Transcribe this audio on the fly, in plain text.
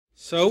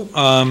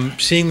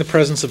Seeing the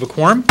presence of a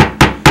quorum,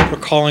 we're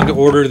calling to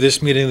order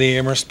this meeting of the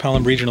Amherst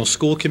Pelham Regional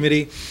School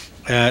Committee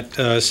at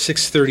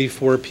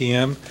 6:34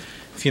 p.m.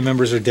 A few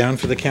members are down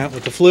for the count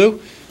with the flu,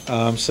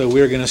 so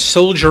we're going to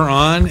soldier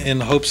on in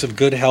the hopes of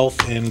good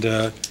health and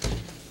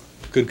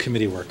good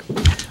committee work,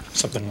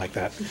 something like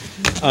that.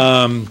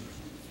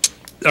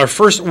 Our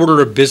first order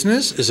of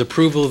business is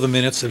approval of the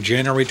minutes of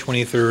January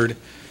 23rd,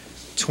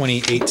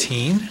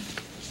 2018.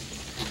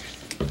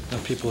 Now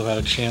people have had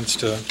a chance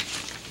to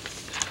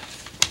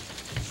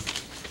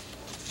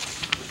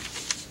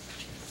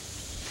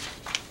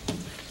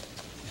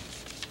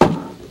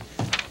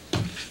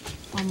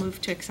I'll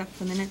move to accept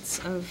the minutes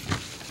of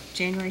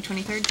January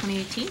 23rd,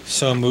 2018.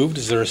 So moved.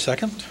 Is there a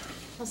second?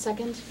 I'll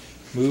second.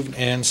 Moved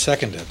and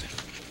seconded.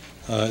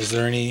 Are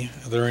there any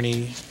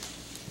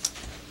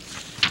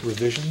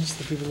revisions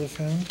that people have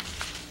found?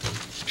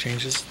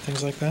 Changes,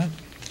 things like that?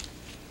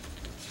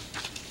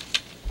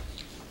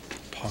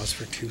 Pause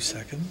for 2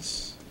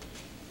 seconds.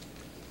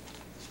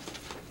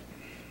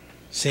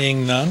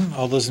 Seeing none,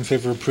 all those in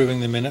favor of approving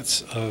the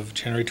minutes of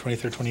January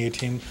 23rd,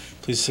 2018,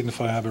 please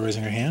signify by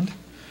raising your hand.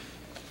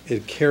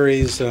 It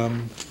carries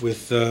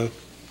with the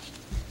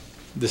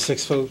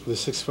six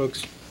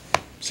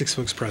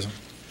folks present.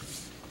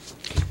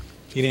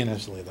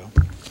 Unanimously, though.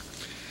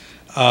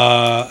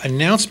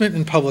 Announcement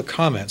and public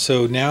comment.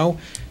 So now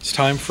it's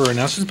time for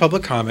announcements and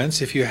public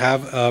comments. If you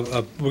have,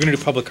 we're going to do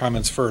public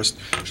comments first,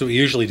 which is what we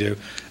usually do.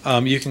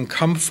 You can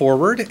come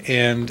forward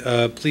and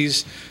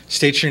please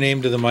state your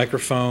name to the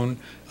microphone.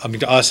 I mean,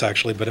 to us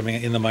actually, but I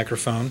mean in the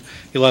microphone.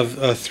 You'll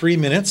have 3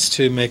 minutes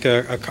to make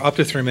up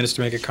to 3 minutes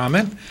to make a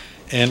comment.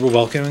 And we're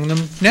welcoming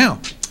them now.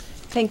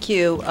 Thank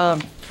you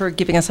for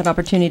giving us an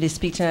opportunity to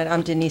speak tonight.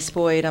 I'm Denise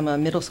Boyd. I'm a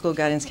middle school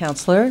guidance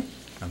counselor.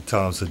 I'm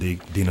Tom Sadiq,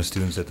 Dean of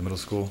Students at the middle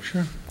school.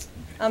 Sure.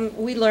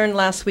 We learned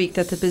last week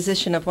that the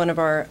position of one of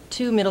our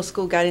 2 middle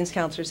school guidance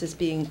counselors is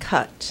being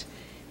cut.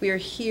 We are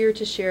here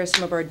to share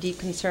some of our deep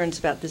concerns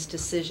about this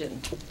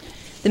decision.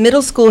 The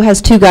middle school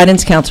has 2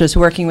 guidance counselors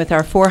working with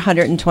our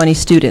 420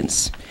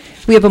 students.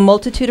 We have a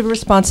multitude of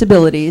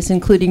responsibilities,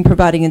 including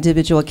providing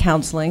individual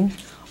counseling,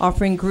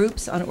 offering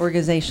groups on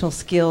organizational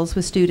skills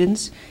with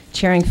students,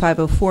 chairing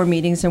 504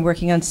 meetings, and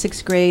working on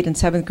 6th grade and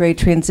 7th grade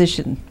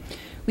transition.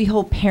 We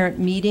hold parent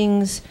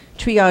meetings,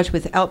 triage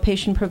with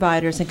outpatient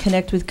providers, and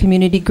connect with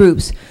community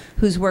groups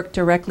whose work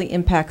directly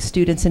impacts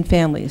students and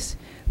families.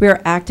 We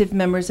are active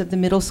members of the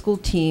middle school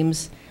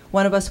teams,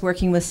 one of us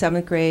working with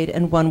 7th grade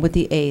and one with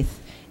the 8th.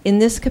 In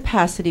this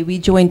capacity, we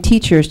join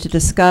teachers to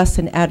discuss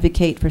and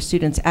advocate for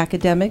students'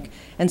 academic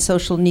and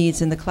social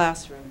needs in the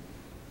classroom.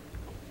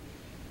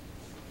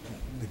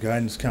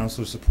 Guidance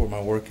counselors support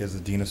my work as the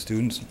Dean of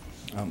Students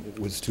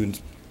with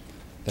students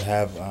that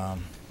have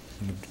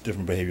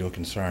different behavioral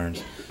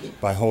concerns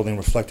by holding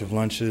reflective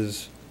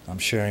lunches,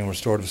 sharing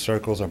restorative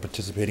circles, or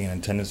participating in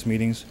attendance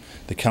meetings.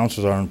 The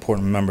counselors are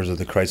important members of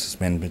the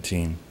crisis management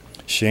team,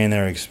 sharing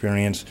their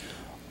experience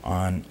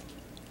on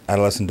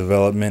adolescent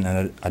development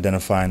and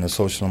identifying the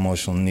social and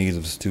emotional needs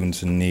of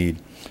students in need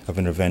of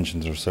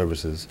interventions or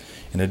services.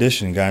 In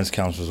addition, guidance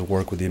counselors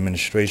work with the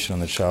administration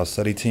on the child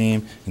study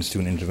team and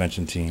student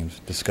intervention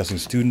teams, discussing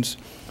students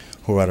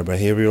who are at a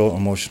behavioral,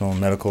 emotional,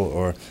 medical,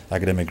 or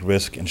academic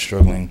risk and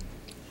struggling,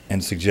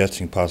 and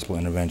suggesting possible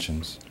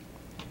interventions.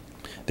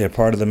 They are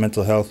part of the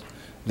mental health.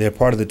 They are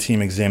part of the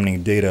team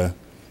examining data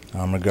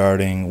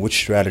regarding which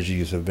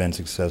strategies have been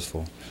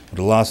successful. With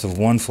the loss of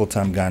one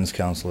full-time guidance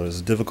counselor,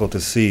 it's difficult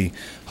to see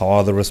how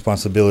all the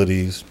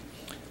responsibilities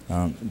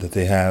that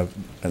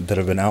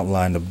have been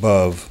outlined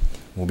above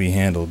will be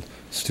handled.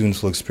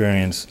 Students will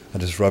experience a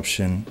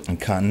disruption in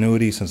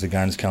continuity since the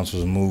guidance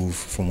counselors move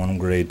from one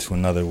grade to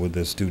another with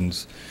their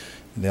students.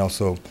 They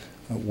also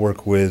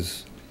work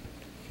with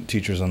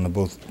teachers on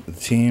both the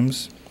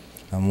teams.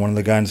 One of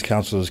the guidance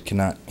counselors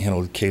cannot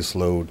handle the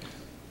caseload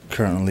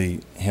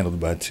currently handled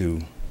by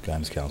 2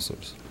 guidance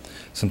counselors.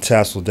 Some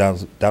tasks will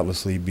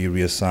doubtlessly be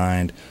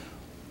reassigned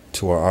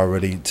to our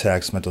already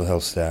taxed mental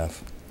health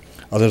staff.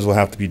 Others will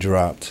have to be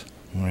dropped.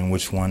 Wondering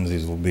which ones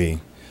these will be.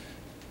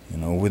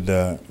 With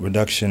the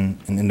reduction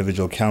in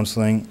individual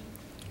counseling,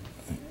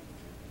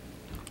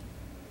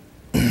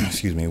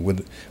 excuse me,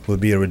 will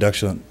be a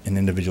reduction in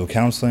individual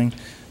counseling.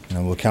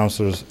 Will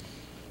counselors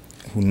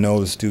who know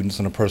the students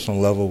on a personal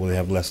level, will they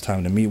have less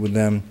time to meet with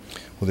them?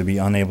 Will they be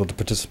unable to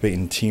participate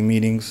in team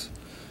meetings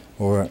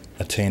or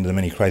attend to the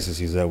many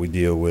crises that we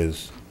deal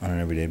with on an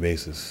everyday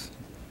basis?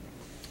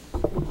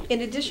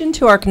 In addition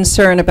to our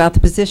concern about the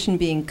position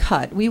being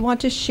cut, we want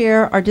to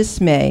share our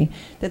dismay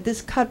that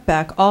this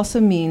cutback also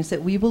means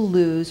that we will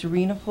lose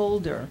Rena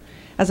Holder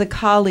as a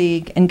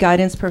colleague and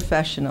guidance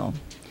professional.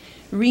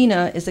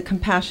 Rena is a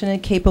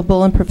compassionate,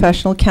 capable, and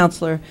professional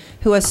counselor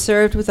who has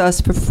served with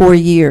us for 4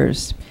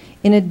 years.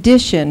 In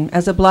addition,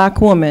 as a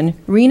Black woman,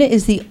 Rena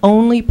is the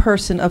only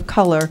person of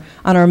color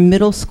on our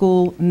middle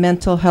school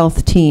mental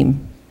health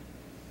team.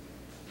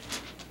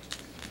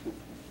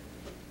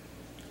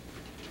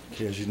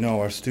 As you know,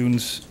 our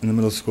students in the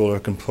middle school are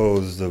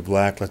composed of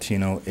Black,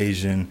 Latino,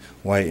 Asian,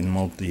 white, and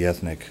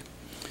multi-ethnic.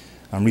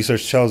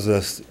 Research tells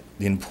us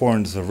the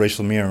importance of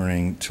racial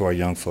mirroring to our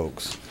young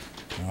folks.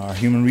 Our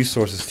human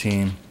resources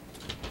team,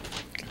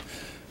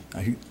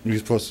 our human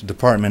resources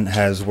department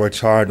has worked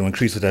hard to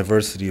increase the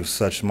diversity of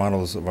such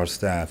models of our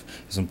staff.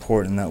 It's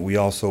important that we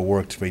also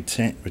work to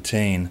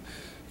retain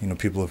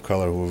people of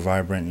color who are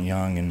vibrant and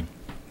young and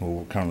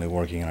who are currently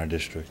working in our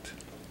district.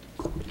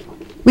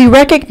 We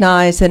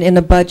recognize that in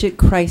a budget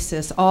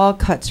crisis, all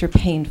cuts are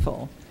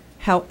painful.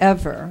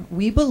 However,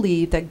 we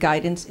believe that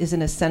guidance is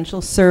an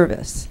essential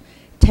service,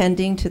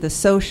 tending to the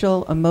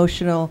social,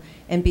 emotional,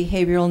 and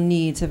behavioral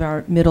needs of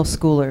our middle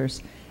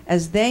schoolers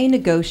as they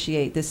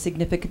negotiate this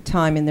significant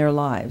time in their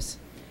lives.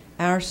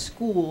 Our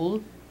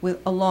school,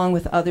 along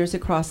with others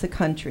across the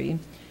country,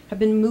 have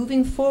been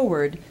moving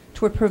forward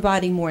toward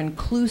providing more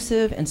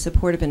inclusive and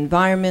supportive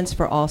environments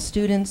for all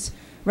students,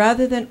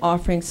 rather than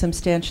offering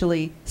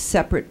substantially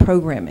separate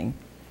programming.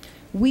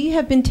 We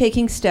have been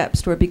taking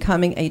steps toward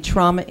becoming a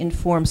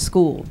trauma-informed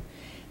school.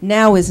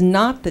 Now is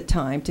not the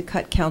time to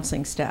cut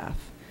counseling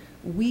staff.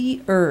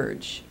 We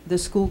urge the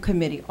school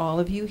committee, all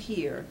of you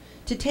here,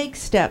 to take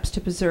steps to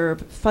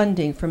preserve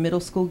funding for middle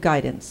school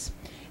guidance,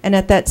 and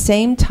at that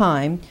same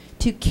time,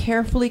 to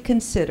carefully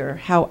consider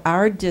how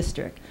our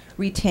district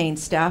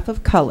retains staff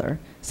of color,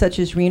 such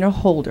as Rena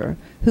Holder,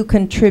 who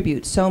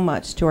contribute so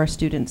much to our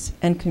students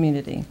and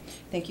community.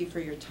 Thank you for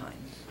your time.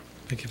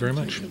 Thank you very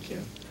much. Thank you.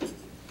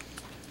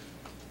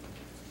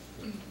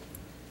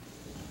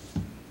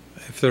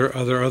 If there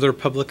are other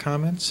public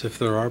comments, if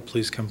there are,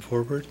 please come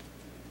forward.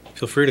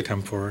 Feel free to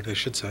come forward, I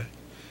should say.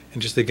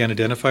 And just again,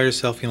 identify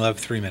yourself. You'll have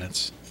 3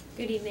 minutes.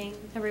 Good evening,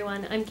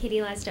 everyone. I'm Katie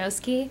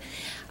Lazdowski.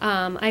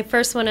 I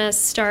first want to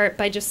start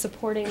by just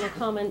supporting the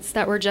comments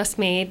that were just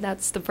made.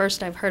 That's the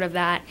first I've heard of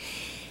that.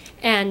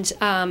 And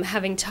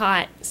having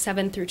taught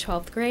 7th through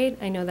 12th grade,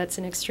 I know that's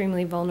an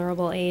extremely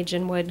vulnerable age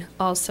and would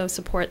also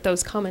support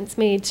those comments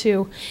made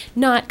to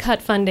not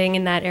cut funding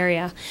in that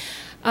area.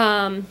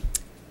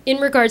 In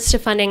regards to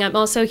funding, I'm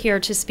also here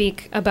to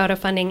speak about a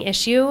funding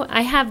issue.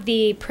 I have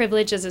the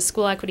privilege as a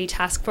school equity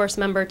task force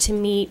member to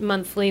meet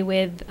monthly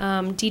with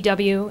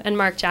DW and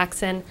Mark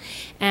Jackson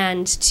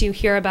and to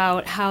hear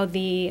about how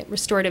the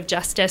restorative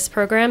justice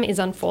program is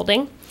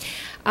unfolding.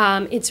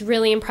 It's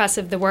really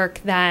impressive the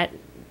work that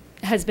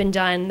has been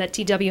done, that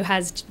DW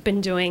has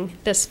been doing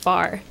this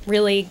far,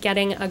 really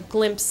getting a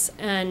glimpse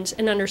and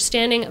an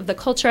understanding of the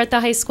culture at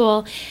the high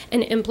school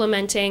and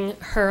implementing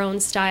her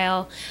own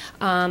style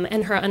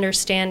and her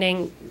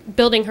understanding,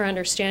 building her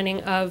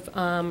understanding of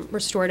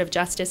restorative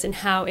justice and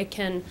how it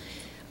can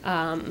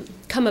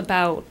come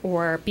about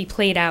or be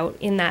played out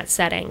in that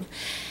setting.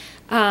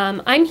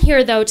 I'm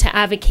here, though, to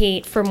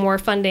advocate for more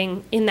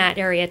funding in that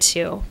area,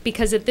 too,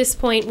 because at this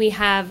point we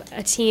have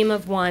a team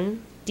of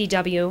one,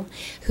 DW,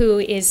 who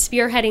is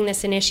spearheading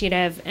this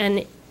initiative,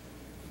 and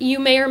you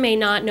may or may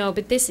not know,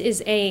 but this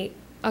is a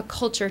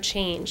culture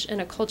change and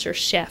a culture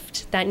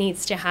shift that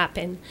needs to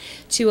happen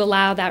to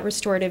allow that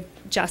restorative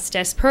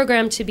justice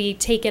program to be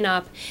taken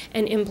up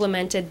and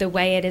implemented the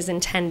way it is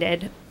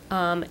intended.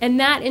 And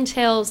that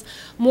entails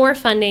more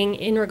funding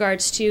in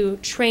regards to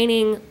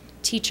training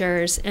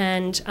teachers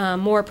and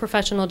more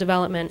professional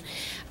development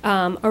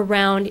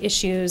around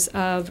issues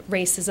of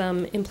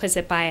racism,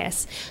 implicit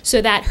bias, so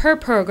that her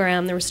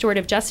program, the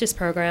restorative justice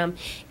program,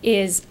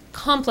 is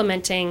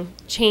complementing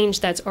change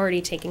that's already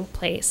taking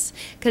place.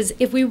 Because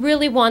if we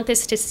really want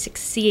this to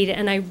succeed,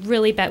 and I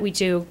really bet we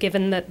do,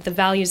 given the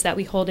values that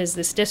we hold as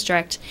this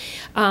district,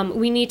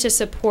 we need to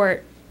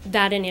support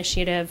that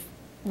initiative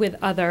with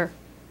other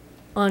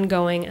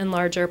ongoing and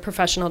larger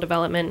professional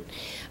development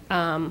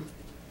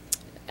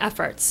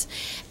efforts.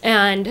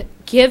 And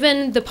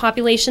given the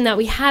population that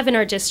we have in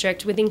our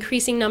district with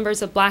increasing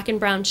numbers of Black and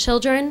brown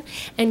children,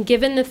 and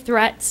given the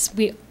threats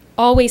we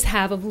always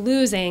have of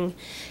losing,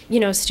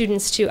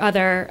 students to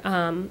other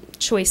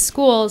choice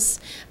schools,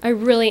 I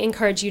really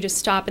encourage you to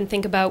stop and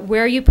think about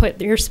where you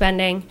put your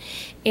spending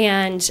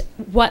and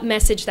what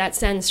message that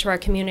sends to our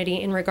community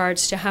in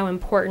regards to how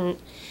important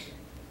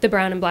the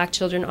brown and Black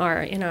children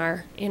are in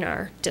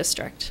our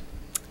district.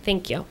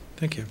 Thank you.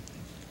 Thank you.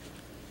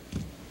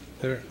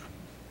 There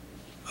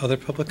other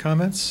public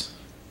comments?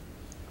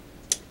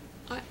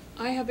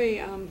 I have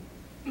a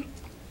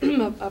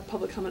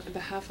public comment on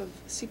behalf of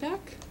CPAC.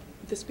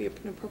 Would this be an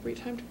appropriate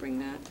time to bring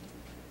that?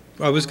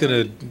 I was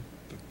gonna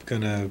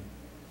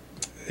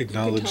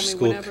acknowledge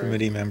school whenever.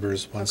 committee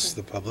members once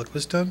Okay. the public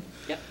was done,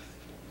 Yep.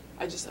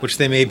 which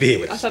they may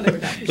be. I thought they were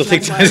done. It'll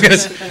take time.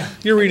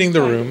 You're reading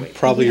the room.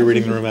 Probably you're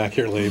reading the room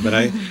accurately, but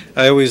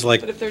I always like.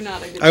 But if they're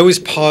not, I always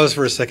pause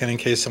for a second in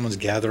case someone's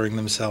gathering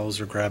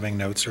themselves or grabbing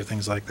notes or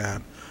things like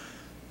that,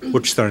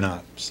 which they're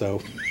not.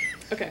 So.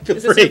 Okay, Feel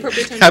is this free. an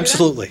appropriate time to do that?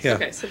 Absolutely, yeah.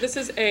 Okay, so this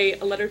is a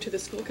letter to the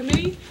school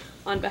committee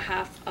on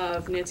behalf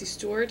of Nancy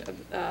Stewart,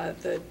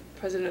 the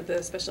president of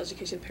the Special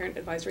Education Parent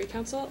Advisory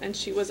Council, and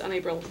she was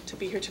unable to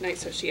be here tonight,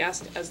 so she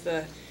asked as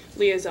the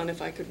liaison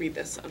if I could read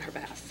this on her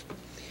behalf.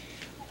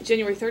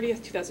 January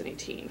 30th,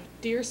 2018.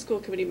 Dear school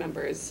committee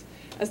members,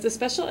 as the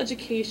Special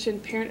Education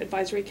Parent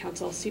Advisory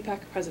Council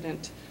CPAC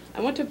president,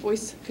 I want to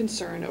voice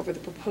concern over the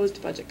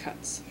proposed budget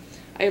cuts.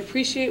 I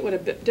appreciate what a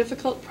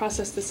difficult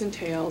process this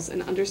entails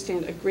and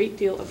understand a great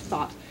deal of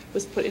thought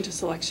was put into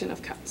selection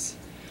of cuts.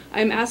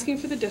 I am asking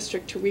for the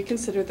district to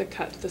reconsider the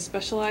cut to the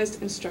specialized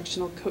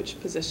instructional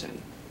coach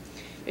position.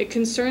 It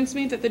concerns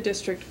me that the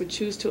district would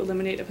choose to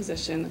eliminate a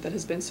position that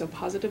has been so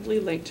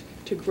positively linked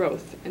to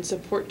growth and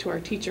support to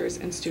our teachers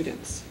and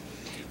students.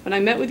 When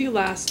I met with you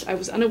last, I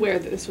was unaware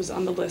that this was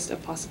on the list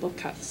of possible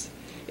cuts.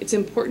 It's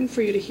important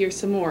for you to hear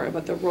some more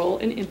about the role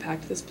and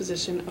impact this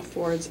position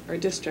affords our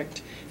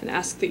district and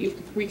ask that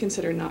you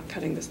reconsider not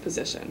cutting this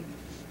position.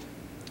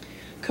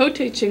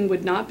 Co-teaching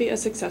would not be as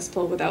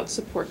successful without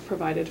support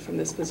provided from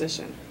this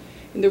position.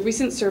 In the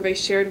recent survey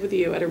shared with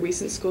you at a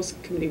recent school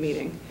committee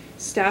meeting,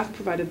 staff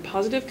provided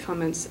positive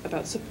comments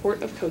about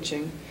support of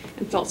coaching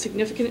and felt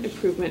significant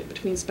improvement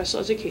between special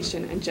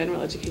education and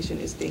general education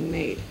is being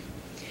made.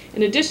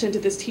 In addition to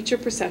this teacher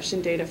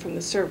perception data from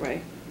the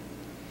survey,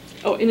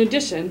 the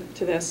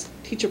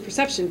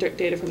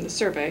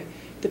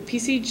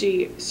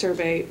PCG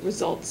survey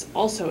results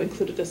also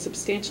included a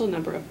substantial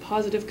number of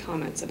positive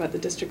comments about the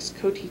district's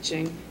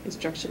co-teaching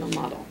instructional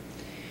model.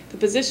 The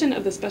position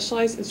of the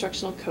specialized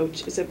instructional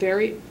coach is a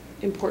very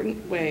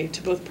important way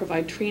to both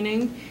provide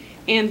training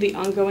and the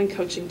ongoing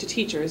coaching to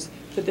teachers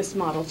for this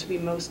model to be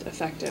most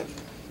effective.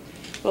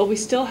 While we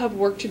still have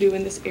work to do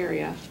in this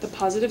area, the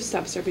positive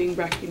steps are being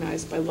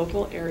recognized by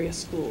local area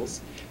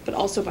schools, but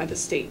also by the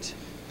state.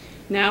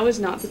 Now is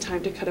not the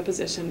time to cut a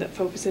position that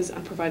focuses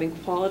on providing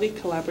quality,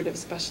 collaborative,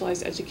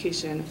 specialized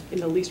education in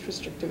the least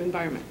restrictive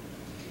environment.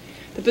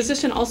 The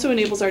position also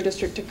enables our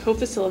district to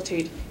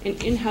co-facilitate an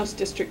in-house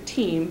district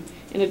team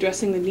in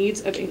addressing the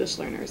needs of English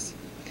learners.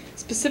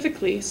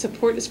 Specifically,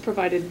 support is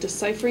provided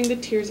deciphering the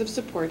tiers of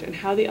support and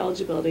how the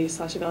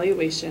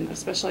eligibility/evaluation of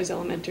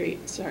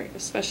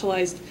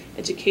specialized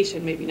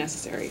education may be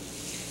necessary.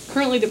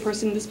 Currently, the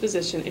person in this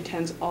position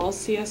attends all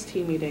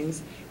CST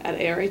meetings at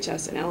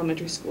ARHS and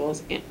elementary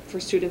schools for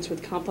students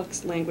with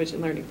complex language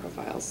and learning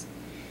profiles.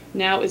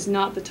 Now is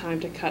not the time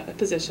to cut a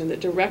position that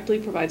directly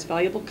provides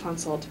valuable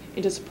consult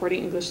into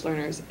supporting English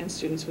learners and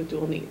students with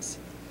dual needs.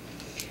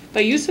 By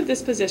use of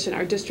this position,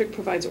 our district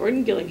provides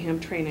Orton-Gillingham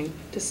training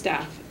to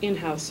staff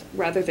in-house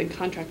rather than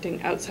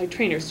contracting outside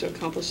trainers to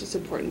accomplish this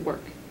important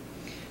work.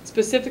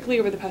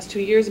 Specifically, over the past 2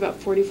 years, about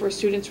 44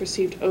 students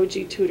received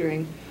OG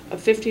tutoring of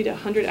 50 to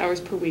 100 hours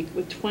per week,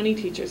 with 20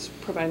 teachers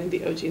providing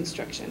the OG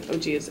instruction.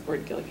 OG is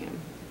Orton-Gillingham.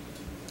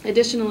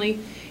 Additionally,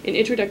 an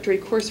introductory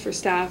course for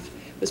staff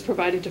was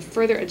provided to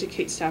further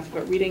educate staff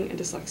about reading and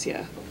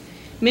dyslexia.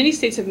 Many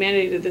states have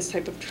mandated this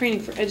type of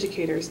training for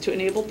educators to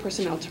enable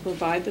personnel to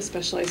provide the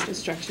specialized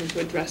instruction to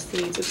address the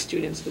needs of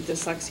students with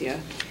dyslexia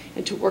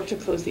and to work to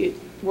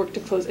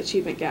close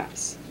achievement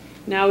gaps.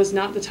 Now is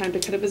not the time to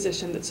cut a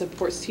position that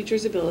supports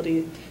teachers'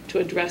 ability to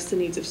address the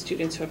needs of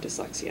students who have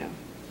dyslexia.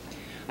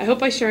 I hope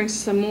by sharing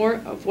some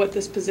more of what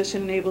this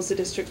position enables the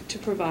district to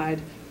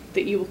provide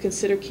that you will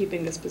consider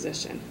keeping this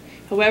position.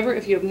 However,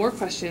 if you have more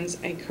questions,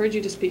 I encourage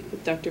you to speak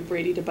with Dr.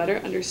 Brady to better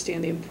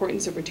understand the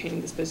importance of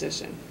retaining this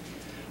position.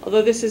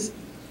 Although this is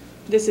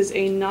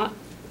not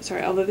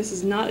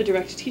a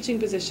direct teaching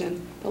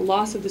position, the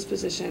loss of this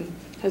position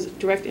has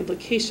direct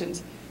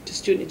implications to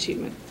student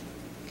achievement.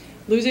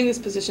 Losing this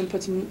position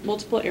puts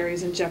multiple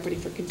areas in jeopardy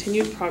for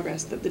continued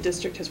progress that the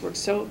district has worked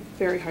so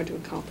very hard to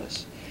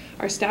accomplish.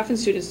 Our staff and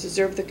students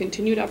deserve the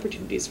continued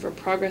opportunities for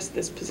progress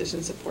this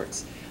position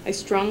supports. I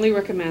strongly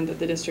recommend that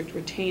the district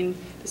retain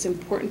this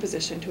important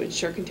position to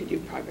ensure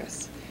continued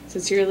progress.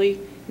 Sincerely,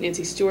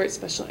 Nancy Stewart,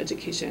 Special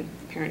Education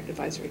Parent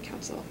Advisory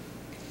Council.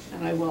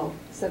 And I will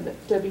send that.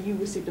 Debbie, you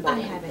received it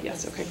already? I have it.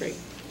 Yes, okay, great.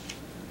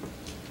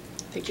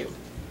 Thank you.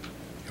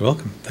 You're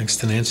welcome. Thanks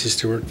to Nancy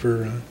Stewart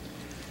for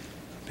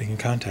being in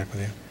contact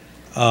with you.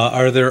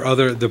 Are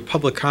there the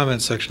public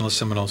comment section, unless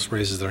someone else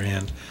raises their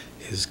hand,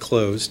 is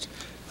closed.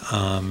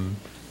 Are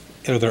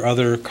there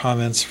other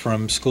comments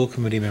from school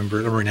committee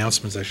members, or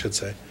announcements, I should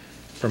say,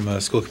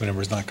 from school committee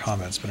members, not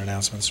comments, but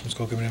announcements from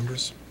school committee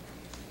members?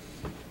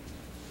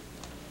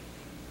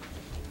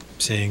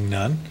 Seeing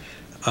none.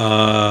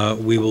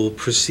 We will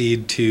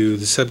proceed to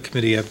the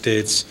subcommittee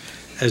updates.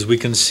 As we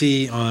can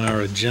see on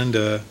our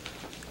agenda,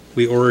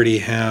 we already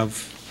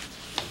have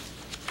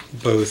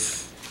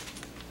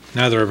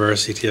neither of our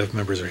SETF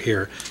members are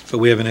here, but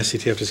we have an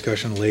SETF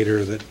discussion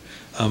later that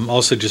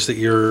also just at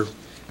your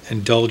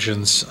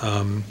indulgence,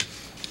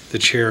 the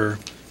chair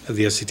of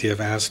the SETF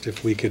asked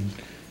if we could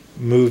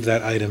move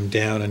that item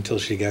down until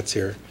she gets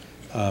here,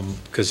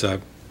 because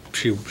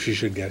she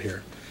should get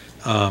here.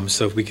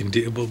 So if we can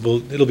do,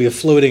 it'll be a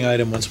floating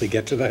item once we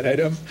get to that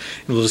item,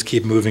 and we'll just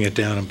keep moving it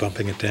down and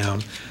bumping it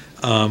down.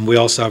 We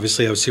also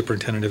obviously have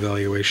superintendent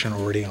evaluation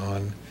already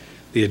on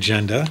the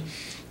agenda,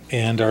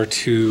 and our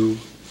two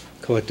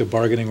collective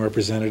bargaining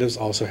representatives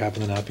also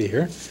happen to not be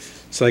here.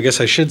 So I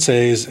guess I should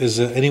say, is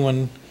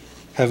anyone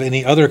have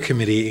any other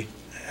committee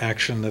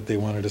action that they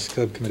want to discuss,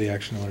 subcommittee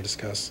action they want to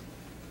discuss?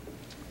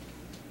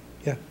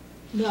 Yeah.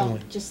 Well,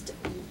 Emily. just,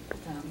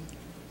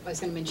 I was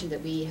going to mention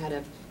that we had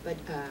a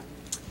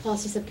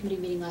policy subcommittee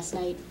meeting last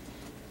night.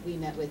 We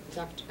met with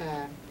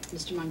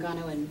Mr.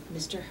 Mangano and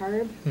Mr.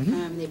 Harb.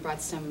 Mm-hmm. They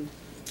brought some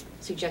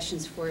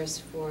suggestions for us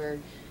for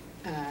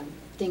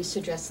things to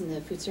address in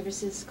the food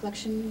services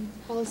collection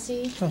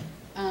policy. Oh.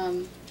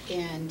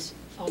 And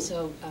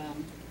also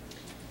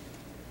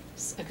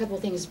a couple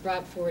of things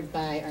brought forward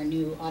by our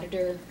new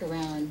auditor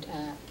around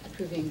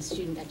approving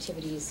student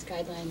activities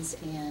guidelines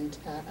and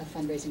a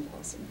fundraising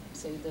policy.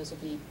 So those will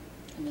be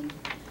coming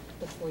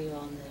before you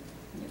all in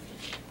the near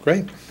future.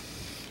 Great.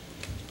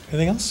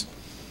 Anything else?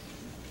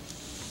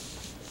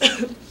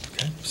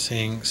 Okay,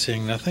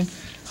 seeing nothing.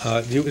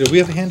 Do we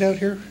have a handout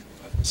here?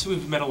 So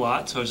we've met a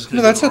lot, so I was just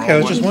going No, to that's okay. I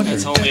was just wondering.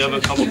 It's only have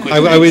a couple quick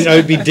I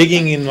would be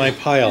digging in my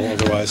pile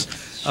otherwise.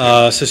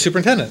 So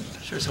Superintendent.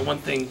 Sure. So one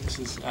thing,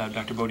 since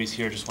Dr. Bodie's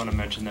here, I just want to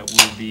mention that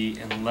we'll be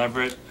in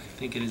Leverett. I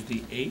think it is the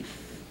 8th.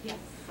 Yes.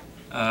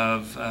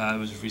 Of it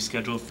was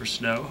rescheduled for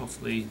snow.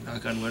 Hopefully,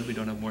 knock on wood, we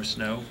don't have more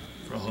snow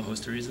for a whole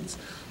host of reasons.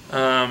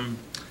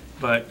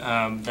 But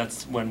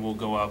that's when we'll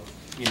go up.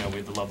 You know, we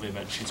had the lovely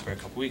event in Shutesbury a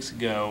couple weeks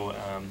ago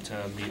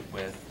to meet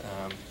with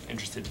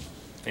interested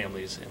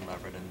families in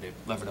Leverett, and the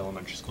Leverett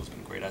Elementary School has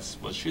been great, as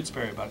was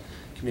Shutesbury, about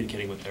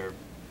communicating with their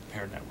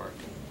parent network.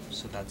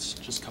 So that's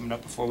just coming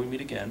up before we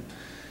meet again.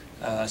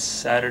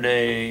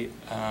 Saturday,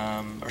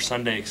 or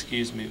Sunday,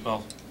 excuse me,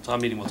 well, it's our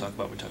meeting we talk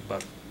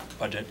about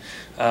budget.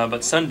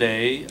 But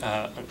Sunday,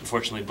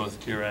 unfortunately,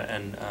 both Vera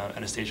and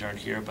Anastasia aren't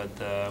here,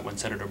 but when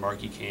Senator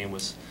Markey came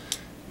was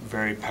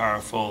very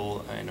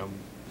powerful. I know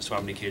Ms.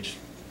 Wabney-Cage,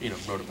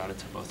 wrote about it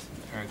to both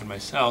Eric and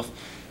myself.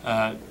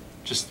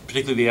 Just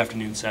particularly the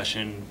afternoon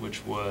session,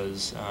 which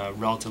was a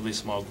relatively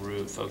small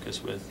group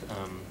focused with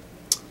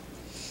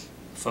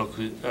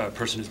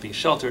person who's being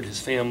sheltered, his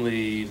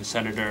family, the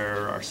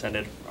senator, our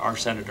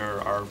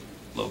senator, our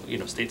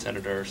local, state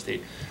senator,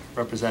 state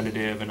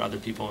representative, and other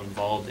people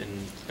involved in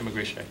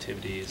immigration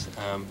activities.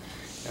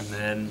 And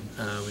then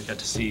we got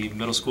to see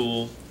middle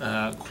school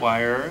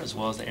choir, as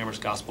well as the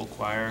Amherst Gospel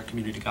Choir,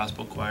 Community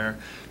Gospel Choir,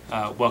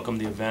 welcome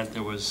the event.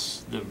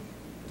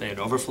 They had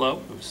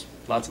overflow. It was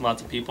lots and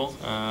lots of people.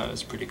 It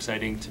was pretty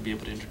exciting to be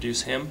able to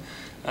introduce him.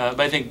 But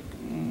I think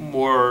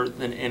more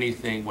than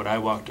anything, what I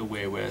walked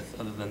away with,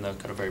 other than the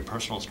kind of very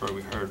personal story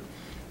we heard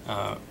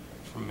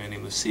from Manny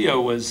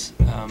Lucio, was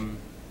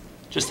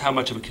just how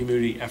much of a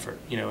community effort,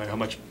 and how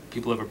much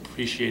people have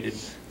appreciated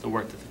the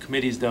work that the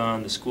committee's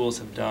done, the schools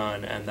have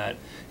done, and that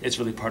it's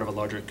really part of a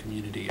larger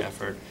community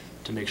effort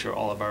to make sure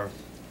all of our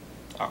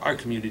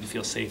community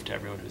feels safe to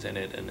everyone who's in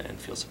it and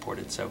feels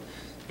supported. So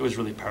it was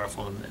really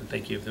powerful, and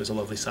thank you. There was a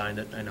lovely sign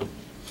that I know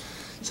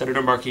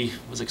Senator Markey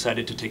was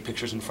excited to take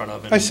pictures in front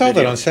of. And I saw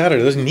that on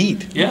Saturday. It was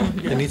neat. Yeah.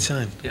 A neat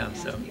sign. Yeah.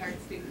 So.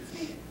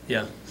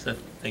 Yeah. So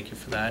thank you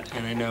for that.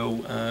 And I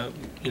know,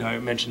 I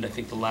mentioned I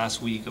think the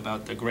last week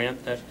about the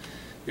grant that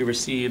we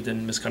received,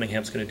 and Ms.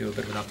 Cunningham's going to do a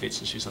bit of an update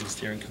since she's on the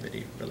steering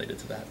committee related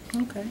to that.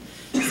 Okay.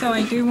 So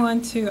I do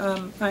want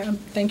to,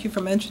 thank you for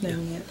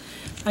mentioning it.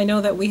 I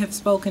know that we have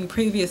spoken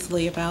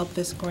previously about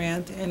this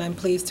grant, and I'm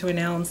pleased to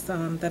announce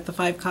that the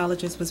 5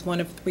 colleges was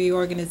one of 3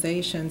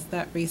 organizations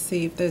that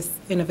received this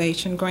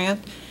innovation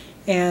grant.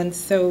 And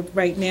so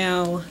right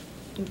now,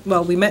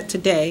 well, we met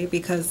today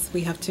because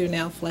we have to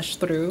now flesh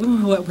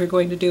through what we're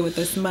going to do with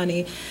this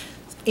money.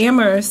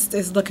 Amherst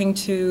is looking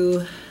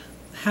to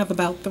have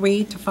about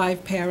 3 to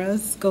 5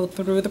 paras go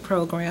through the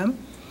program.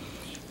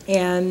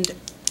 And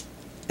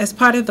as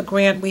part of the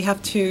grant, we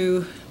have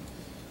to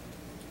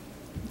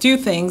do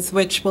things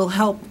which will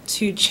help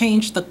to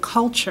change the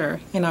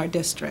culture in our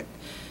district.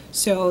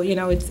 So,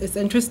 it's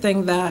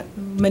interesting that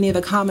many of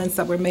the comments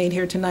that were made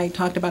here tonight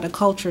talked about a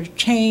culture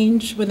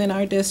change within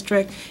our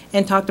district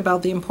and talked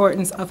about the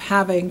importance of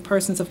having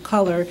persons of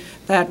color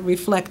that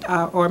reflect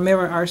or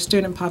mirror our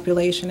student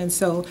population. And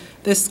so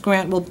this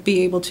grant will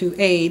be able to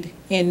aid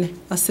in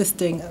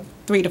assisting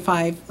 3 to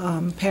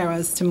 5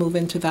 paras to move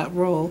into that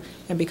role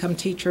and become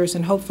teachers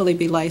and hopefully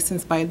be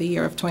licensed by the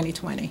year of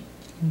 2020.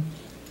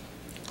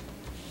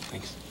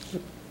 Thanks.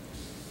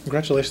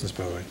 Congratulations,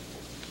 by the way.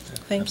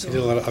 Thank you. You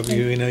did a lot of,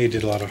 we know you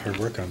did a lot of hard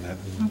work on that.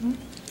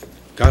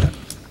 Got it.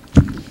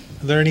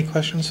 Are there any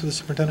questions for the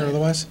superintendent or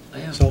otherwise? I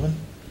have. Sullivan?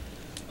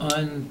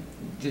 On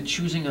the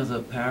choosing of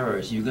the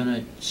paras, you're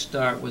going to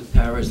start with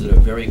paras that are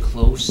very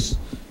close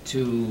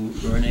to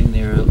earning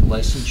their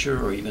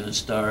licensure, or are you going to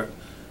start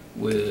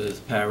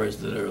with paras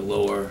that are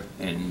lower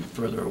and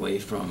further away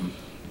from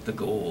the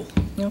goal?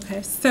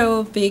 Okay,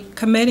 so the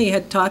committee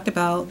had talked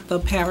about the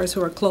paras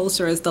who are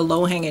closer as the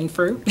low-hanging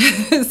fruit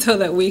so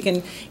that we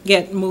can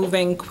get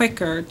moving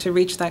quicker to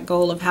reach that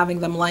goal of having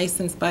them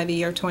licensed by the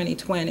year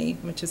 2020,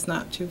 which is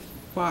not too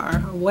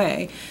far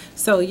away.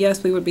 So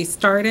yes, we would be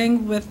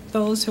starting with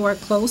those who are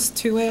close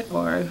to it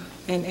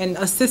and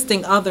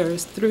assisting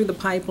others through the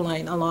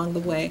pipeline along the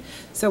way.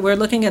 So we're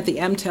looking at the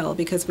MTEL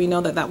because we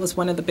know that that was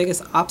one of the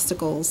biggest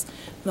obstacles,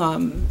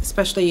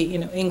 especially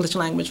English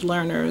language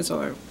learners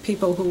or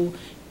people who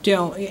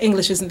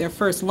English isn't their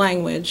first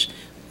language.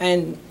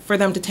 And for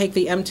them to take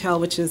the MTEL,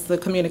 which is the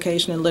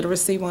communication and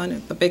literacy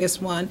one, the biggest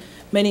one,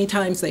 many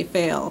times they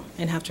fail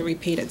and have to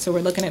repeat it. So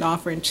we're looking at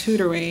offering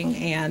tutoring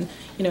and,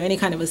 any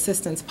kind of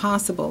assistance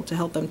possible to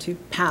help them to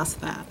pass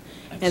that.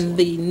 Excellent. And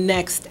the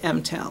next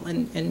MTEL,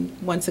 and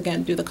once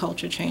again, do the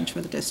culture change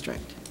for the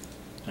district.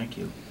 Thank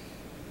you.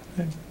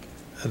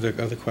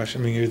 Other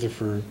question, either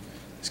for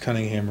Ms.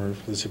 Cunningham or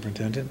for the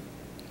superintendent?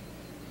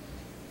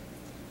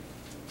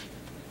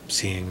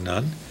 Seeing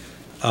none.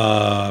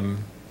 I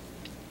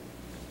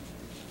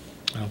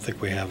don't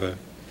think we have a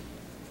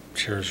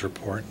chair's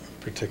report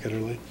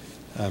particularly.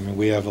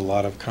 We have a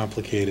lot of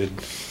complicated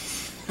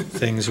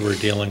things we're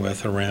dealing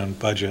with around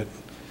budget.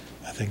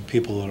 I think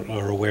people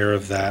are aware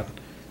of that.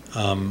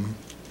 I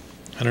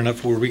don't know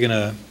if were we going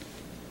to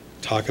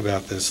talk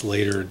about this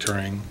later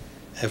during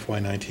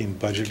FY19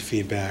 budget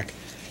feedback,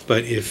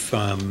 but if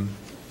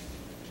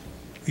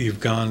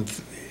you've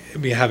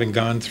having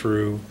gone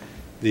through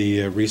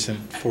the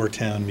recent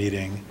four-town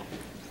meeting,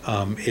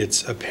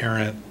 it's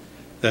apparent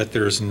that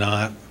there's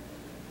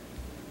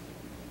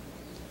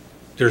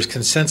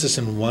consensus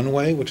in one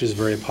way, which is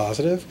very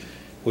positive,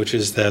 which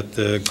is that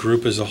the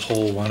group as a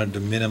whole wanted to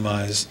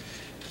minimize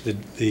the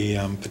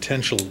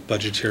potential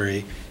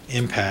budgetary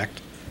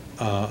impact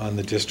on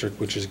the district,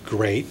 which is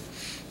great.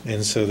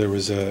 And so there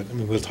was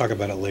we'll talk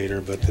about it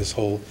later, but this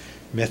whole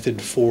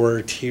Method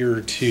 4,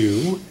 Tier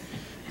 2,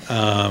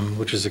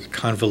 which is a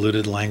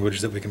convoluted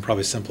language that we can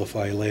probably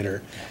simplify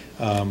later,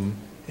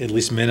 at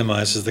least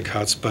minimizes the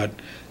cuts. But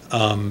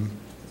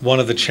one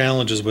of the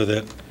challenges with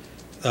it,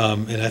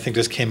 and I think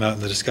this came out in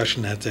the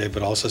discussion that day,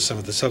 but also some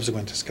of the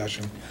subsequent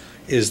discussion,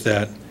 is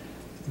that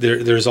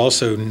there's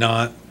also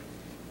not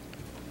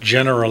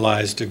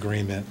generalized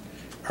agreement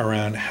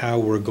around how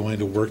we're going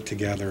to work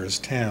together as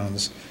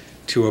towns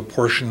to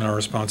apportion our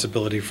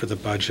responsibility for the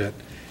budget.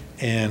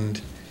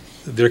 And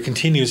there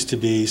continues to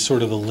be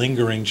sort of a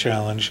lingering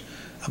challenge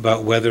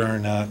about whether or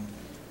not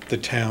the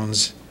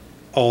towns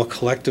all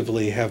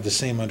collectively have the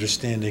same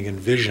understanding and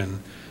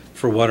vision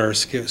for what our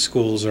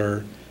schools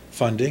are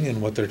funding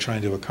and what they're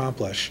trying to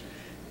accomplish.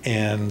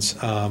 And,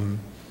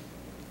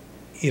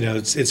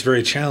 it's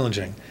very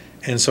challenging.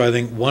 And so I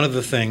think one of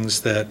the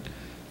things that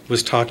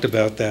was talked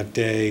about that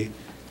day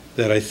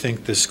that I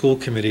think the school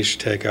committee should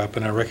take up,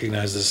 and I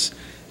recognize this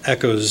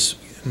echoes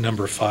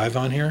number 5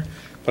 on here,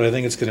 but I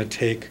think it's going to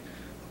take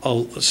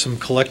some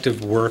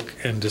collective work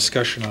and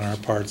discussion on our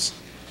parts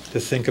to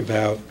think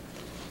about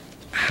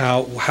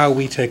how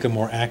we take a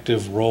more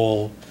active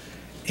role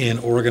in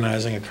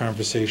organizing a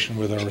conversation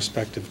with our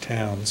respective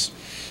towns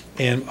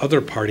and other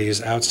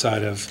parties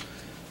outside of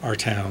our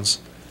towns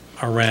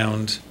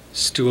around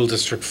school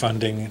district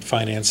funding,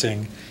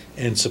 financing,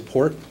 and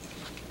support.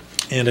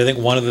 And I think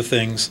one of the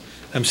things,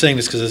 I'm saying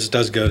this because this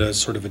does go to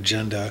sort of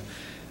agenda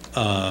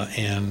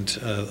and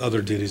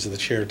other duties that the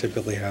chair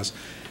typically has,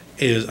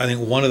 is I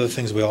think one of the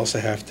things we also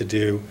have to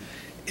do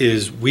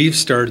is we've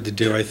started to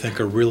do, I think,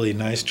 a really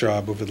nice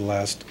job over the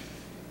last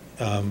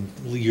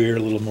year, a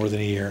little more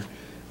than a year,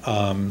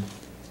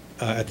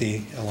 at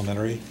the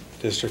elementary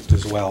district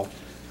as well,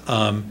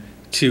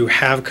 to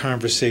have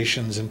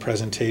conversations and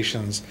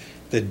presentations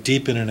that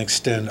deepen and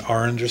extend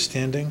our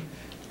understanding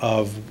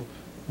of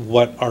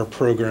what our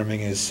programming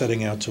is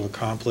setting out to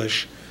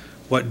accomplish,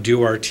 what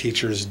do our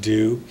teachers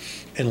do.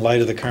 In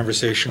light of the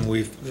conversation,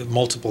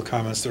 multiple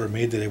comments that were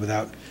made today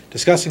without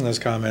discussing those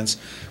comments,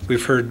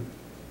 we've heard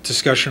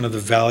discussion of the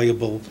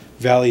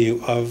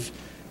value of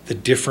the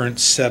different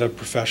set of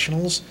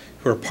professionals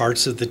who are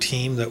parts of the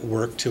team that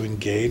work to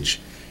engage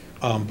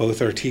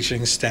both our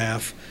teaching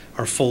staff,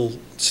 our full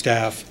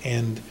staff,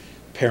 and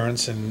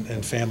parents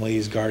and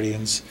families,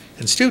 guardians,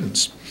 and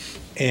students.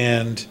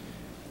 And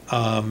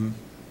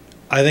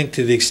I think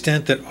to the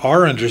extent that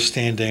our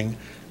understanding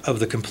of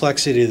the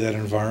complexity of that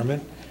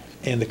environment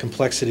and the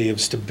complexity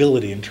of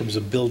stability in terms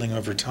of building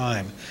over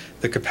time,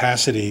 the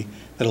capacity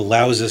that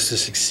allows us to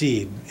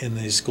succeed in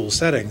these school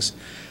settings,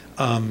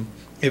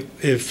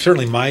 if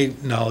certainly my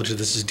knowledge of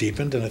this is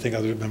deepened, and I think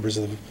other members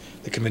of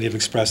the committee have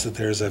expressed that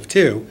theirs have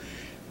too,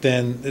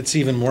 then it's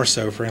even more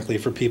so, frankly,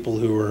 for people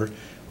who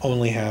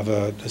only have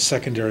a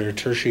secondary or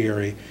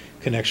tertiary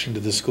connection to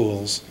the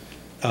schools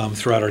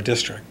throughout our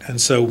district.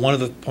 And so one of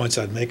the points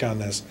I'd make on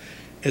this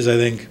is I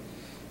think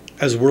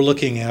as we're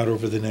looking out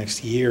over the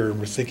next year and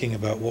we're thinking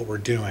about what we're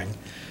doing,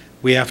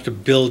 we have to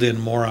build in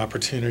more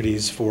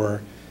opportunities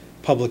for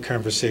public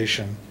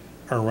conversation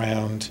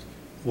around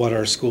what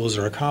our schools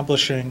are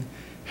accomplishing,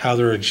 how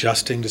they're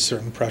adjusting to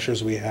certain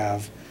pressures we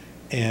have,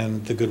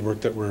 and the good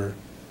work that we're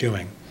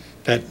doing.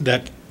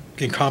 That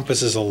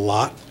encompasses a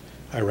lot,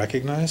 I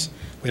recognize.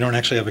 We don't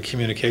actually have a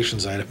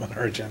communications item on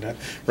our agenda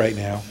right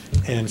now,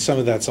 and some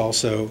of that's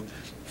also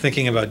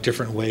thinking about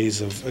different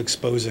ways of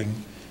exposing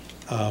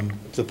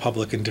the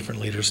public and different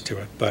leaders to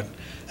it. But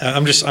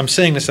I'm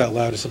saying this out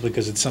loud simply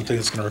because it's something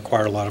that's going to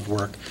require a lot of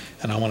work,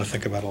 and I want to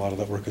think about a lot of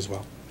that work as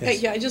well.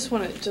 Yes. Yeah, I just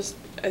want to,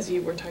 as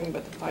you were talking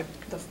about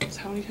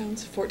how many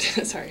towns? Four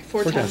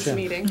towns yeah.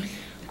 meeting.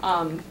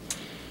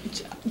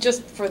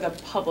 Just for the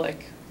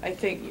public, I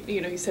think,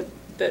 you said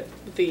that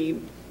the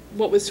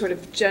what was sort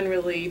of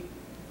generally,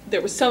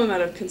 there was some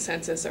amount of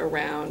consensus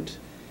around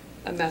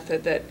a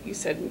method that you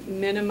said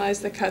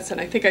minimize the cuts, and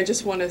I think I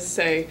just want to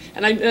say,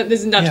 and this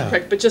is not to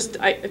correct, but just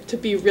to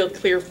be really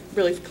clear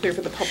for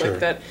the public, Sure.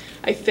 that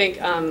I think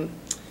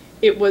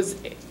it was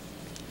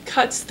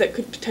cuts that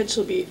could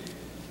potentially be,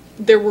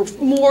 there were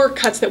more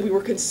cuts that we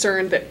were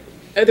concerned that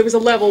there was a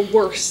level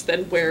worse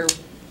than where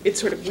it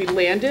sort of we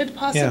landed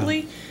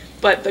possibly.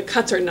 But the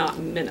cuts are not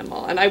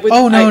minimal, and I would.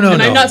 Oh, no, no, and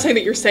no. I'm not saying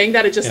that you're saying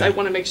that. It just I Yeah.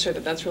 want to make sure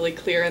that that's really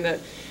clear, and that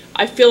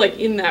I feel like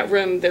in that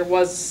room there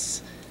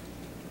was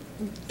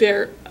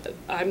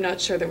I'm not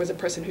sure there was a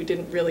person who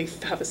didn't really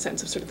have a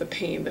sense of sort of the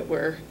pain that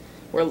we're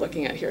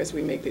looking at here as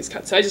we make these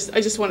cuts. So I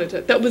just wanted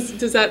to.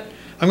 Does that?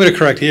 I'm going to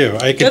correct you.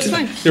 That's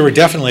fine. There were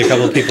definitely a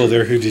couple of people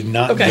there who did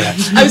not Okay.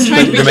 get I was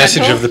trying to be the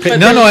message gentle, of the pain. but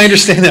No, there- I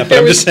understand that, but there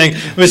I'm was just saying.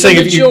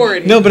 the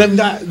majority. No, but I'm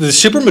not. The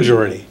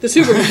supermajority. The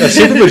super. The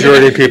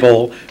supermajority of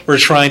people were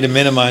trying to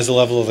minimize the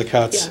level of the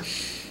cuts.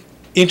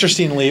 Yeah.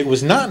 Interestingly, it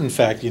was not, in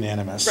fact,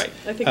 unanimous. Right.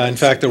 I think In that's-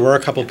 fact, there were a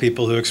couple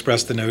people who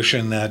expressed the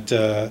notion that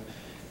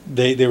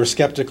they were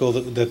skeptical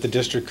that the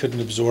district couldn't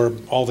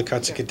absorb all the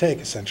cuts it could take,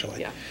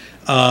 essentially. Yeah.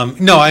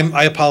 No,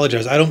 I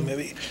apologize. I don't.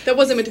 That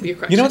wasn't meant to be a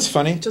correction. You know what's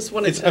funny? Just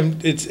wanted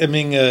It's, to. I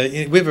mean,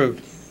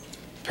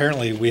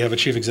 apparently we have a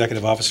chief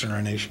executive officer in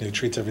our nation who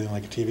treats everything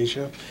like a TV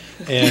show.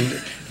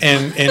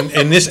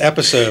 And this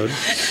episode,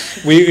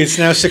 it's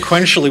now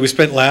sequentially, we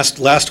spent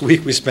last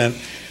week, we spent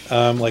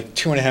like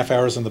 2.5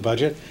 hours on the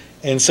budget.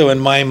 And so in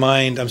my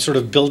mind, I'm sort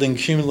of building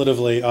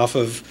cumulatively off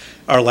of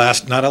our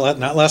last, not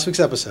last week's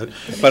episode,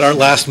 but our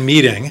last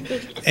meeting.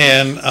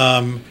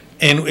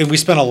 And we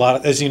spent a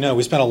lot, as you know,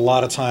 we spent a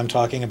lot of time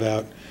talking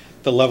about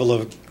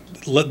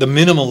the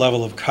minimal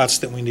level of cuts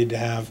that we need to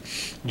have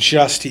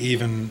just to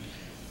even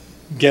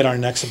get our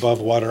necks above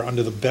water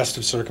under the best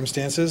of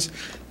circumstances.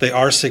 They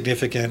are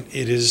significant.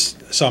 It is,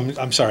 so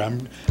I'm sorry,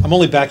 I'm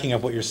only backing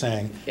up what you're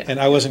saying. Yeah. And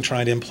I wasn't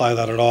trying to imply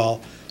that at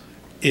all.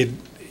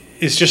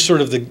 It's just sort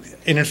of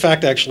and in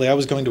fact, actually, I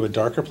was going to a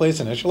darker place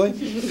initially,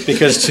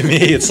 because to me,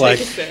 it's like,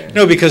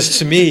 because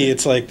to me,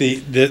 it's like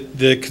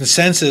the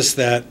consensus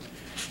that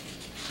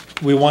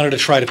we wanted to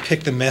try to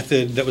pick the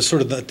method that was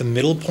sort of at the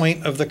middle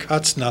point of the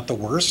cuts, not the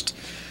worst,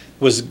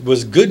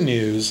 was good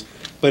news.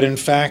 But in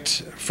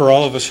fact, for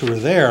all of us who were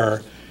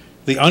there,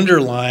 the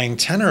underlying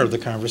tenor of the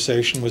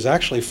conversation was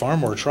actually far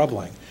more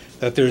troubling,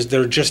 that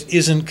there just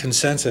isn't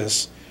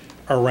consensus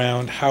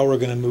around how we're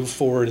going to move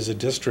forward as a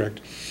district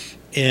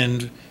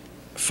in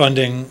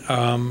funding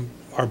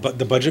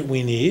the budget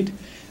we need.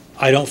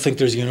 I don't think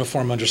there's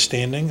uniform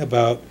understanding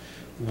about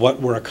what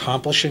we're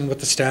accomplishing with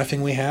the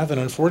staffing we have, and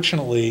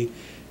unfortunately,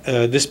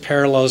 this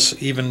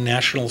parallels even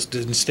national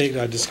and state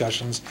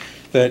discussions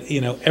that,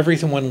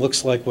 everyone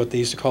looks like what they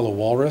used to call a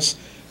walrus,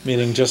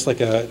 meaning just like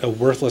a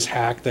worthless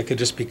hack that could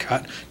just be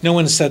cut. No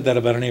one said that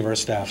about any of our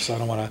staff, so I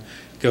don't want to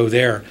go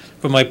there.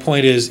 But my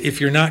point is, if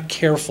you're not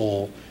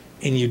careful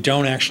and you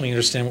don't actually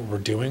understand what we're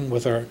doing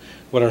with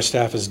what our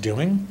staff is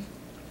doing,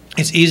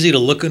 it's easy to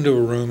look into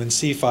a room and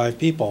see 5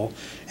 people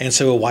and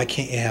say, well, why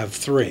can't you have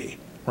 3,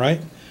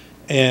 right?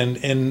 And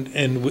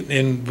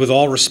with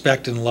all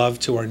respect and love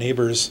to our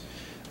neighbors,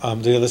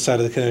 the other side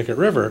of the Connecticut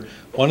River,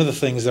 one of the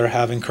things they're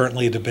having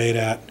currently a debate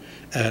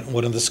at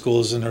one of the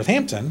schools in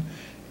Northampton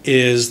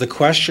is the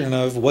question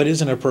of what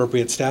is an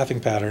appropriate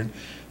staffing pattern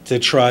to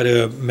try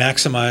to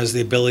maximize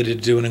the ability to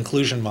do an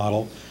inclusion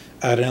model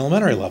at an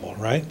elementary level,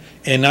 right?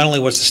 And not only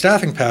what's the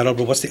staffing pattern,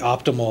 but what's the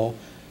optimal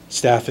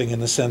staffing in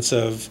the sense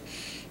of,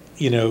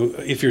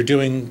 if you're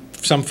doing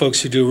some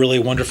folks who do a really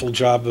wonderful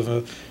job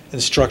of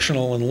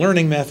instructional and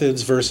learning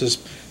methods versus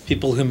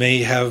people who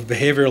may have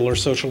behavioral or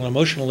social and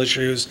emotional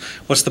issues,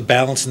 what's the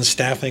balance in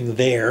staffing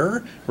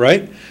there,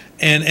 right?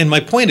 And my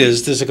point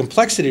is, there's a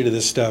complexity to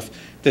this stuff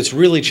that's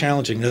really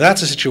challenging. Now,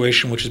 that's a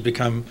situation which has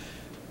become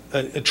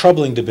a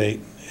troubling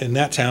debate in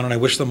that town, and I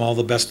wish them all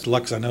the best of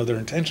luck because I know their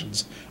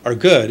intentions are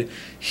good.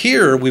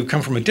 Here, we've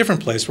come from a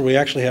different place where we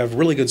actually have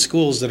really good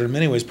schools that are in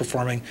many ways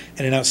performing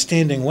in an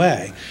outstanding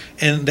way.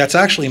 And that's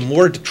actually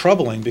more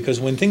troubling because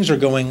when things are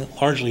going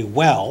largely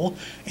well,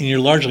 and you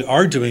largely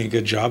are doing a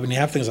good job, and you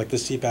have things like the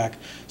CPAC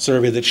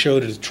survey that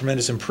showed a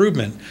tremendous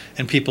improvement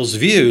in people's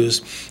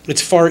views,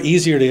 it's far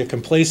easier to get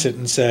complacent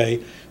and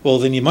say, well,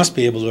 then you must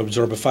be able to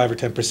absorb a 5 or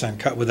 10%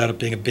 cut without it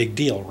being a big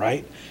deal,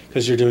 right?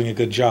 Because you're doing a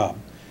good job.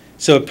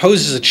 So it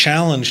poses a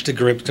challenge to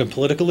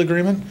political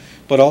agreement,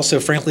 but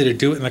also, frankly, to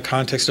do it in the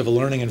context of a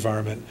learning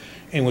environment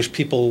in which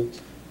people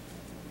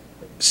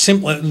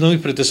let me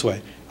put it this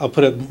way. I'll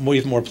put it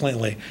even more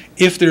plainly.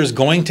 If there's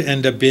going to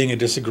end up being a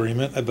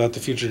disagreement about the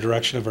future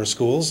direction of our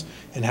schools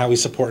and how we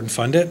support and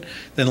fund it,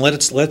 then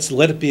let's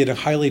let it be a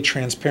highly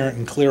transparent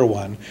and clear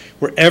one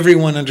where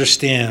everyone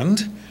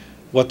understands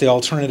what the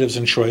alternatives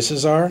and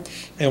choices are,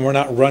 and we're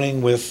not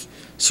running with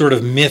sort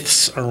of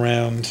myths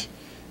around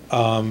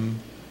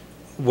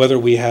whether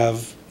we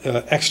have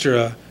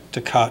extra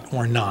to cut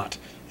or not,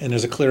 and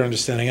there's a clear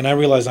understanding. And I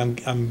realize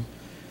I'm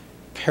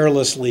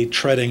perilously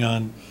treading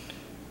on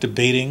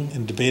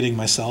debating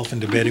myself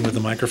and debating with the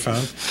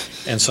microphone,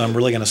 and so I'm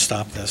really going to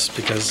stop this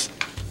because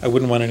I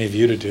wouldn't want any of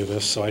you to do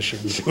this, so I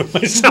shouldn't do it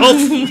myself.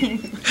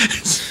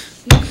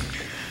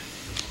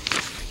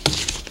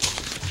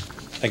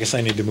 I guess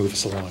I need to move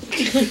us along.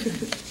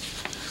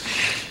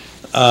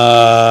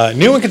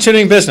 New and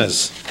continuing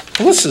business.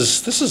 Well, this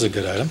is a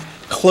good item.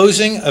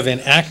 Closing of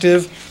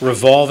inactive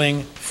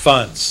revolving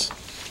funds.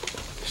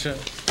 Sure.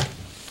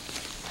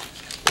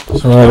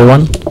 Hello,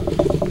 everyone.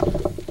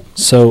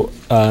 So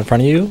in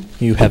front of you,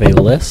 you have a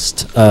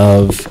list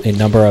of a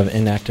number of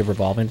inactive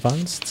revolving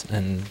funds,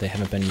 and they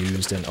haven't been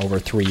used in over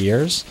 3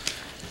 years.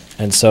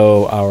 And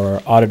so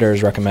our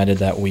auditors recommended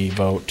that we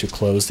vote to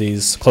close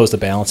the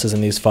balances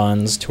in these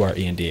funds to our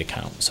E&D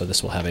account. So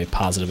this will have a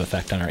positive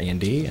effect on our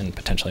E&D and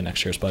potentially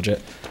next year's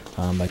budget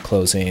by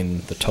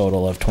closing the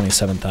total of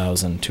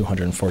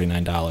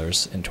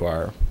 $27,249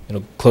 into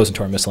it'll close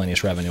into our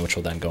miscellaneous revenue, which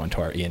will then go into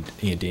our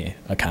E&D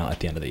account at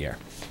the end of the year.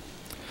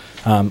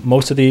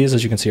 Most of these,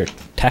 as you can see, are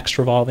text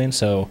revolving.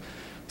 So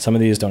some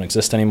of these don't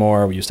exist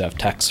anymore. We used to have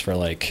text for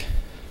like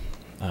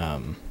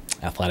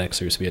athletics.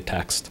 There used to be a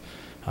text.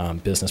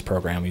 Business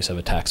program, we used to have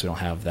a text. We don't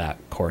have that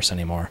course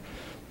anymore.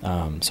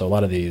 So a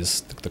lot of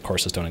these, the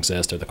courses don't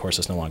exist, or the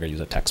courses no longer use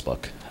a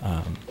textbook.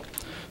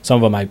 Some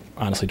of them I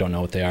honestly don't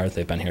know what they are.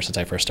 They've been here since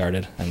I first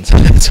started, and so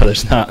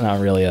there's not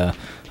really a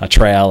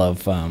trail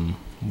of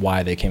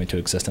why they came into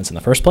existence in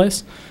the first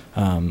place.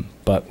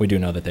 But we do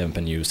know that they haven't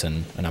been used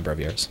in a number of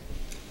years.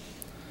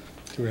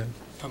 Go ahead.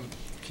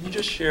 Can you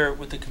just share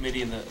with the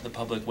committee and the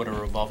public what a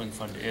revolving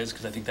fund is?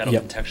 Because I think that'll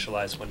Yep.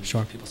 contextualize when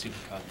Sure. people see the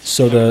cuts.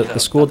 So the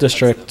school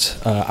district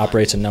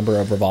operates a number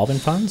of revolving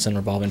funds, and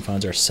revolving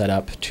funds are set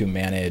up to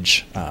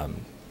manage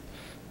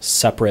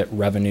separate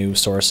revenue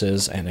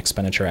sources and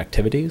expenditure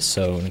activities.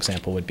 So an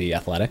example would be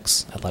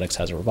athletics. Athletics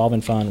has a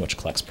revolving fund which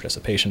collects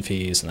participation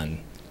fees and then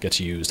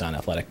gets used on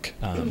athletic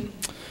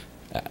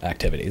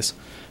activities.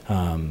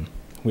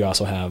 We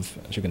also have,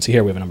 as you can see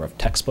here, we have a number of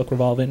textbook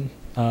revolving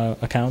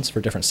accounts for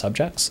different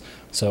subjects.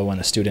 So when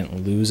a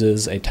student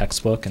loses a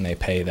textbook and they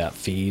pay that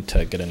fee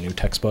to get a new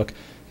textbook,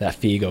 that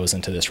fee goes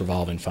into this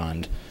revolving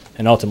fund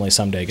and ultimately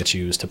someday gets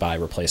used to buy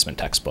replacement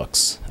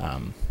textbooks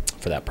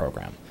for that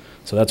program.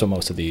 So that's what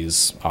most of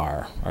these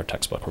are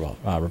textbook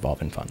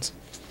revolving funds.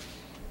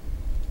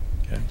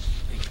 Okay.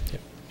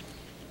 Yep.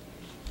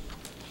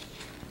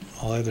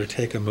 I'll either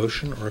take a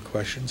motion or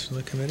questions from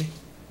the committee.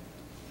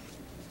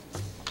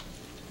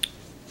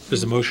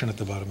 There's a motion at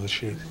the bottom of the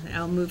sheet.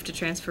 I'll move to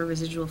transfer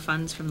residual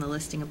funds from the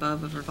listing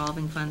above of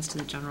revolving funds to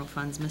the general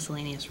fund's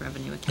miscellaneous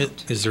revenue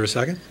account. Is there a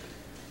second?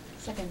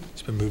 Second.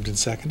 It's been moved and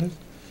seconded.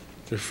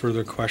 Are there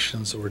further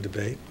questions or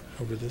debate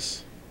over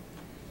this?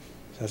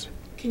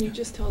 Can you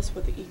just tell us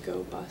what the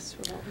Eco Bus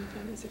revolving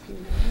fund is, if you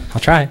know? I'll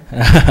try.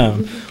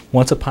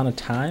 Once upon a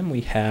time,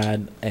 we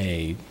had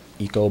a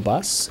eco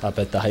bus up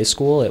at the high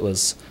school. It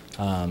was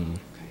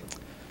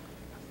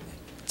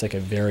it's like a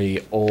very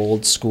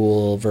old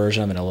school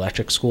version of an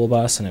electric school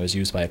bus, and it was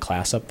used by a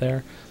class up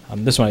there.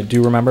 This one I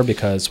do remember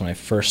because when I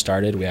first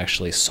started, we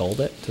actually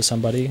sold it to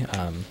somebody.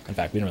 In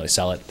fact, we didn't really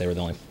sell it. They were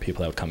the only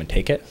people that would come and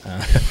take it.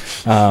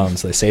 So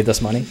they saved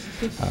us money,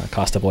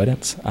 cost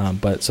avoidance.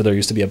 But so there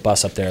used to be a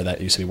bus up there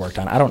that used to be worked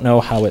on. I don't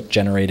know how it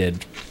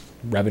generated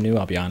revenue,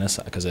 I'll be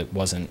honest, because it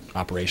wasn't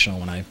operational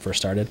when I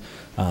first started.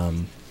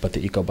 But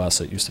the eco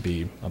bus, it used to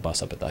be a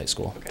bus up at the high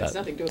school. Okay, it's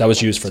nothing to do with that was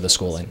the used for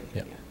school the bus. schooling.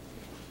 Yeah. Okay,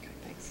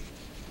 thanks. Is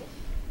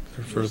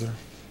there further?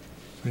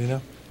 You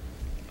know?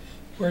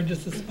 Where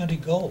does this money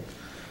go?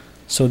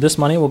 So this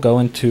money will go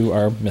into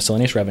our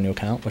miscellaneous revenue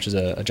account, which is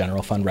a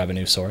general fund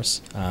revenue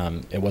source.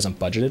 It wasn't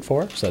budgeted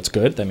for, so that's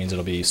good. That means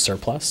it'll be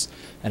surplus,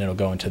 and it'll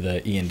go into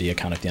the E&D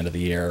account at the end of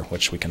the year,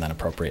 which we can then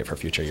appropriate for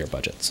future year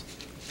budgets.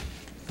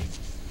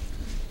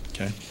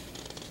 Okay.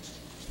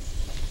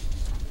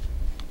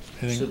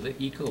 So the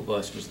eco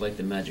bus was like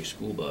the magic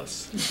school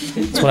bus.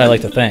 That's what I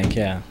like to think,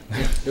 yeah.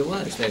 It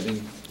was. I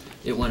mean,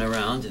 it went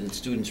around and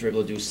students were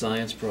able to do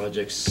science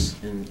projects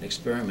and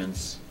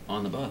experiments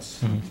on the bus.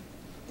 Mhm.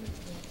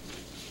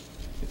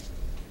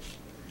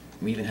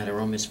 We even had our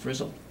own Miss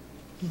Frizzle.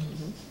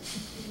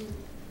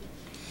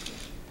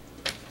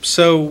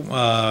 So,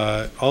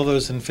 all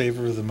those in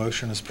favor of the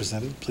motion as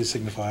presented, please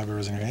signify by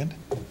raising your hand.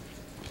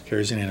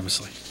 Carries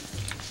unanimously.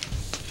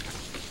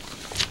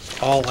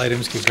 All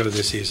items can go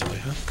this easily,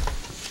 huh?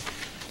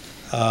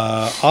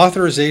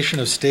 Authorization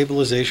of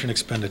stabilization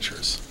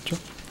expenditures. Sure.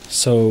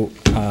 So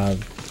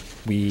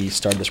we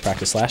started this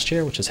practice last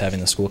year, which is having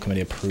the school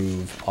committee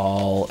approve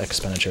all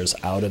expenditures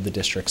out of the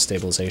district's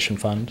stabilization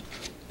fund.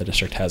 The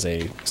district has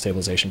a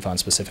stabilization fund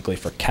specifically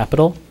for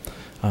capital,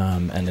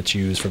 and it's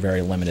used for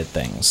very limited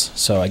things.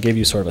 So I gave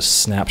you sort of a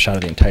snapshot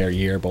of the entire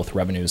year, both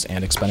revenues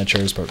and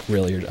expenditures, but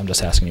really I'm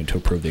just asking you to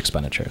approve the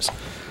expenditures.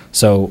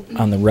 So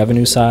on the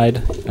revenue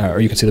side, or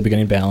you can see the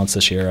beginning balance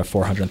this year of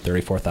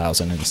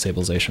 $434,000 in the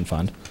stabilization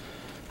fund.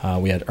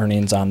 We had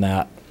earnings on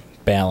that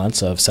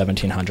balance of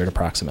 $1,700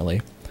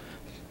 approximately.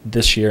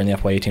 This year in the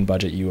FY18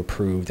 budget, you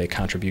approved a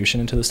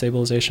contribution into the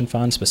stabilization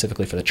fund,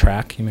 specifically for the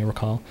track, you may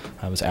recall.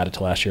 It was added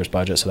to last year's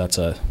budget, so that's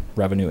a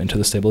revenue into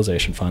the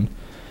stabilization fund.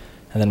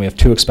 And then we have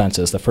two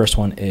expenses. The first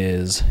one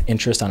is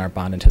interest on our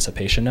bond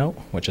anticipation note,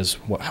 which is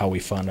how we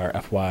fund our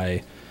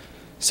FY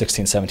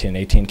 16, 17, and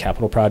 18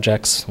 capital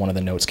projects. One of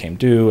the notes came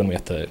due, and we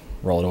have to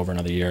roll it over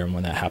another year, and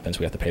when that happens,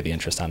 we have to pay the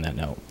interest on that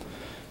note.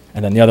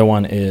 And then the other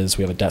one is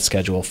we have a debt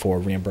schedule for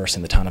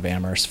reimbursing the town of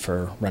Amherst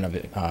for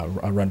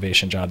a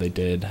renovation job they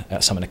did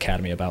at Summit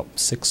Academy about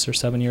 6 or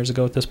 7 years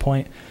ago at this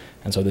point.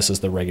 And so this is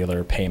the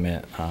regular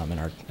payment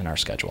in our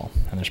schedule.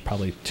 And there's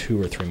probably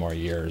 2 or 3 more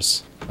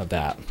years of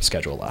that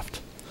schedule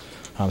left.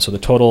 So the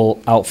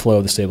total outflow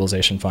of the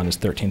stabilization fund is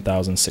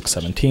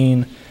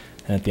 $13,617.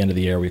 And at the end of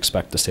the year, we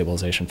expect the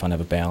stabilization fund to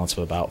have a balance of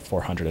about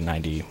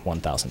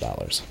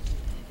 $491,000.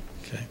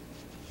 Okay.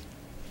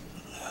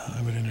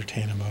 I would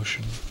entertain a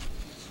motion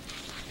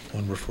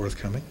when we're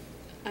forthcoming.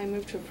 I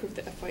move to approve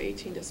the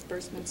FY18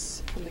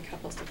 disbursements from the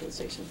Capital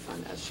Stabilization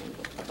Fund as shown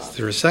above. Is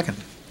there a second?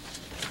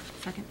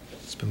 Second.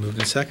 It's been moved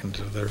and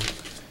seconded. Are there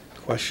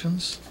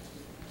questions?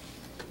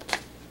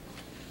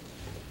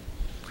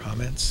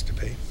 Comments?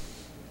 Debate?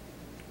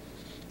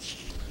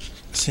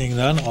 Seeing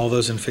none, all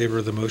those in favor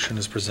of the motion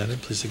as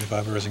presented, please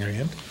signify by raising your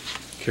hand.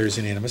 Carries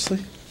unanimously.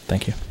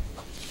 Thank you.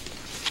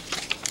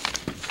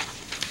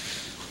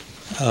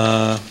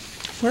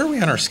 Where are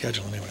we on our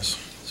schedule anyways?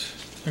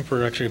 I think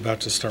we're actually about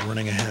to start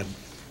running ahead.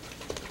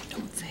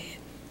 Don't say it.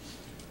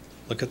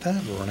 Look at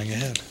that, we're running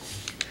ahead.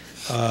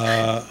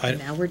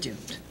 Now we're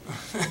doomed.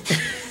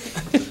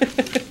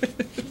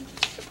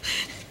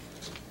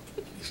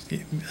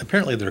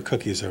 Apparently there are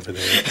cookies over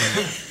there.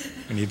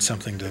 We need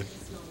something to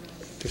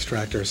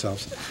distract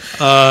ourselves.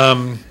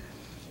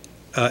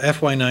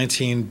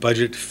 FY19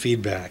 budget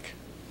feedback.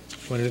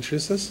 Want to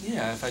introduce this?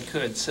 Yeah, if I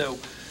could. So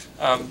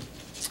I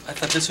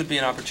thought this would be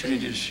an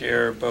opportunity to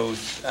share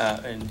both,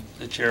 and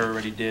the chair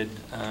already did,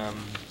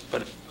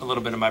 but a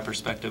little bit of my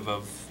perspective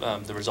of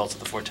the results of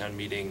the 410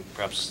 meeting,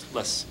 perhaps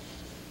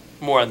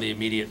more on the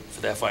immediate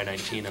for the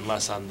FY19 and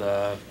less on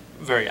the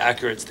very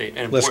accurate state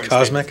and less important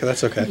cosmic. statement.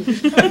 That's okay.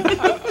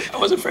 I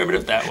wasn't framing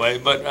it that way,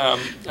 but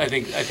I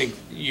think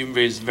you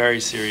raised very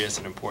serious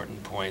and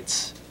important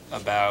points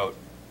about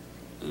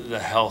the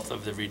health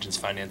of the region's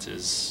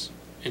finances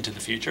into the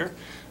future.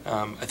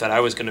 I thought I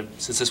was going to,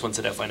 since this one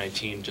said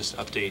FY19, just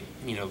update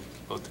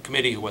both the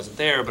committee who wasn't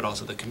there, but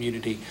also the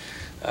community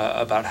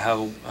about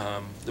how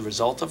the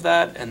result of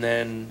that, and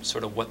then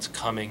sort of what's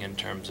coming in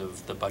terms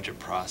of the budget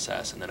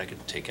process, and then I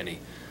could take any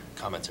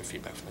comments or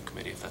feedback from the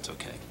committee if that's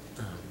okay.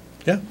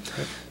 Yeah.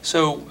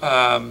 So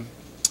I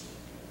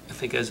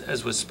think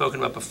as was spoken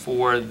about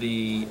before,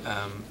 the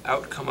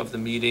outcome of the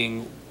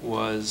meeting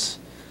was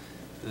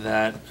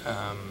that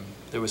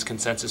there was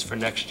consensus for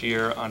next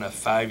year on a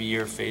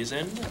 5-year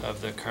phase-in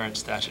of the current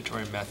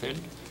statutory method,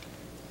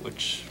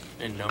 which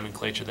in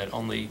nomenclature that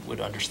only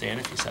would understand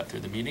if you sat through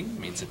the meeting,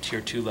 means a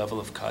tier 2 level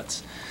of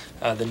cuts.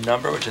 The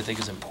number, which I think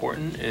is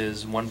important,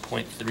 is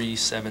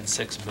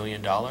 $1.376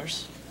 million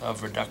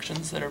of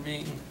reductions that are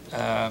being,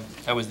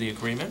 that was the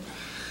agreement.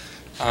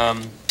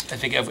 I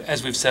think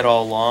as we've said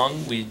all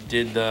along, we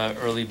did the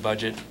early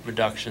budget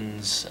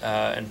reductions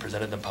and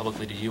presented them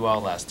publicly to you all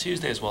last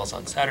Tuesday as well as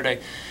on Saturday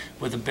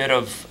with a bit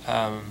of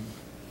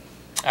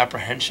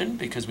apprehension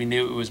because we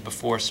knew it was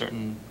before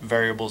certain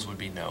variables would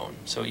be known.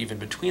 So even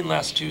between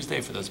last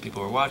Tuesday, for those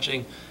people who are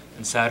watching,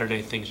 and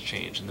Saturday, things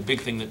changed. And the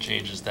big thing that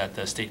changed is that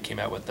the state came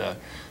out with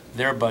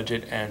their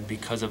budget, and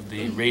because of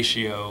the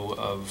ratio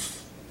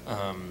of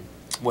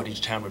what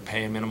each town would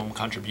pay in minimum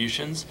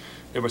contributions,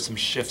 there were some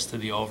shifts to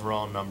the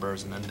overall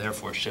numbers, and then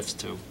therefore shifts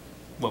to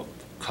what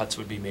cuts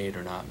would be made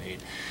or not made.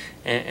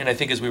 And I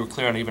think as we were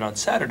clear on even on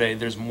Saturday,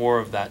 there's more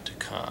of that to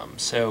come.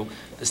 So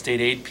the state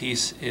aid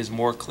piece is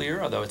more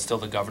clear, although it's still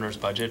the governor's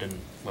budget, and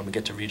when we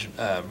get to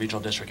regional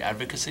district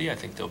advocacy, I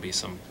think there'll be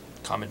some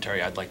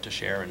commentary I'd like to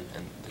share, and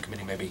the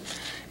committee may be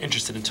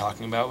interested in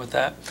talking about with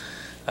that.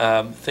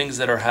 Things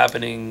that are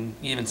happening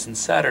even since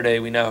Saturday,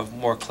 we now have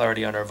more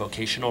clarity on our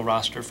vocational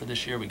roster for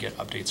this year. We get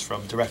updates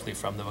directly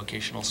from the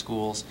vocational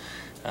schools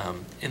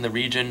in the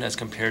region as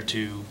compared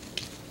to,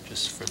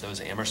 just for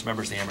those Amherst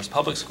members, the Amherst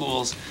public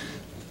schools.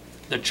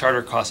 The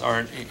charter costs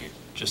aren't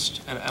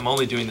just, and I'm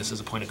only doing this as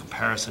a point of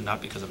comparison,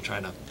 not because I'm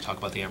trying to talk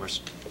about the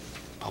Amherst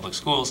public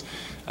schools.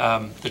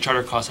 The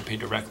charter costs are paid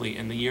directly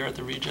in the year at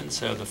the region,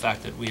 so the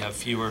fact that we have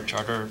fewer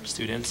charter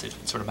students, it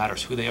sort of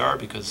matters who they are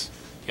because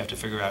you have to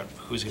figure out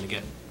who's going to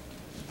get,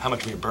 how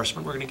much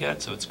reimbursement we're going to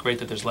get. So it's great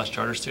that there's less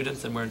charter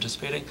students than we're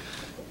anticipating,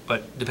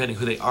 but depending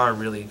who they are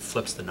really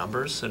flips the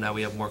numbers. So now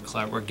we have more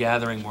we're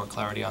gathering more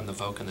clarity on the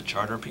voc and the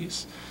charter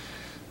piece.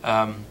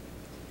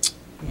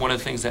 One of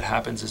the things that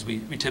happens is we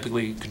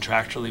typically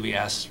contractually we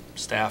ask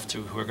staff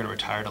who are going to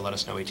retire to let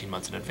us know 18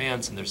 months in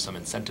advance, and there's some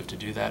incentive to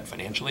do that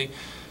financially,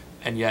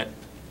 and yet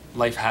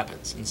life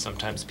happens, and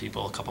sometimes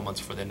people a couple months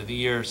before the end of the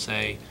year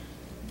say,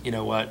 you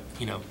know what,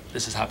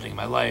 this is happening in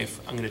my life,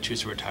 I'm going to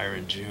choose to retire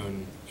in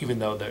June, even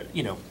though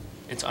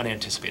it's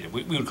unanticipated.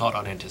 We would call it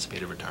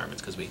unanticipated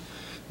retirements because we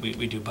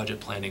do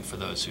budget planning for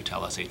those who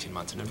tell us 18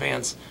 months in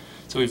advance.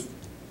 So we've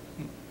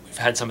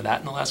had some of that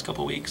in the last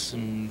couple of weeks,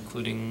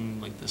 including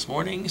like this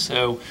morning.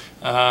 So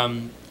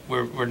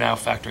we're now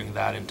factoring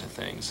that into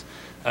things.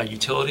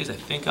 Utilities, I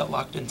think, got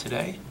locked in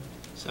today.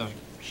 So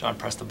Sean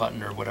pressed the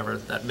button or whatever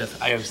that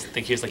myth. I always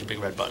think he has like a big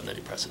red button that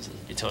he presses and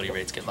utility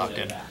rates get locked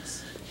in.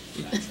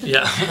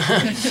 Yeah.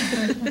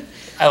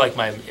 I like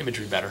my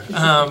imagery better.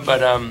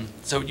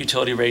 So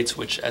utility rates,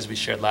 which as we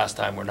shared last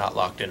time, were not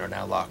locked in, are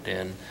now locked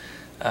in.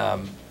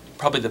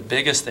 Probably the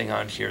biggest thing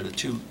on here, the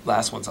two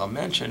last ones I'll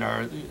mention,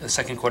 are the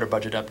second quarter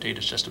budget update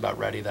is just about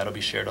ready. That'll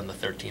be shared on the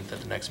 13th at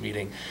the next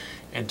meeting.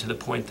 And to the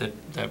point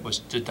that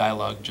was the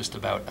dialogue just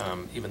about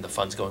even the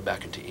funds going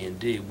back into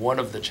E&D, one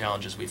of the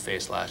challenges we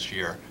faced last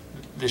year,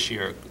 this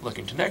year,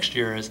 looking to next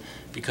year, is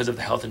because of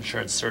the health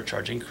insurance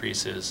surcharge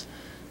increases,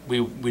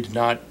 we did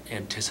not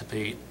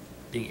anticipate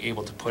being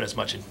able to put as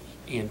much in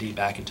E&D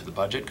back into the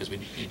budget, because we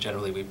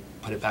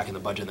put it back in the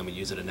budget and then we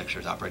use it in next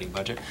year's operating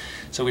budget.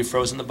 So we've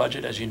frozen the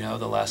budget, as you know,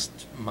 the last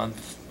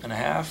month and a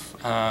half.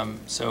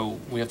 So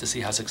we have to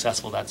see how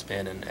successful that's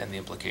been and the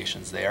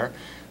implications there.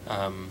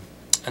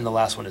 And the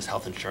last one is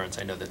health insurance.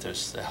 I know that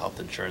there's a health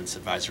insurance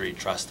advisory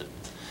trust that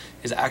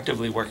is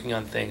actively working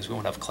on things. We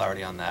won't have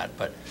clarity on that,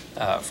 but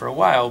for a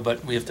while.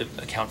 But we have to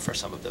account for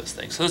some of those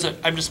things. So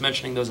I'm just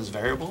mentioning those as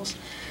variables.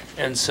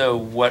 And so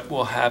what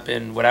will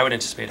happen, what I would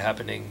anticipate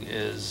happening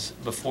is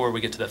before we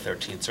get to the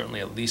 13th,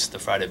 certainly at least the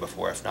Friday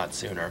before, if not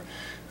sooner,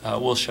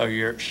 we'll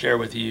share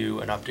with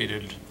you an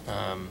updated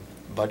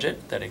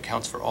budget that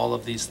accounts for all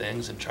of these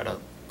things and try to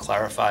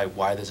clarify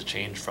why there's a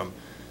change from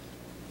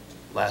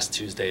last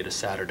Tuesday to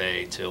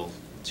Saturday till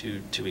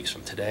two weeks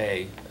from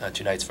today,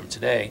 2 nights from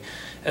today,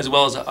 as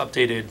well as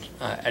updated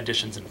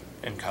additions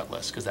and cut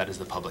lists, because that is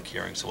the public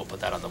hearing. So we'll put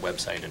that on the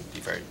website and be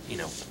very,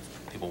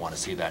 people want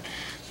to see that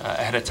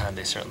ahead of time,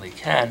 they certainly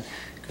can,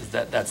 because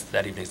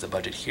that evening's the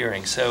budget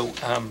hearing. So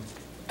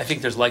I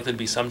think there's likely to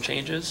be some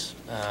changes.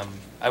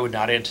 I would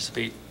not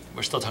anticipate,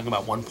 we're still talking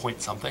about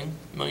 $1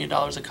 million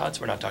of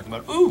cuts. We're not talking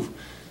about,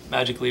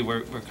 magically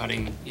we're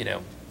cutting,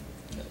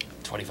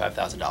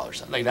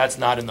 $25,000. Like, that's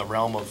not in the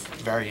realm of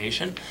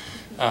variation.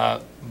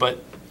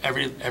 But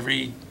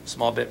every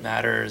small bit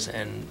matters,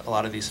 and a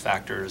lot of these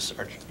factors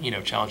are,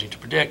 challenging to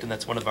predict, and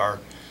that's one of our,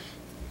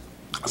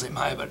 I'll say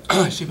my, but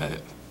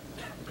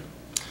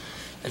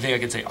I think I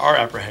could say our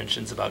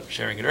apprehensions about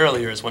sharing it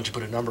earlier is once you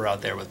put a number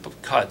out there with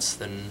cuts,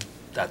 then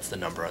that's the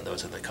number, and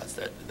those are the cuts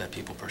that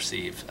people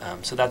perceive.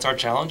 So that's our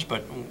challenge,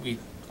 but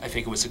I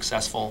think it was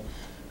successful.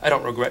 I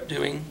don't regret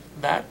doing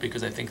that,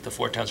 because I think the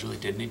 4 towns really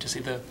did need to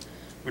see the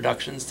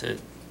reductions to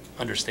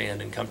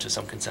understand and come to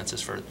some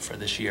consensus for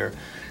this year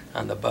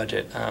on the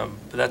budget.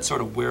 But that's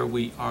sort of where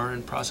we are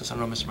in process. I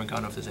don't know, Mr.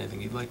 Magano, if there's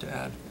anything you'd like to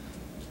add.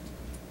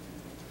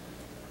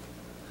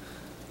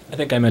 I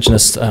think I mentioned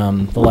this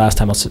the last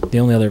time. The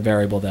only other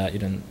variable that you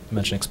didn't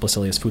mention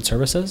explicitly is food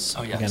services.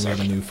 Oh, yeah, Again, sorry.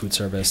 we have a new food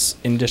service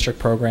in-district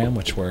program,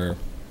 which we're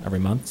every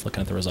month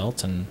looking at the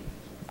results, and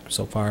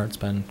so far it's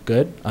been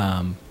good.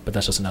 But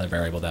that's just another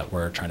variable that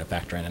we're trying to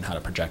factor in and how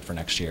to project for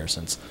next year,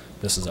 since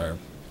this is our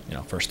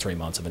first 3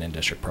 months of an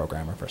in-district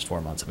program, or first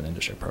 4 months of an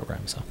in-district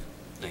program. So,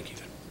 Thank you.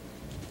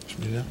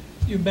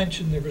 You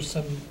mentioned there was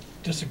some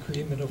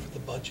disagreement over the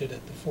budget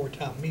at the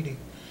 4-town meeting.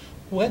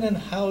 When and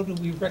how do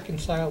we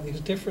reconcile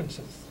these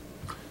differences?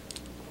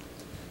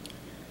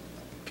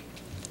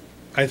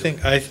 I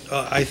think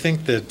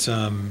that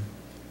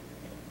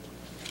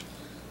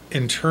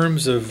in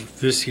terms of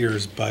this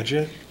year's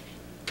budget,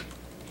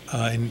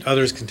 and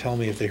others can tell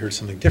me if they heard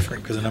something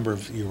different, because a number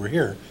of you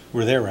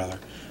were there rather.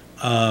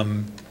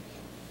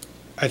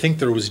 I think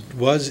there was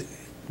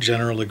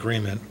general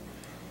agreement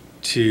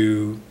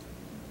to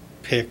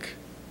pick,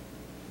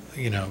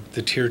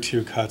 the tier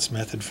 2 cuts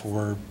method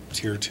for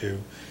tier 2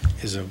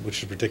 which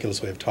is a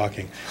ridiculous way of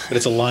talking, but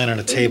it's a line on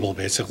a table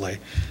basically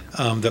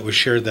that was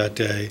shared that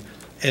day.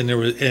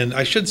 And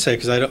I should say,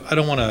 because I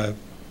don't want to,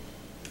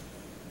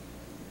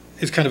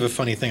 it's kind of a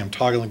funny thing, I'm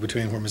toggling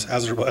between where Ms.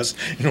 Hazard was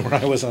and where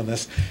I was on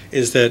this,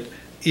 is that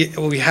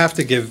we have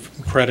to give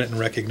credit and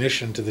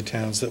recognition to the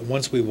towns that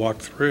once we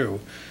walked through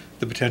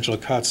the potential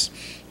cuts,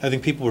 I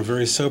think people were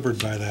very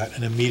sobered by that,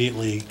 and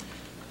immediately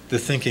the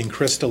thinking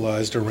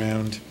crystallized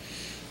around,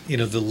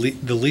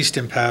 the least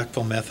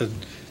impactful method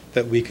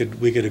that we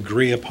could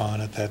agree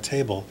upon at that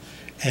table.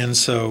 And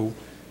so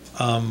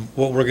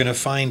what we're going to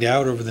find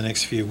out over the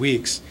next few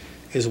weeks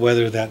is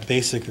whether that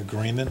basic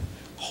agreement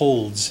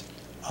holds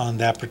on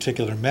that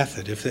particular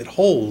method. If it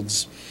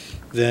holds,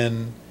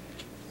 then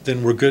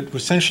we're good.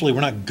 Essentially,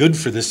 we're not good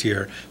for this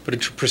year, but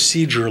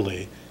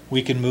procedurally,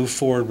 we can move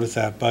forward with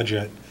that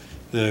budget.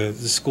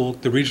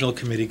 The regional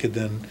committee could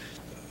then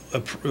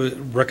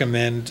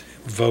recommend,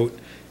 vote,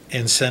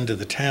 and send to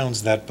the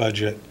towns that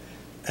budget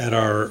at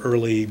our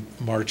early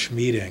March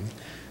meeting,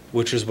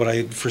 which is what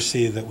I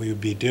foresee that we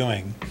would be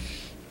doing.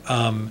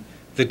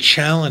 The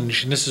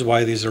challenge, and this is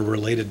why these are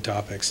related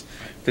topics,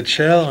 the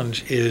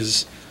challenge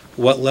is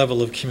what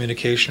level of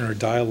communication or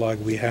dialogue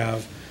we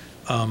have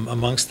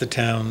amongst the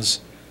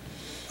towns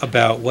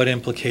about what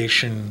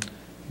implication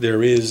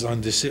there is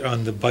on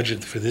the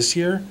budget for this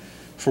year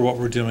for what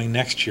we're doing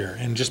next year.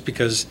 And just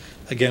because,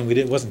 again,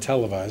 it wasn't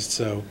televised,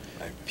 so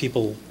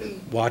people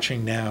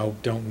watching now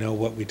don't know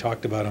what we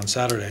talked about on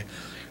Saturday.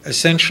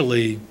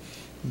 Essentially,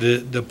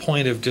 the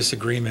point of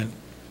disagreement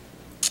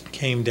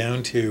came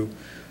down to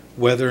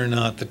whether or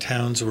not the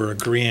towns were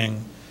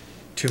agreeing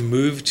to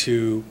move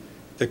to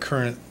the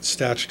current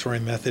statutory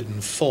method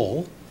in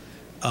full,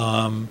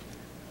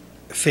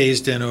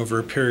 phased in over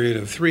a period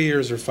of 3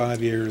 years or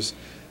 5 years,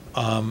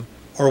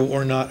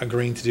 or not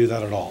agreeing to do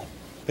that at all,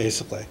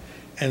 basically.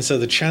 And so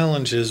the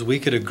challenge is we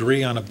could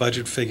agree on a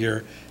budget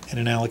figure and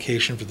an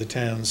allocation for the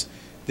towns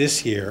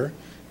this year.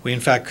 We in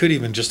fact could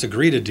even just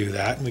agree to do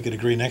that, and we could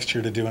agree next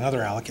year to do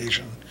another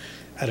allocation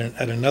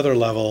at another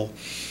level.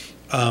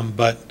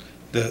 But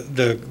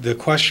the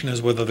question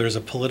is whether there's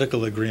a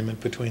political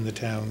agreement between the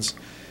towns.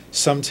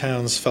 Some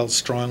towns felt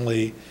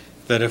strongly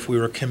that if we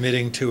were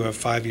committing to a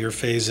 5-year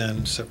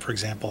phase-in, so for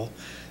example,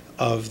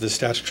 of the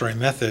statutory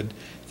method,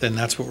 then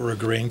that's what we're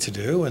agreeing to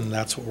do, and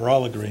that's what we're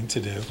all agreeing to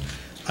do.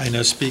 I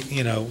know,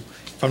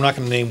 if I'm not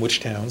going to name which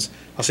towns,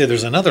 I'll say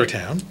there's another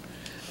town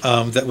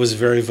that was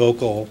very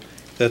vocal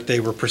that they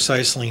were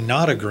precisely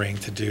not agreeing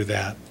to do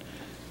that.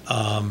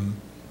 And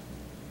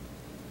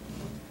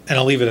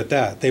I'll leave it at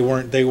that. They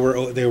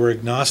were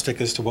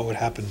agnostic as to what would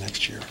happen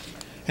next year.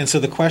 And so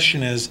the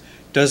question is,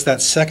 does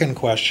that second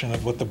question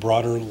of what the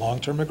broader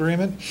long-term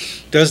agreement,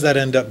 does that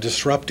end up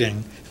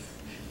disrupting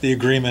the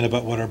agreement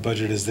about what our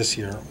budget is this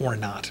year or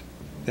not?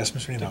 Yes,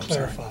 Mr. Nino, I'm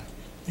sorry. To clarify,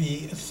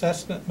 the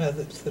assessment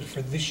methods that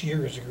for this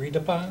year is agreed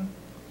upon?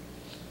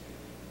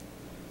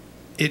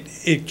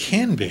 It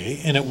can be,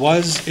 and it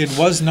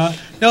was not.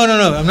 No,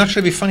 I'm not trying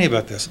to be funny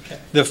about this. Okay.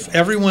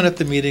 Everyone at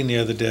the meeting the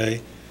other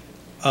day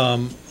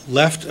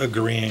left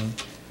agreeing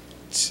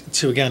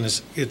to, again,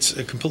 it's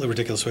a completely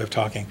ridiculous way of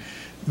talking,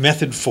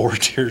 method 4,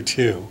 tier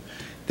 2.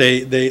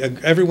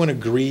 Everyone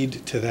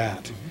agreed to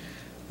that. Mm-hmm.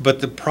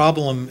 But the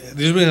problem,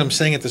 the reason I'm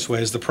saying it this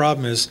way is the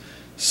problem is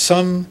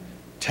some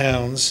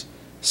towns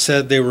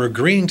said they were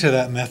agreeing to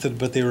that method,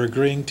 but they were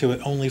agreeing to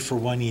it only for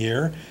 1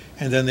 year,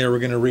 and then they were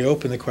going to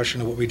reopen the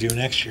question of what we do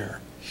next year.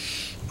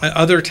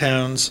 Other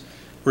towns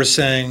were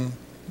saying,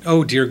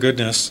 oh, dear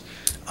goodness,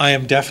 I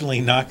am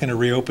definitely not going to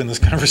reopen this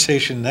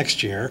conversation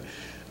next year.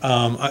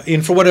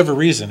 And for whatever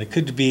reason, it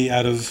could be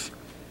out of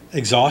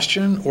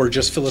exhaustion or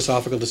just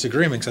philosophical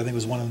disagreement,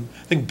 because I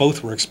think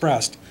both were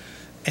expressed.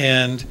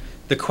 And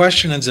the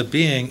question ends up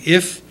being,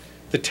 if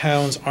the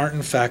towns aren't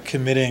in fact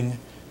committing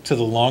to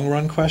the long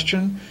run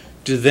question,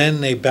 do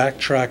then they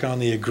backtrack on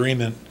the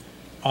agreement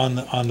on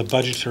the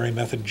budgetary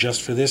method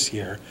just for this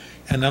year?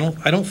 And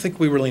I don't think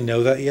we really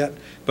know that yet,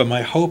 but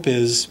my hope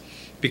is,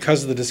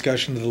 because of the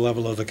discussion of the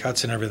level of the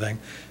cuts and everything,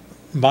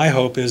 my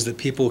hope is that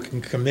people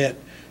can commit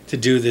to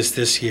do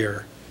this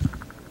year.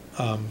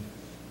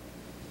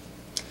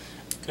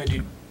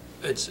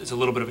 It's a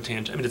little bit of a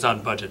tangent. I mean, it's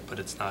on budget, but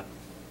it's not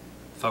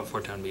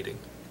for town meeting.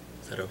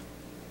 Is that okay?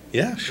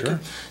 Yeah, sure.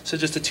 Okay. So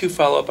just the 2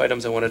 follow-up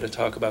items I wanted to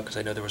talk about, because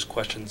I know there was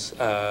questions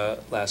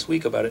last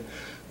week about it.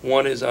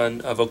 One is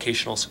on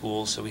vocational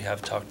schools. So we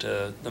have talked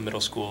to the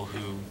middle school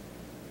who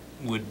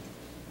would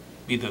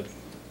be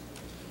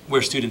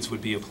where students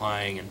would be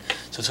applying. And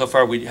so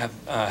far we have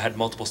had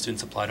multiple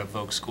students apply to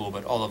Voc School,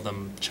 but all of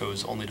them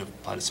chose only to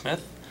apply to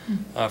Smith.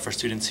 Mm-hmm. For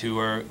students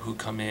who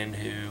come in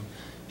who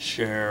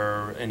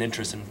share an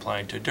interest in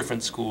applying to a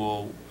different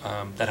school,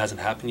 that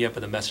hasn't happened yet,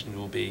 but the messaging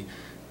will be,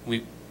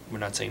 we're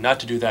not saying not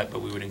to do that,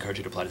 but we would encourage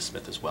you to apply to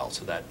Smith as well,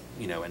 so that,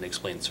 and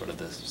explain sort of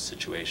the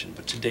situation.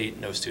 But to date,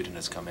 no student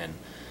has come in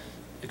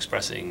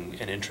expressing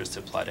an interest to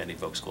apply to any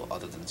Voc school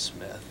other than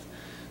Smith.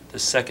 The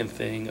second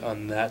thing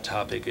on that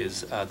topic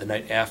is the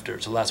night after,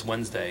 so last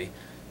Wednesday,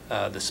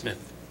 the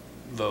Smith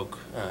Voc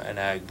and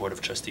Ag Board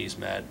of Trustees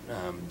met.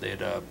 They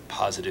had a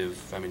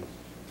positive,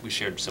 we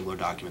shared similar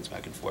documents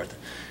back and forth,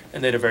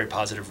 and they had a very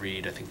positive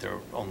read. I think their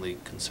only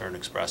concern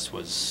expressed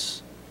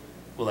was,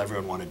 will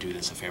everyone want to do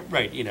this?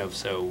 Right,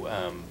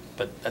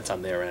 but that's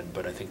on their end.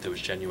 But I think there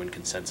was genuine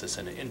consensus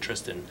and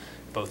interest in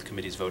both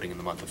committees voting in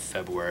the month of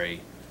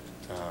February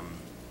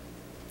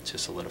to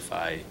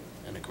solidify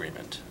an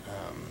agreement.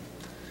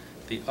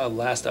 The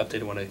last update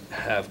I want to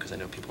have, because I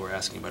know people were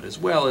asking about it as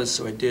well, is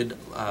so I did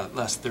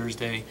last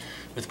Thursday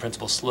with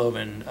Principal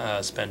Slovin,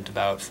 spent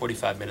about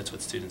 45 minutes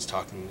with students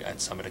talking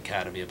at Summit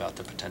Academy about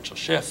the potential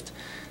shift.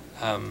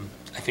 I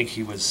think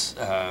he was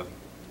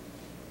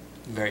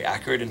very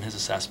accurate in his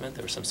assessment.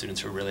 There were some students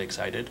who were really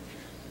excited.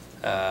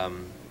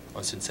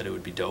 One student said it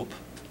would be dope.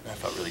 I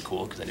felt really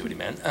cool because I knew what he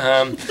meant.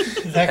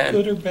 Is that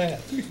good or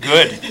bad?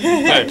 Good.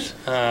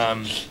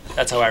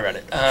 That's how I read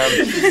it.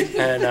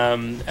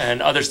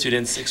 And other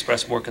students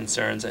expressed more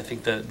concerns. I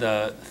think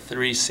the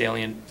 3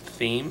 salient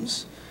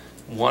themes.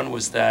 One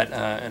was that,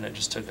 and I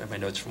just took my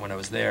notes from when I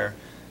was there,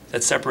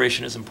 that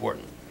separation is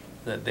important.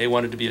 That they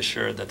wanted to be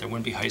assured that there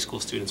wouldn't be high school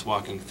students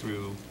walking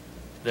through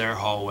their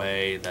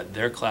hallway, that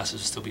their classes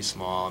would still be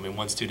small.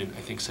 One student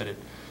I think said it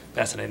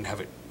best, and I didn't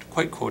have it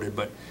quite quoted,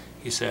 but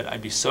he said,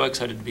 I'd be so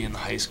excited to be in the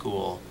high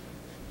school,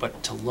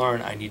 but to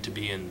learn I need to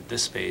be in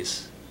this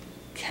space.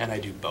 Can I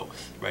do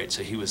both, right?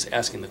 So he was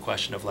asking the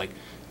question of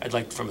I'd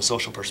like from a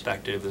social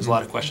perspective, there's a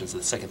lot of questions.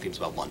 The second theme is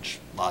about lunch,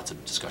 lots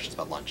of discussions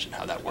about lunch and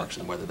how that works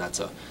and whether that's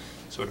a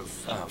sort of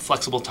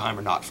flexible time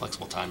or not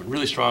flexible time, and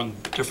really strong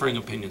differing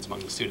opinions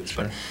among the students.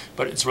 Sure.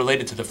 But it's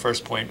related to the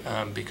first point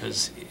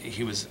because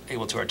he was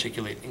able to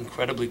articulate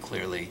incredibly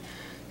clearly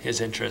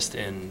his interest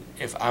in,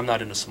 if I'm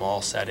not in a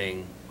small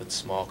setting with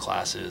small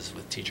classes,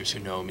 with teachers who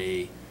know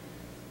me,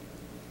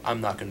 I'm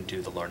not going to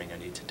do the learning I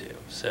need to do.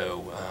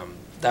 So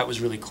that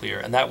was really clear,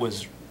 and that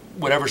was,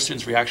 whatever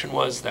students' reaction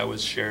was, that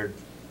was shared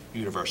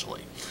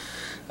universally.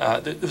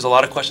 There was a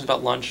lot of questions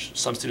about lunch.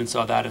 Some students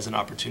saw that as an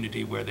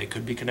opportunity where they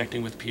could be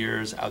connecting with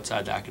peers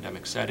outside the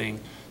academic setting.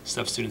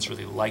 Some students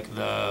really like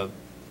the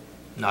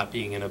not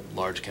being in a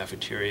large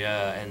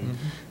cafeteria, and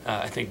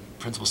I think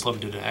Principal Slovin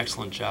did an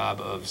excellent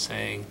job of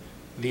saying,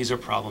 these are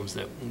problems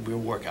that we'll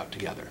work out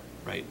together,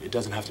 right? It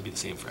doesn't have to be the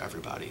same for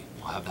everybody.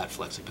 We'll have that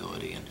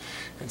flexibility.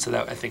 And so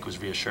that, I think,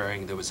 was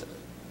reassuring. There was a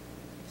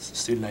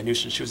student I knew,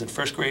 she was in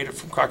first grade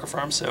from Crocker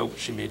Farm, so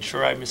she made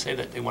sure I would say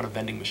that they want a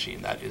vending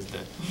machine. That is the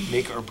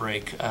make or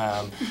break.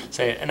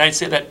 And I'd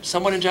say that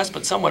somewhat in jest,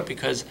 but somewhat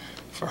because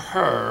for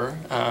her,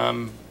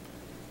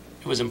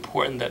 it was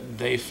important that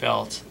they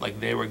felt like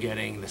they were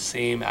getting the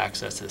same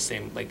access to the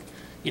same, like,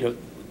 you know,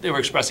 they were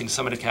expressing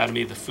Summit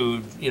Academy, the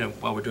food, you know,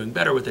 while we're doing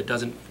better with it,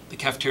 the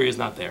cafeteria is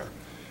not there.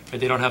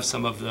 Right? They don't have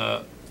some of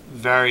the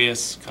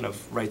various kind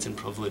of rights and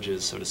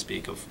privileges, so to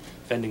speak, of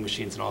vending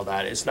machines and all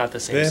that. It's not the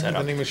same They have setup. a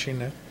vending machine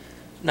now?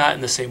 Not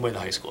in the same way the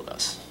high school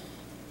does.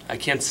 I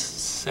can't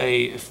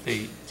say if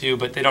they do,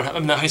 but they don't have, I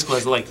mean, the high school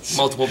has like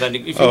multiple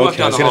vending, if you walk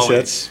down the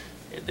hallway,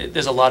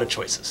 there's a lot of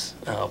choices,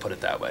 I'll put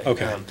it that way.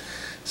 Okay.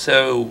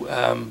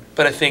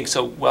 But I think,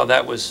 so, well,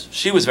 that was,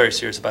 she was very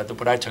serious about it.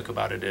 What I took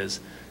about it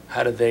is,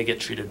 how do they get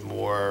treated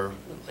more,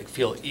 like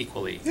feel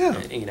equally,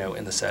 you know,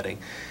 in the setting?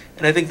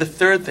 And I think the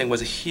third thing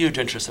was a huge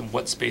interest in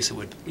what space it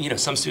would, you know,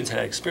 some students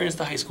had experienced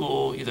the high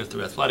school, either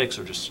through athletics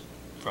or just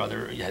for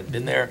other, you had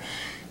been there.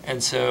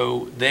 And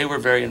so they were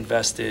very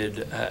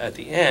invested. At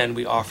the end,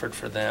 we offered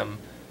for them,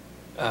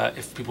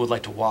 if people would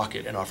like to walk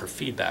it, and offer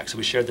feedback. So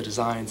we shared the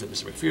designs that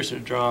Mr. McPherson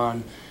had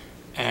drawn,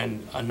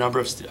 and a number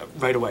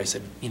of, right away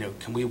said, you know,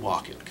 can we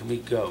walk it? Can we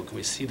go? Can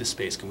we see the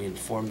space? Can we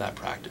inform that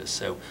practice?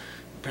 So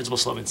Principal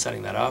Slovin's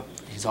setting that up.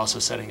 He's also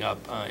setting up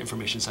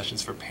information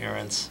sessions for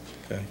parents.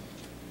 Okay.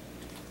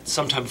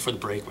 Sometime before the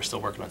break, we're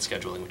still working on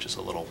scheduling, which is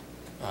a little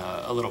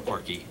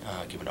quirky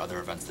given other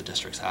events the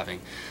district's having.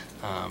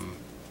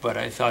 But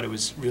I thought it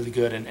was really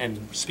good,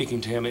 and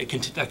speaking to him,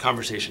 that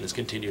conversation has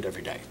continued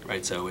every day,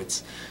 right? So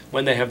it's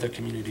when they have their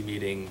community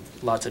meeting,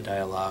 lots of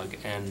dialogue,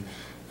 and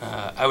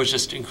I was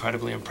just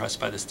incredibly impressed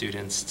by the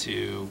students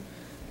to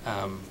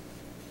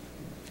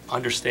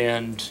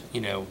understand,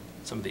 you know,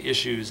 some of the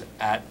issues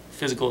at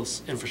physical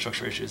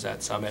infrastructure issues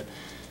at Summit,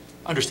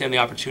 understand the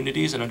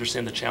opportunities and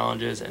understand the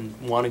challenges, and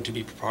wanting to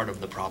be part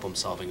of the problem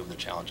solving of the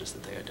challenges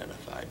that they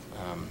identified.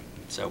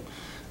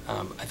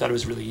 I thought it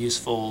was a really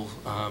useful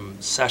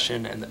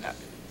session, and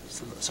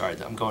sorry,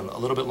 I'm going a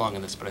little bit long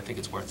on this, but I think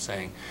it's worth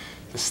saying.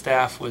 The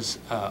staff was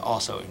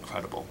also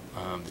incredible,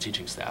 the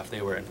teaching staff,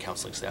 and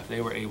counseling staff. They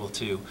were able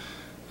to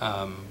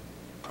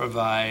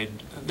provide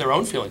their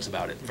own feelings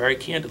about it very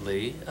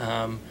candidly.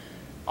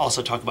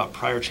 Also talk about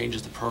prior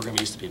changes to the program.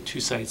 It used to be in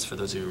 2 sites, for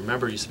those of you who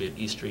remember. It used to be at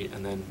East Street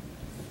and then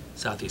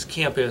Southeast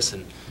Campus,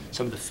 and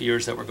some of the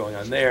fears that were going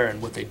on there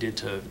and what they did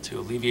to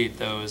alleviate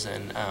those.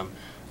 And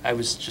I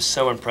was just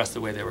so impressed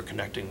the way they were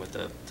connecting with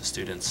the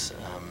students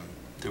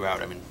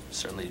throughout. I mean,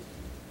 certainly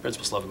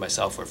Principal Slove and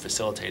myself were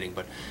facilitating,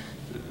 but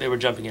they were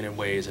jumping in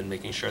ways and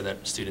making sure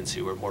that students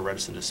who were more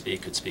reticent to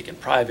speak could speak in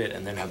private,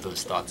 and then have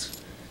those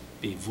thoughts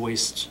be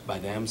voiced by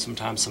them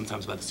sometimes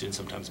by the students,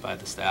 sometimes by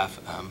the staff.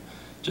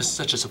 Just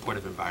such a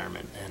supportive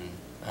environment. And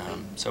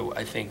so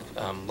I think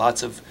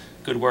lots of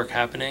good work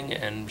happening,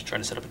 and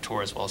trying to set up a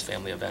tour as well as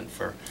family event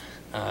for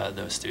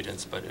those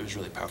students, but it was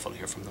really powerful to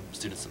hear from the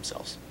students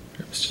themselves.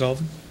 Mr.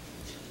 Sullivan?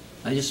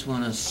 I just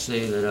want to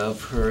say that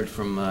I've heard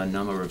from a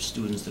number of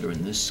students that are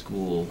in this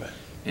school,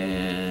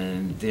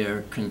 and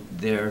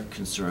their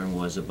concern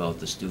was about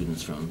the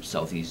students from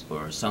Southeast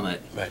or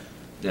Summit,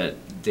 that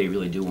they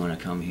really do want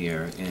to come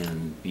here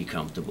and be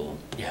comfortable.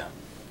 Yeah,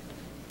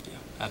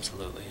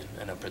 absolutely. And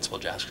I know Principal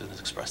Jaskins has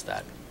expressed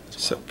that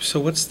as well. So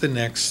what's the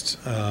next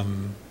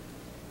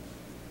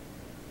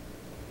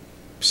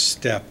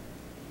step?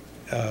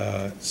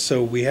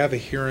 So we have a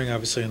hearing,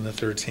 obviously, on the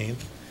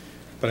 13th,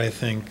 but I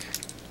think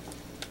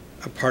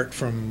apart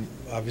from,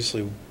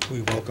 obviously,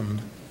 we welcome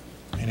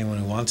anyone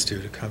who wants to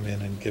come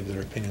in and give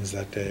their opinions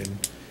that day.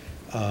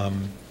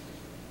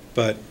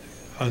 But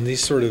on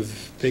these sort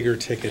of bigger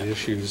ticket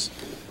issues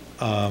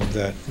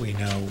that we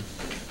know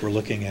we're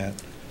looking at,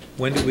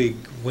 when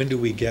do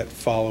we get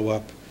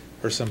follow-up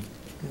or some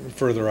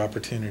further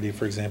opportunity,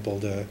 for example,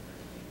 to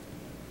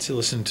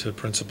listen to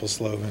Principal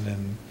Slovin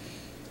and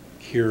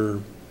hear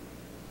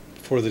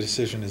before the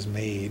decision is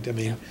made? I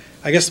mean,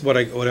 I guess what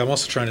I'm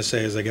also trying to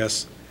say is, I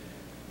guess,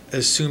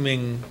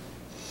 assuming,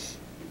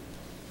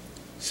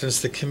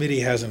 since the committee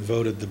hasn't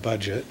voted the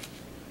budget,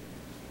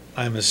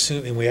 I'm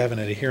assuming, we haven't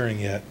had a hearing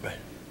yet,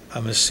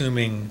 I'm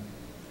assuming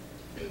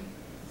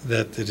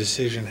that the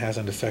decision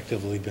hasn't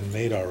effectively been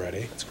made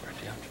already. That's correct,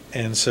 yeah.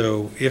 And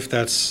so if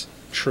that's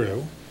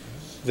true,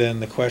 then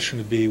the question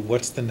would be,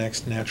 what's the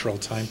next natural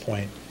time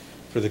point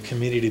for the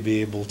committee to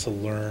be able to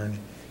learn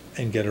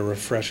and get a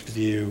refreshed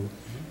view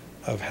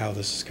of how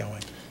this is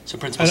going? So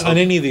Principal On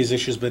any of these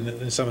issues, but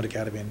in Summit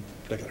Academy in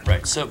particular.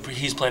 Right, so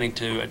he's planning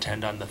to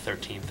attend on the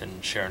 13th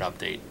and share an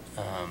update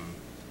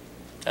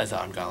as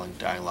the ongoing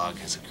dialogue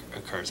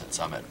occurs at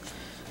Summit.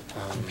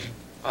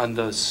 On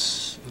the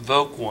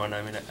VOC one,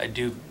 I mean, I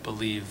do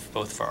believe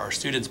both for our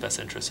students' best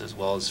interests as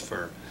well as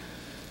for,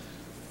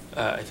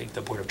 I think,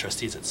 the Board of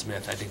Trustees at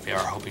Smith, I think they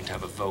are hoping to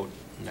have a vote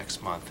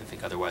next month. I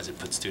think otherwise it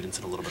puts students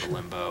in a little bit of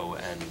limbo,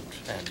 and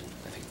I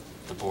think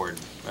the board,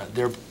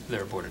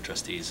 their Board of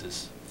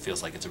Trustees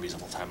feels like it's a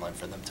reasonable timeline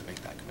for them to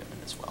make that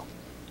commitment as well.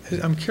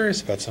 I'm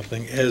curious about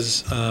something.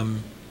 Is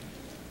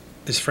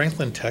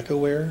Franklin Tech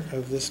aware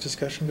of this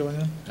discussion going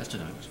on? That's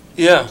what I was.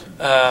 Yeah,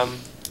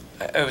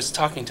 I was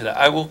talking to that.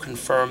 I will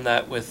confirm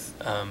that with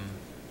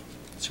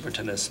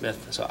Superintendent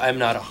Smith. So I'm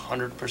not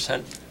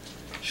 100%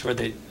 sure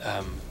they.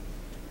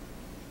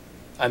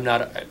 I'm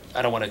not.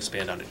 I don't want to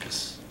expand on it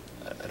because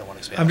I don't want to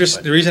expand. I'm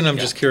just the reason I'm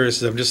yeah. just curious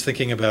is I'm just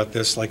thinking about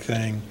this like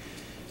thing.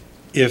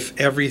 If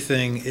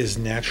everything is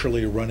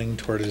naturally running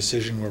toward a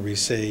decision where we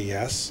say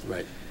yes,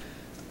 Right.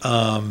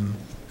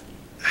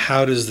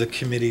 How does the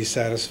committee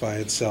satisfy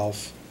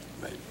itself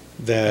Right.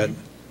 that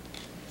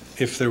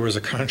if there was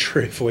a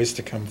contrary voice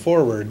to come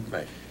forward,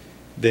 Right.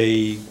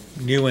 they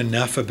knew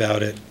enough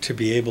about it to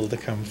be able to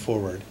come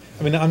forward?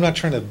 I mean, I'm not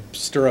trying to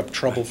stir up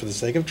trouble for the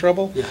sake of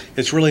trouble. Yeah.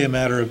 It's really a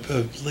matter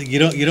of like, you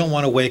don't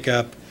want to wake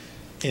up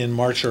in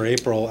March or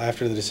April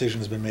after the decision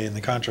has been made and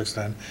the contract's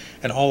done,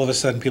 and all of a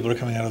sudden people are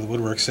coming out of the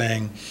woodwork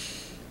saying,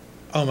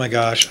 oh my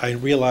gosh, I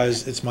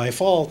realize it's my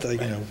fault. You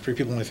know, 3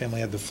 people in my family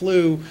had the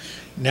flu.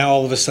 Now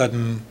all of a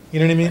sudden,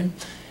 you know what I mean?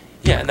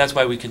 Yeah, and that's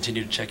why we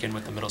continue to check in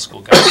with the middle school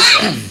guidance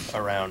staff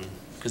around,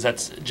 because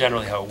that's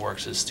generally how it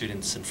works, is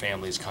students and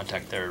families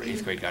contact their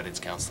 8th grade guidance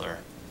counselor,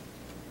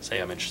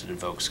 say, I'm interested in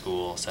Vogue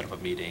School, set up a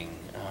meeting,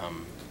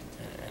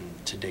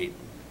 and to date,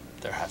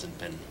 there hasn't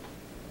been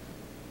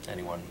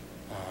anyone.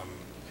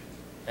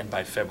 And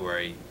by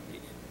February,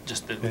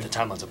 just the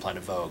timelines apply to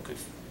Vogue.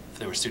 If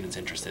there were students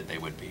interested, they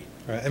would be.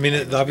 Right. I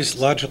mean,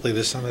 obviously, logically,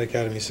 the Summit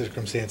Academy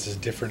circumstance is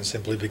different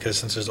simply because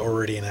since there's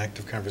already an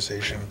active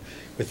conversation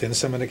within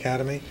Summit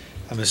Academy,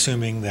 I'm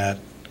assuming that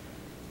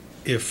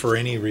if for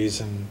any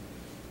reason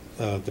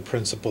the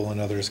principal and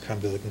others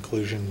come to the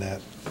conclusion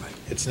that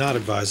it's not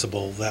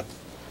advisable, that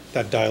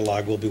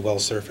dialogue will be well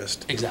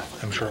surfaced. Exactly.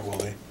 I'm sure it will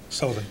be.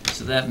 Sullivan.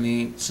 So that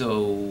means,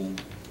 so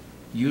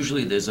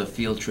usually there's a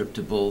field trip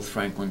to both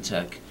Franklin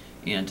Tech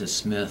and to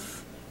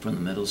Smith from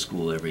the middle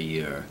school every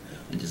year.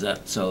 And does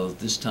that, so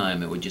this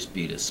time it would just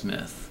be to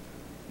Smith?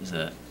 Is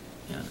that,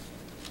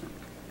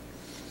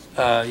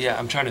 yeah? Yeah,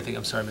 I'm trying to think,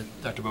 I'm sorry,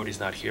 Dr. Bodie's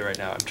not here right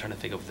now. I'm trying to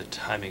think of the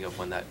timing of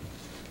when that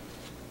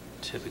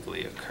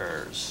typically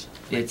occurs.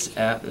 It's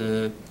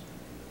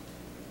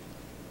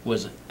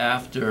was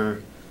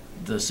after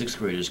the 6th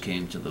graders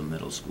came to the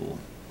middle school.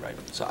 Right,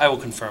 so I will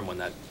confirm when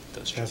those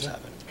trips Yes, sir.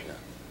 happen. Yeah.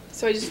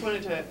 So I just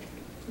wanted to,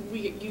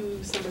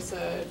 you sent us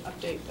an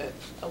update that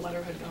a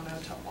letter had gone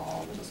out to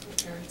all middle school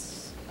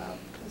parents about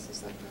this,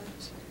 is that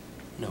correct?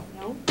 No.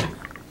 No?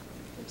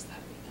 Where's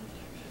that?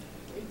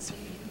 Grade 7.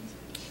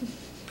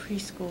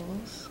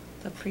 Preschools,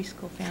 the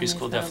preschool families.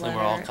 Preschool got a definitely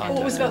were all letter, contacted.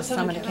 Oh, it was about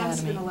Summit Summit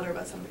Academy. Academy. A letter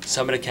about Summit Academy.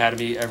 Summit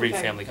Academy, every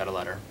Okay. family got a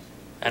letter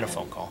and a Okay.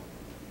 phone call.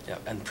 Yeah,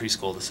 and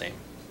preschool the same.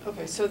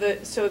 Okay, so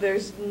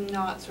there's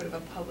not sort of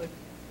a public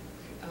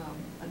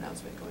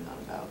announcement going on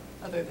about,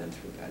 other than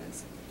through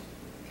guidance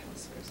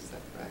counselors, is that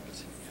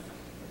correct?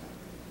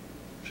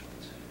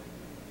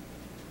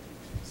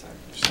 Sorry.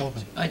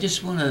 Sullivan. I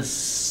just want to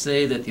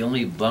say that the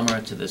only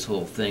bummer to this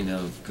whole thing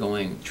of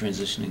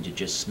transitioning to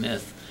just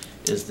Smith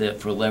is that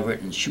for Leverett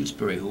and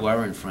Shutesbury, who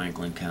are in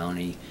Franklin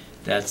County,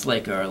 that's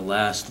like our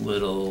last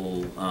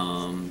little,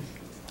 I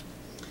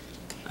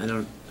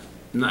don't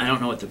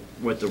know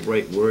what the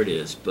right word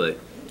is, but,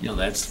 you know,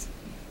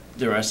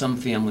 there are some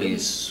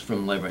families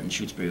from Leverett and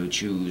Shutesbury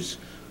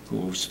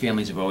whose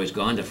families have always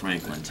gone to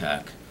Franklin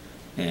Tech,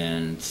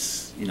 and,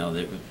 you know,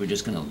 we're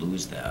just going to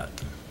lose that.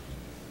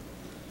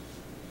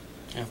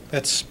 Yeah.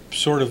 That's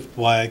sort of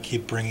why I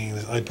keep bringing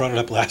this. I brought it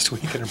up last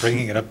week and I'm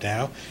bringing it up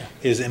now.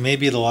 Is it may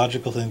be the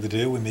logical thing to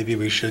do, and maybe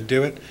we should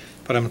do it,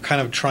 but I'm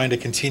kind of trying to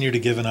continue to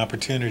give an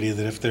opportunity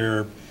that if there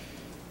are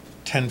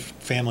 10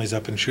 families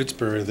up in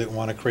Shutesbury that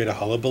want to create a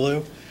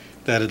hullabaloo,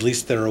 that at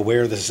least they're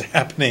aware this is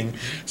happening,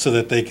 so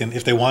that they can,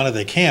 if they want it,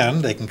 they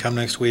can come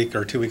next week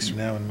or 2 weeks from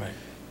now and Right.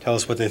 tell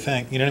us what they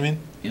think. You know what I mean?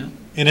 Yeah.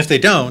 And if they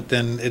don't,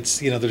 then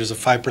it's, you know, there's a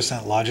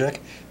 5%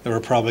 logic that we're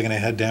probably going to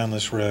head down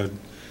this road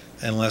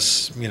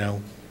unless, you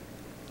know,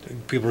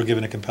 people are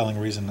given a compelling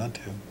reason not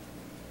to.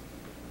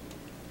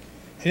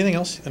 Anything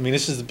else? I mean,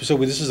 this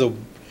is a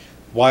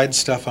wide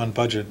stuff on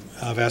budget.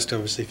 I've asked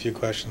obviously a few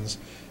questions.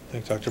 I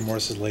think Dr.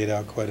 Morris has laid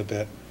out quite a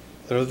bit.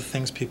 Are there other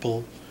things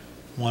people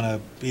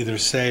want to either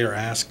say or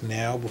ask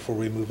now before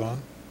we move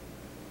on?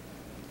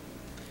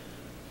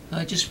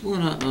 I just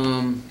want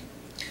to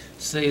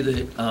say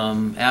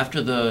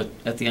that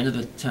at the end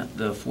of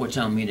the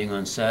 4-town meeting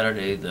on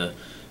Saturday, the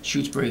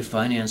Shutesbury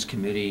Finance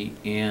Committee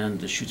and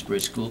the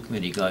Shutesbury School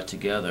Committee got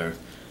together,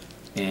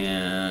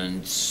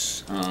 and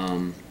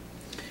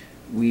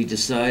we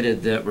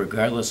decided that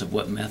regardless of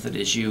what method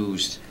is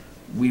used,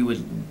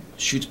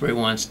 Shutesbury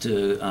wants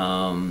to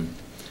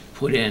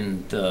put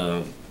in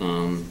the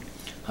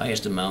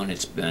highest amount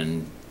it's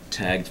been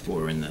tagged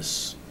for in the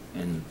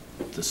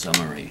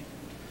summary.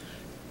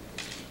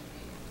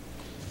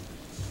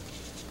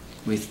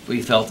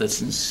 We felt that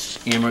since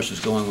Amherst was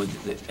going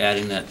with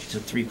adding that to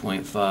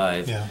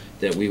 3.5, Yeah.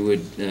 that we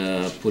would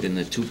put in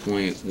the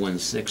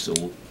 2.16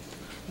 or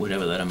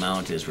whatever that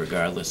amount is,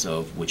 regardless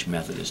of which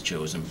method is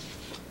chosen.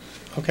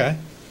 Okay.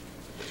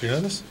 Do you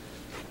know this?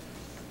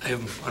 I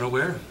am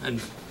unaware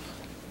and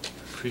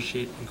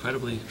appreciate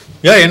incredibly.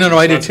 Yeah, no,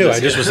 I did too. I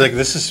responsiveness, just yeah. was like,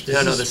 this is.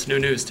 Yeah, no, that's new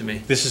news to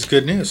me. This is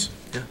good news.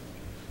 Yeah.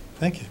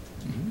 Thank you.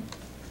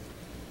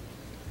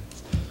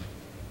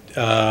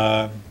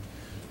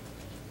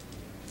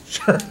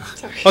 Sure.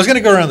 Sorry. I was going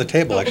to go around the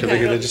table, actually.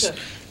 Okay, because I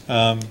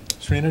no, just, sure.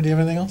 Serena, do you have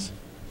anything else?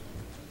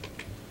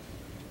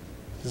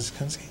 Mrs.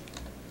 Kunsky?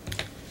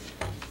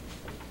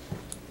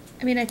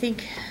 I mean, I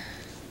think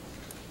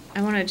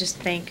I want to just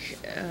thank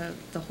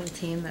the whole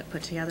team that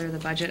put together the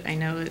budget. I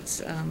know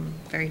it's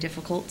very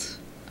difficult,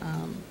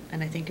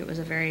 and I think it was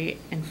a very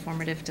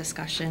informative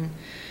discussion.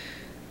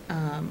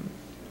 And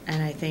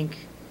I think,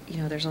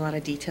 there's a lot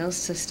of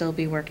details to still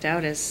be worked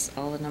out as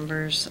all the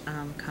numbers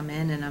come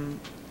in, and I'm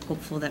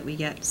hopeful that we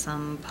get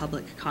some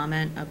public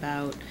comment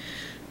about,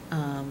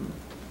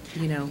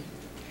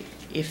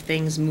 if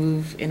things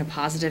move in a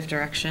positive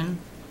direction,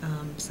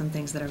 some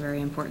things that are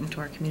very important to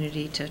our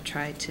community to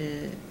try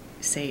to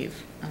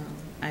save.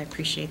 I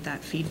appreciate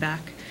that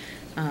feedback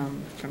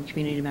from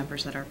community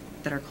members that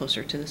are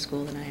closer to the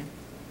school than I am.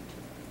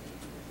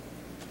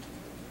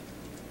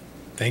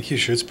 Thank you,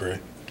 Shutesbury.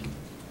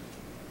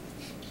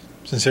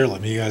 Sincerely, I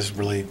mean, you guys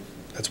really,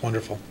 that's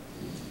wonderful.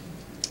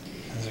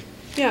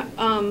 Yeah,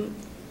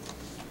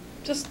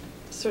 just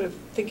sort of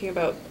thinking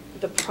about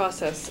the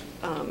process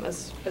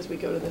as we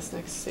go to this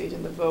next stage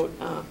in the vote,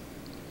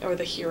 or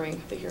the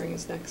hearing. The hearing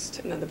is next,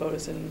 and then the vote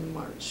is in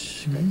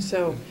March. Mhm. Right?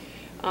 So,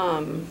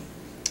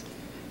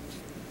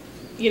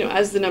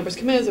 as the numbers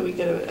come in, so we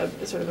get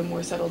a sort of a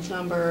more settled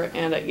number,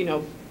 and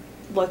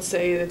let's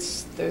say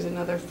there's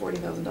another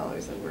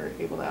 $40,000 that we're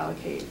able to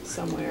allocate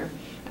somewhere.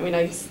 I mean,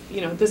 at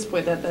this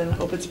point, that then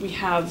opens.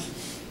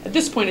 At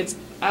this point, it's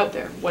out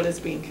there what is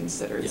being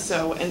considered. Yes.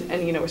 So, and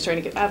we're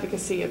starting to get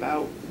advocacy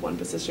about one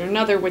position or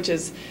another, which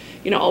is,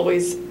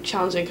 always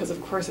challenging because,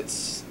 of course,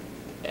 it's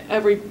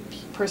every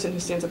person who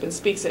stands up and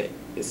speaks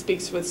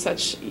with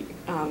such,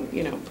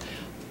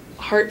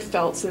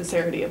 heartfelt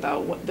sincerity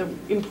about what the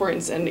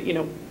importance, and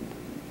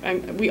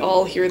we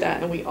all hear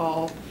that and we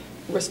all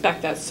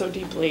respect that so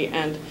deeply,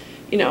 and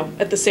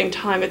at the same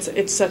time,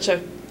 it's such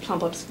a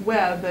complex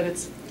web that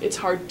it's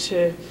hard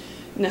to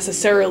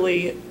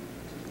necessarily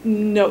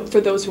note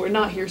for those who are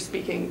not here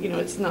speaking.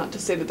 It's not to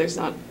say that there's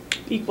not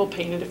equal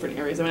pain in different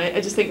areas. I mean,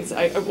 I just think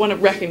I want to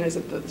recognize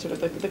that the sort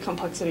of the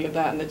complexity of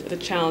that and the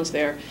challenge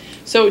there.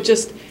 So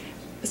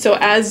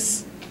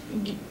as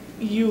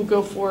you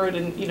go forward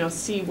and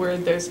see where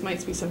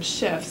might be some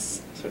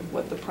shifts, sort of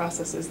what the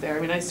process is there. I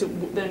mean, I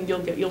assume then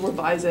you'll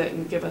revise it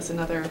and give us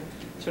another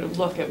sort of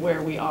look at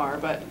where we are.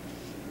 But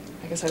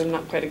I guess I'm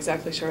not quite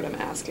exactly sure what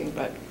I'm asking,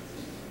 but.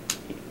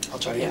 I'll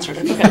try to answer it.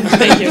 Okay,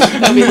 thank you.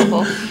 That'd be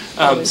helpful.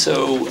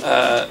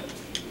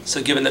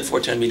 So given that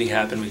 410 meeting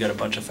happened, we got a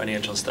bunch of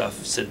financial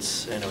stuff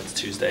since, I know it's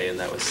Tuesday and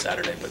that was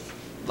Saturday, but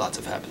lots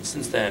have happened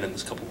since then, and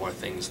there's a couple more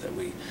things that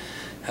we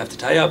have to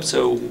tie up.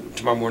 So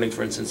tomorrow morning,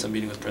 for instance, I'm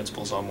meeting with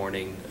principals all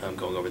morning,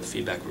 going over the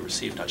feedback we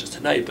received, not just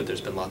tonight, but there's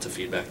been lots of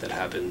feedback that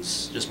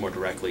happens just more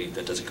directly,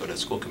 that doesn't go to the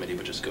school committee,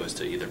 but just goes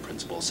to either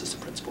principals,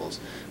 assistant principals,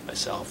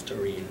 myself,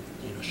 Doreen,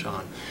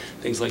 Sean,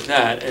 things like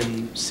that,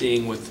 and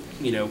seeing with,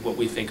 what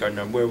we think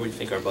where we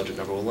think our budget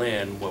number will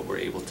land, what we're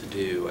able to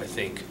do. I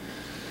think,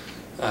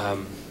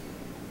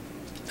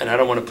 and I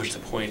don't want to push the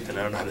point, and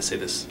I don't know how to say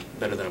this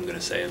better than I'm going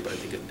to say it, but I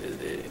think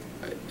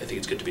I think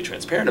it's good to be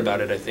transparent about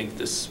it. I think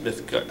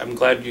I'm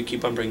glad you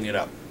keep on bringing it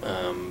up,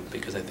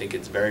 because I think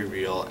it's very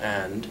real,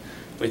 and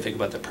when we think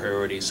about the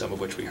priorities, some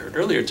of which we heard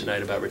earlier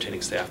tonight about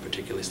retaining staff,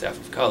 particularly staff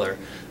of color,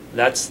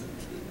 that's,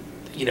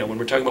 when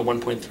we're talking about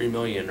 1.3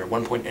 million or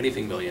 1 point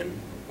anything million,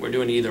 we're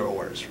doing either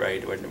ors,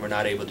 right? We're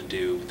not able to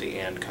do the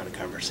and kind of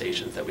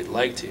conversations that we'd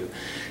like to.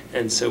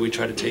 And so we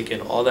try to take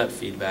in all that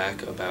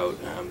feedback about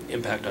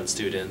impact on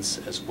students,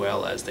 as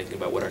well as thinking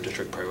about what our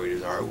district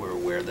priorities are. We're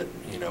aware that,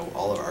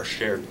 all of our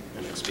shared,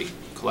 and I speak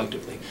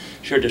collectively,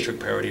 shared district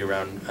priority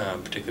around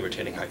particularly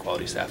retaining high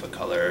quality staff of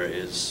color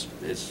is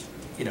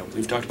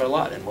we've talked about a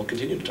lot, and we'll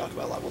continue to talk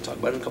about a lot. We'll talk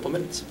about it in a couple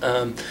minutes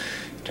in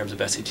terms of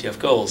SETF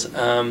goals.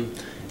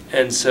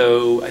 And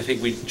so I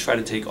think we try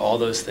to take all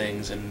those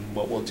things, and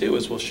what we'll do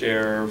is we'll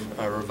share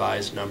a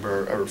revised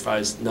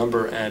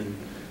number and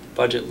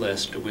budget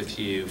list with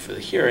you for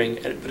the hearing,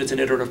 but it's an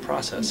iterative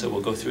process. So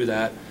we'll go through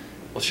that,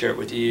 we'll share it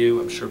with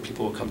you. I'm sure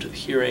people will come to the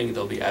hearing,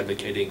 they'll be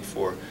advocating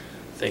for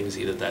things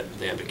either that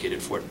they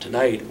advocated for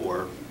tonight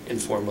or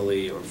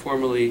informally or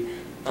formally.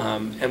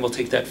 And we'll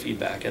take that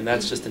feedback, and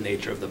that's just the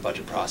nature of the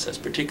budget process,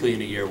 particularly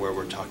in a year where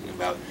we're talking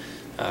about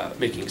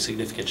making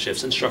significant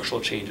shifts and structural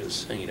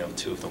changes, and,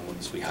 2 of the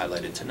ones we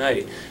highlighted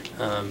tonight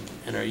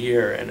in our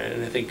year. And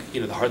I think,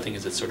 the hard thing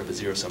is it's sort of a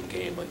zero-sum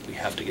game. Like, we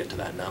have to get to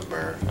that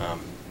number.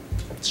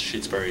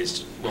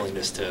 Shutesbury's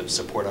willingness to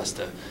support us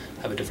to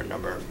have a different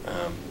number,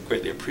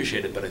 greatly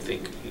appreciated, but I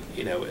think,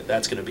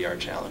 that's going to be our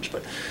challenge.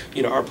 But,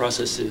 our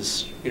process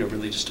is,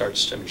 really just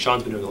starts,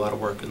 Sean's been doing a lot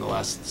of work in the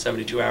last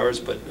 72 hours,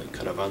 but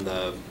kind of on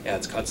the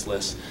adds cuts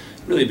list,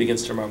 really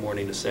begins tomorrow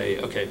morning to say,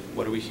 okay,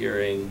 what are we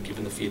hearing,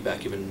 given the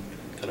feedback, given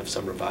kind of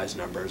some revised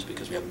numbers,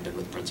 because we haven't been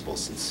with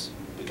principals since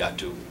we got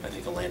to, I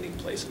think, a landing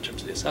place in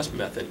terms of the assessment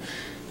method,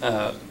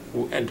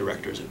 and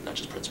directors, not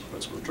just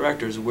principals,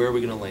 directors, where are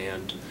we going to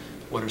land?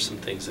 What are some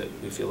things that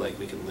we feel like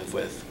we can live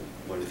with?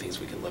 What are the things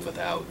we can live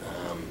without?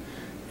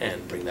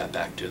 And bring that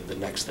back to the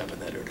next step in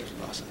that iterative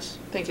process.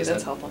 Thank you,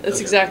 that's helpful. It's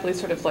exactly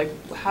sort of like,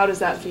 how does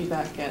that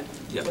feedback get?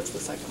 Yep. What's the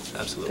cycle?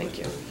 Absolutely. Thank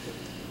you.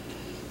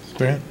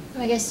 Grant?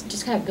 I guess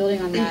just kind of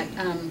building on that,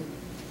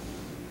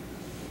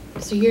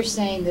 so you're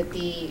saying that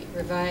the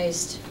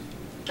revised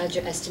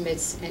budget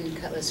estimates and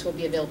cut lists will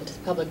be available to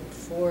the public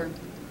for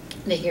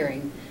the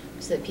hearing,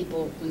 so that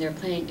people, when they're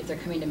planning, if they're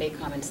coming to make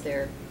comments, they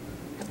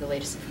have the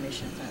latest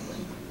information in front of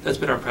them. That's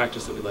been our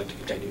practice that we'd like to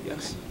continue,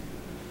 yes.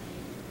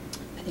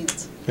 I think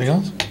that's... Anything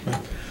else?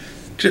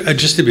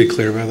 Just to be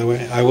clear, by the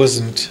way, I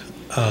wasn't,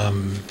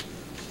 I'm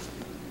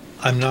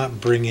not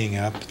bringing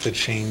up the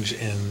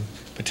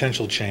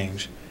potential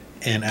change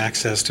in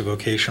access to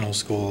vocational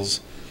schools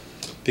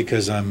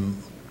because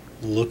I'm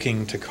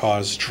looking to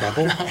cause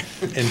trouble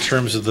in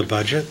terms of the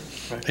budget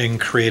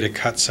and create a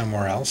cut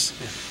somewhere else.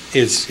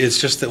 Yeah. It's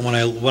just that when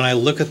I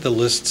look at the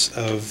lists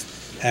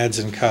of adds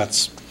and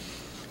cuts,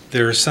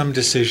 there are some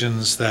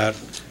decisions that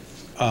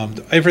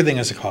everything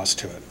has a cost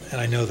to it, and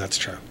I know that's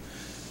true.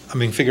 I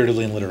mean,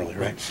 figuratively and literally,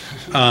 right?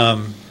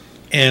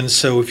 And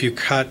so if you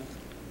cut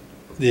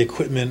the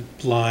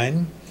equipment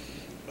line,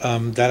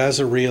 that has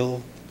a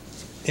real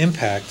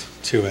impact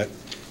to it.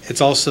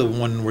 It's also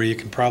one where you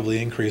can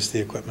probably increase the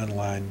equipment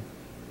line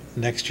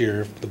next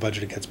year if the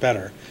budget gets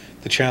better.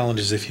 The challenge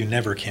is if you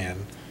never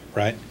can,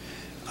 right?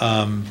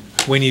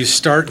 When you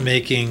start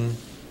making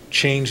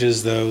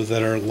changes, though,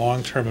 that are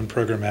long-term and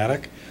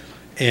programmatic,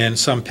 and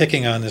so I'm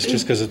picking on this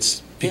just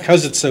because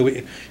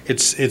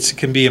it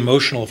can be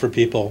emotional for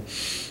people.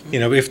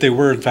 If they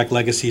were in fact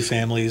legacy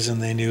families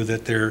and they knew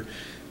that their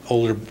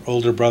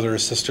older brother or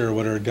sister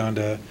would have gone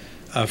to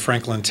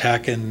Franklin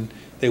Tech, and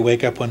they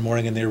wake up one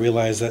morning and they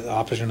realize that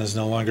option is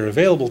no longer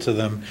available to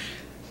them,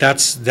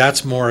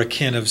 that's more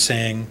akin of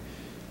saying,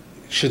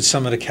 should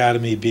Summit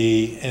Academy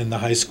be in the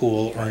high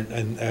school or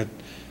at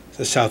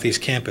the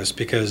Southeast campus?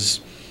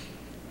 Because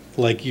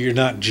you're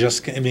not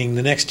just,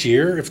 the next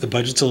year, if the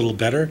budget's a little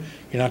better,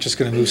 you're not just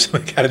going to move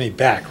Summit Academy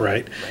back,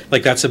 right?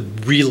 That's a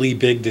really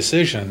big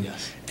decision.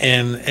 Yes.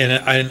 And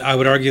I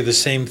would argue the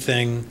same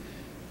thing,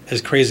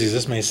 as crazy as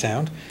this may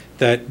sound,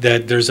 that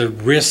there's a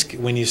risk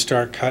when you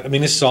start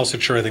this is also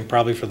true, I think,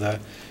 probably for the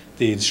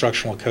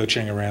instructional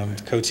coaching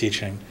around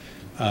co-teaching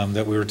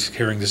that we were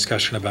hearing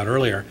discussion about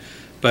earlier.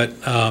 But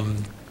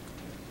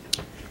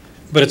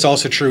it's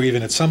also true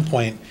even at some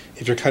point,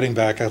 if you're cutting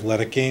back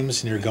athletic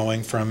games and you're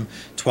going from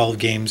 12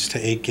 games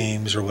to 8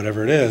 games or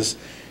whatever it is,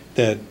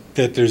 that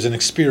there's an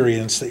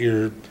experience that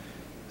you're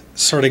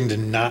starting to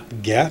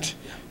not get.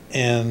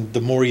 And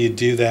the more you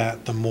do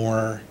that, the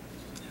more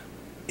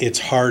it's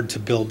hard to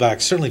build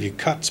back. Certainly if you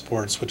cut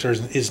sports, which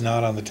is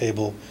not on the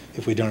table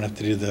if we don't have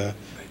to do the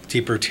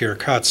deeper tier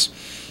cuts,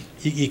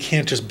 you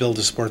can't just build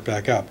a sport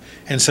back up.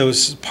 And so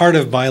part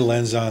of my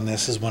lens on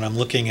this is when I'm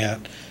looking at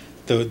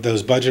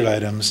those budget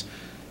items,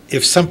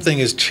 if something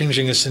is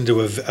changing us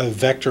into a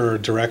vector or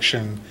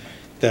direction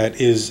that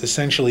is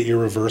essentially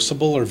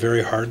irreversible or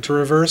very hard to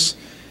reverse,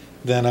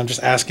 then I'm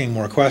just asking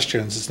more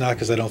questions. It's not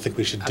because I don't think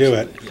we should do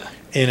it. Yeah.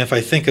 And if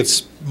I think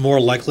it's more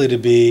likely to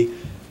be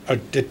a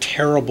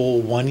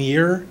terrible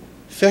 1-year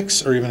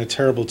fix or even a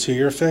terrible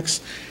 2-year fix,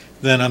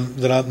 then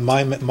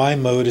my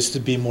mode is to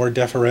be more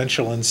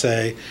deferential and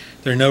say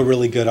there are no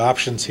really good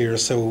options here.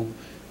 So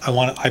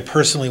I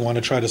personally want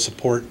to try to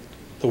support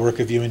the work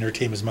of you and your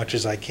team as much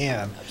as I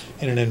can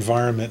in an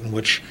environment in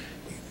which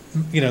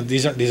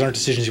these aren't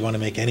decisions you want to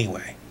make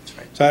anyway. That's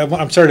right. So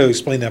I'm sorry to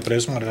explain that, but I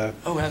just wanted to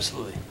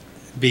absolutely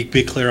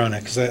be clear on it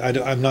because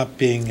I'm not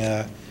being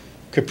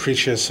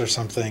capricious or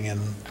something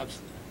in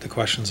the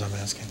questions I'm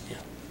asking. Yeah.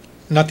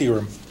 Not that you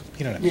were,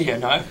 what I mean. Yeah,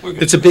 no, we're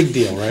good. It's a big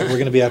deal, right? We're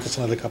going to be at this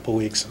another couple of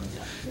weeks, and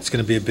it's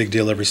going to be a big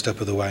deal every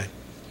step of the way.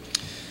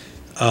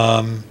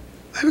 I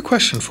have a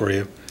question for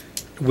you.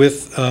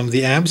 With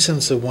the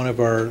absence of one of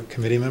our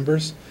committee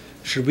members,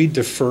 should we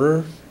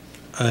defer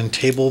and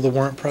table the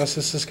warrant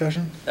process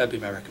discussion? That'd be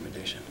my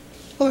recommendation.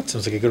 Well, that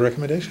sounds like a good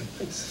recommendation.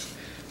 Thanks.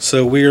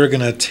 So we are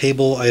going to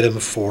table item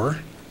 4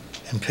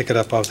 and pick it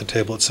up off the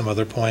table at some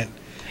other point.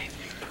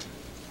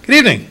 Good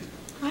evening.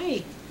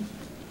 Hi.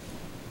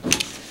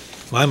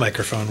 My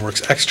microphone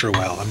works extra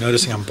well. I'm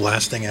noticing I'm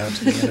blasting out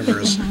to the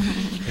universe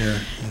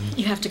here.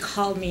 You have to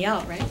call me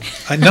out, right?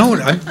 I know.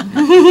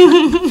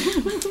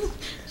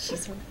 She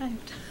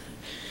survived.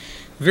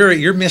 Vera,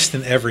 you're missed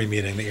in every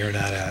meeting that you're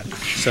not at.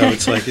 So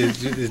it's like,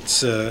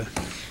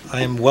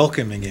 I am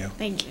welcoming you.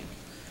 Thank you.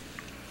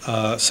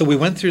 So we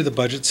went through the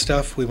budget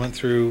stuff.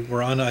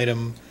 We're on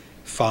item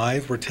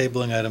 5. We're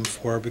tabling item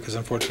 4 because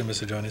unfortunately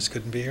Ms. Adonis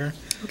couldn't be here.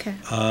 Okay.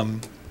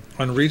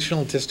 On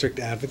regional district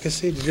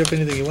advocacy, did you have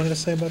anything you wanted to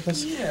say about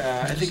this?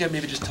 Yeah, I think I'd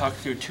maybe just talk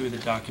through 2 of the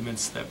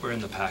documents that were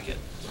in the packet,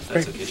 if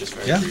that's Great. okay, just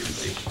very Yeah.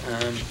 briefly.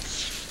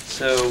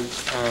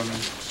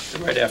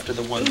 Right after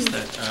the ones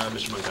that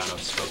Mr. Mangano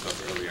spoke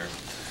of earlier.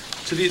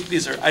 So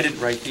these are, I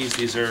didn't write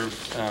these are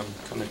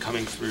kind of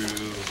coming through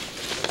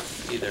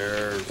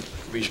either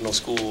regional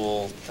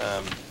school,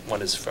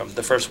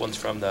 the first one's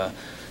from the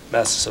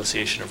Mass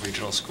Association of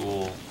Regional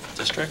School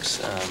Districts,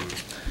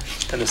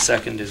 and the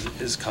second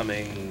is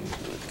coming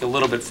a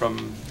little bit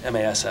from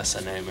MASS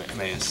and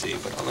MASC,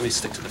 but let me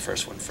stick to the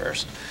first one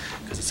first,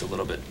 because it's a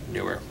little bit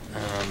newer.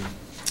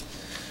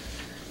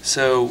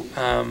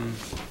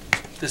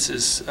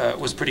 This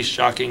was pretty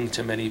shocking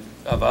to many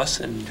of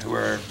us and who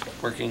are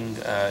working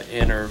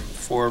in or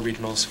for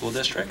regional school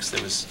districts.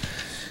 There was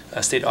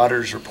a state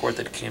auditor's report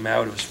that came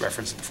out. It was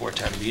referenced at the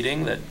 410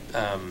 meeting that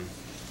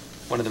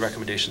one of the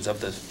recommendations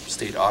of the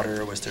state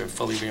auditor was to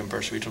fully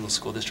reimburse regional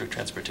school district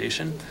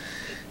transportation.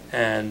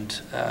 And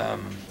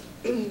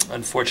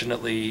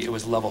unfortunately, it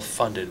was level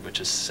funded, which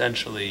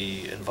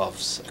essentially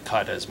involves a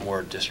cut as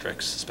more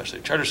districts,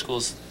 especially charter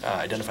schools,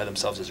 identify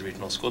themselves as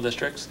regional school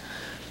districts.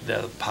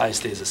 The pie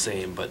stays the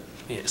same, but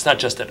it's not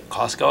just that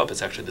costs go up,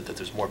 it's actually that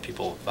there's more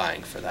people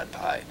vying for that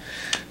pie.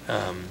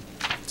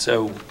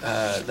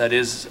 That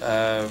is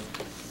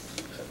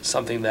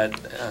something that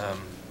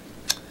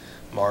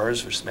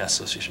MARS, which is Mass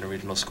Association of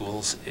Regional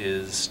Schools,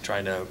 is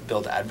trying to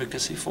build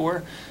advocacy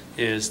for,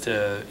 is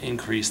to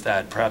increase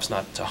that, perhaps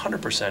not to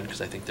 100%,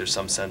 because I think there's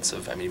some sense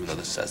of, even though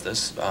this says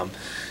this,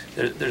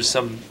 there's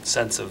some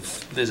sense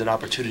of, there's an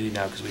opportunity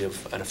now because we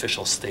have an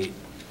official state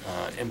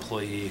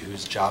employee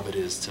whose job it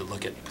is to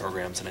look at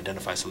programs and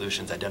identify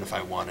solutions,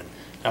 identify one, and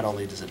not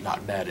only does it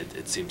not met,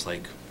 it seems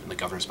like in the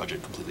governor's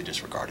budget completely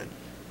disregarded,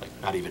 like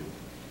not even,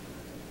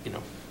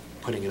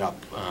 putting it up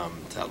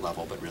to that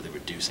level, but really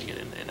reducing it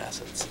in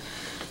essence.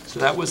 So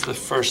that was the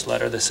first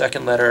letter. The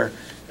second letter,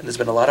 and there's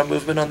been a lot of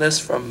movement on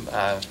this from,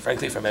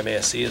 frankly, from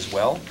MASC as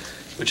well,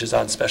 which is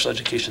on special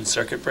education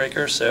circuit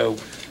breaker. So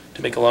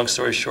to make a long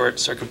story short,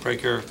 circuit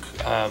breaker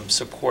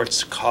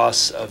supports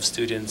costs of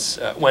students,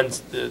 when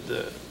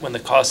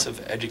the cost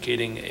of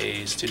educating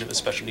a student with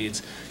special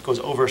needs goes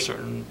over a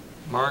certain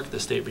mark,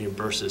 the state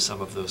reimburses some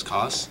of those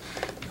costs,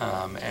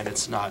 and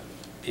it's not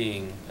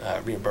being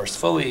reimbursed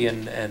fully,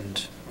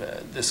 and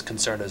this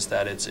concern is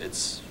that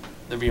it's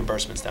the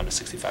reimbursement's down to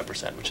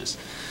 65%, which is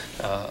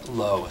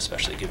low,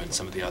 especially given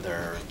some of the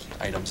other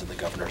items in the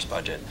governor's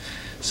budget.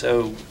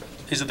 So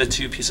these are the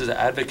 2 pieces of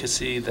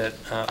advocacy that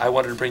I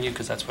wanted to bring you,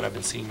 because that's what I've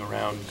been seeing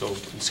around, go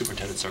in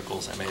superintendent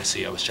circles,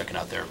 MASC. I was checking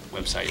out their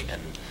website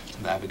and some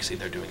of the advocacy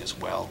they're doing as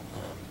well,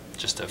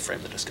 just to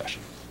frame the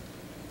discussion.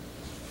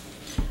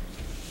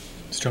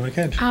 Mr.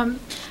 McKinch.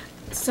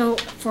 So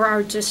for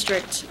our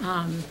district,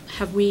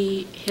 have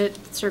we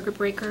hit circuit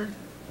breaker?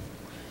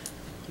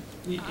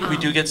 We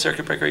do get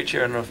circuit breaker each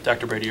year. I don't know if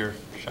Dr. Brady or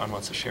Sean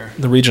wants to share.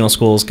 The regional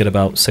schools get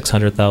about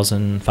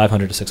 $500,000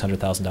 to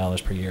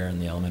 $600,000 per year,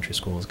 and the elementary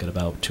schools get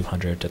about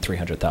 $200,000 to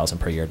 $300,000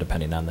 per year,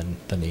 depending on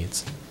the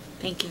needs.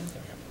 Thank you.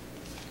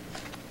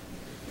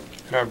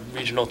 And our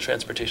regional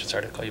transportation,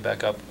 sorry to call you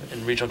back up,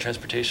 in regional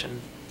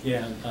transportation?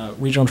 Yeah.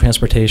 Regional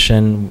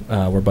transportation,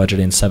 we're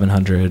budgeting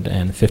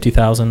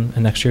 $750,000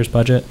 in next year's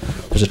budget.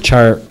 There's a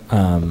chart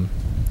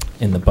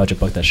in the budget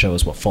book that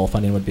shows what full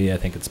funding would be. I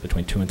think it's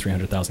between $200,000 and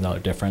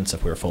 $300,000 difference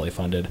if we were fully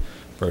funded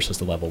versus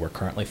the level we're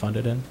currently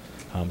funded in.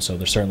 So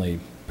there's certainly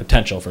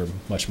potential for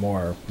much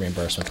more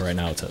reimbursement. Right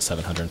now, it's at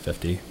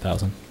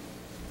 $750,000.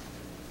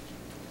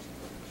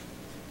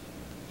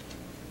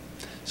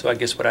 So I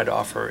guess what I'd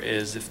offer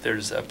is if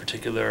there's a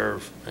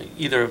particular,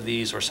 either of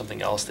these or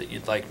something else that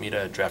you'd like me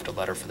to draft a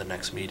letter for the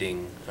next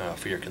meeting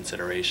for your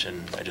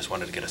consideration, I just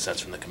wanted to get a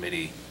sense from the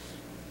committee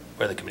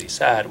where the committee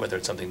sat, whether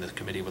it's something that the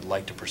committee would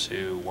like to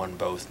pursue, one,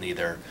 both,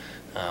 neither.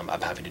 I'm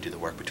happy to do the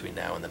work between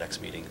now and the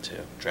next meeting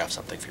to draft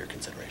something for your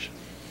consideration.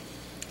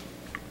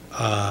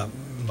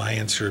 My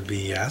answer would be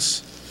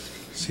yes.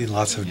 See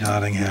lots of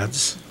nodding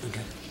heads.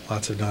 Okay.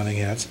 Lots of nodding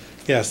heads.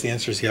 Yes, the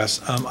answer is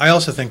yes. I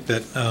also think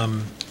that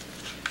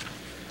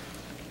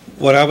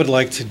what I would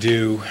like to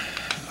do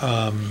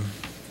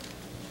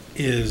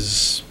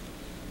is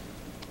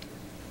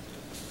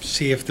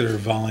see if there are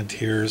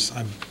volunteers.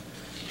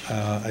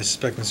 I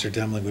suspect Mr.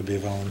 Demling would be a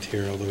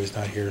volunteer, although he's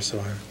not here, so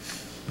I'm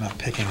not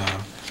picking on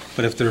him.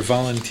 But if there are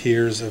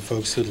volunteers of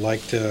folks who'd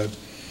like to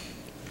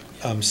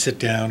sit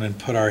down and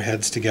put our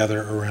heads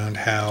together around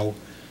how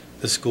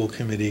the school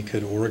committee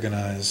could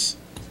organize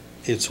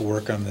its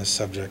work on this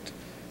subject,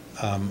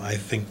 I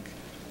think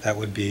that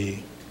would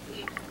be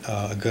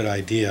a good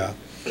idea.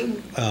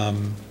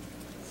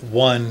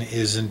 One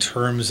is in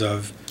terms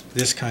of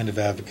this kind of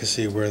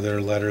advocacy where there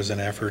are letters and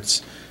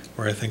efforts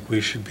where I think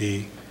we should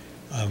be,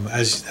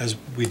 as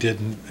we did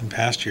in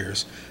past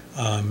years,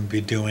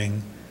 be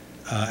doing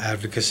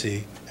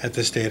advocacy at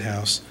the State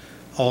House.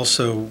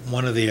 Also,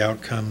 one of the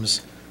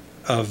outcomes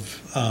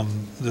of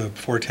the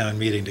four-town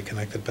meeting, to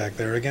connect it back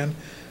there again,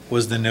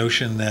 was the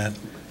notion that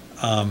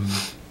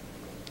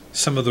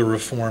some of the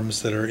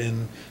reforms that are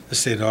in the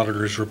state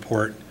auditor's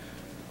report,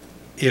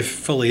 if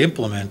fully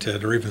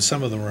implemented, or even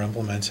some of them were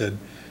implemented,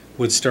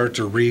 would start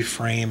to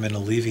reframe and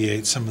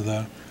alleviate some of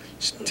the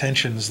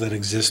tensions that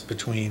exist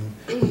between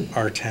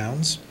our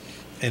towns.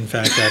 In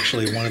fact,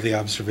 actually, one of the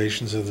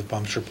observations of the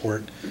Bumps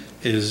report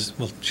is,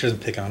 well, she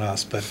doesn't pick on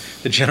us, but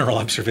the general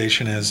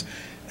observation is,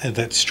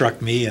 that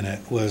struck me in it,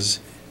 was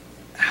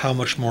how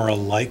much more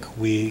alike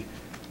we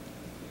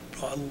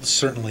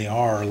certainly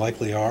are, or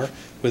likely are,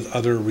 with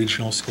other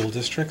regional school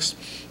districts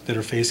that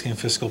are facing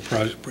fiscal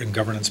and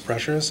governance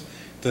pressures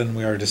than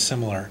we are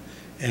dissimilar.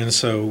 And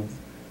so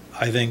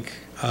I think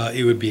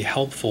it would be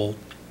helpful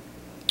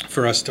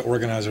for us to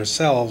organize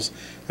ourselves,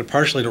 but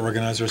partially to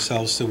organize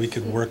ourselves so we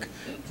could work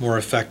more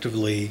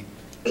effectively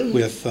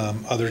with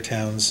other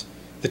towns,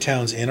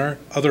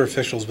 other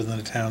officials within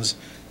the towns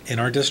in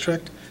our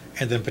district,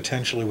 and then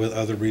potentially with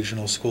other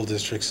regional school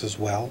districts as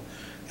well.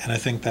 And I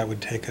think that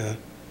would take a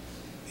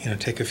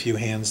few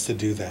hands to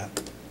do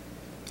that.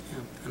 Yeah.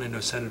 And I know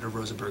Senator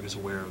Rosenberg is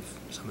aware of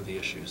some of the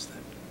issues that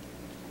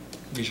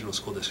regional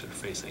school districts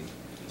are facing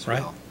as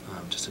well,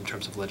 just in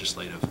terms of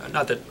legislative.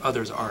 Not that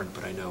others aren't,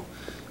 but I know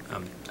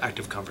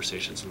active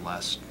conversations in the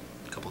last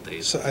couple of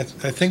days. So I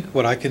think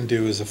what I can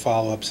do is a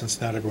follow-up,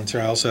 since not everyone's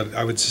here.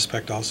 I would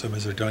suspect also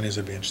Ms. Ordonez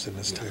would be interested in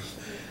this too.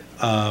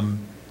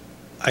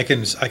 I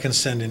can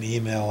send an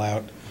email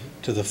out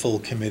to the full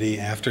committee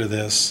after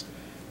this,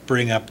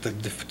 bring up the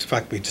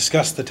fact we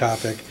discussed the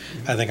topic.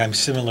 I think I'm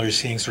similarly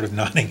seeing sort of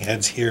nodding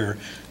heads here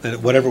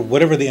that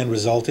whatever the end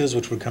result is,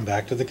 which would come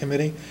back to the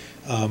committee,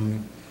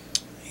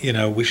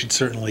 we should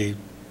certainly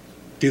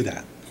do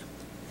that.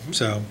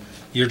 So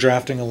you're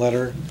drafting a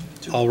letter.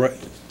 I'll write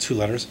 2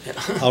 letters. Yeah.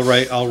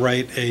 I'll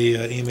write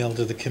a email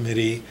to the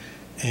committee,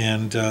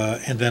 and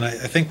then I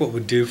think what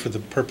would do for the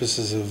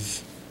purposes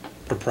of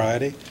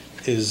propriety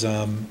is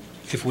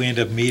if we end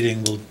up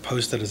meeting, we'll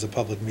post it as a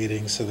public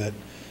meeting so that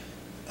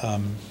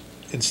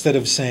instead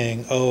of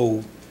saying,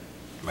 oh,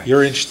 right,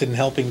 you're interested in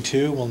helping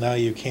too, well, now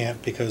you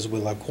can't because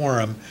we'll have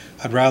quorum,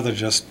 I'd rather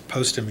just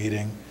post a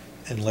meeting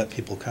and let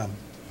people come.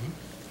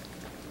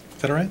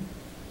 Is that all right?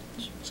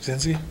 Ms.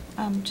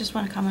 Just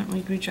want to comment, when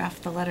we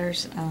redraft the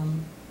letters,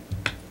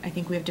 I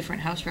think we have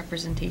different House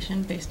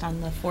representation based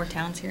on the 4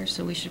 towns here,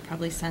 so we should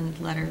probably send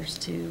letters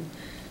to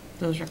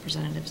those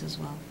representatives as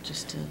well,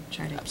 just to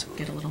try to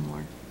get a little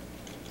more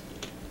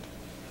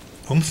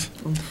oomph.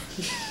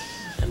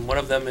 And one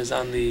of them is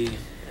on the,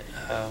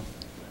 I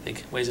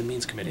think, Ways and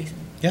Means Committee.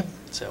 Yep.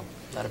 So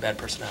not a bad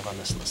person to have on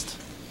this list.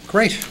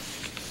 Great.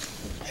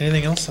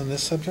 Anything else on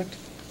this subject?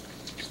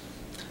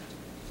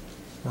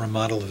 We're a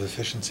model of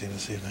efficiency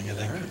this evening, I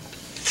think.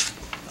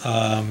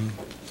 All right.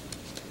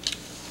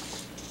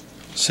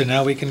 So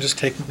now we can just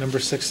take number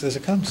 6 as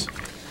it comes.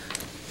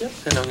 Yep.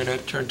 And I'm going to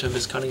turn to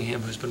Ms.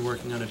 Cunningham, who's been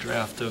working on a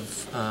draft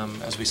of,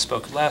 as we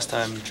spoke last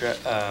time,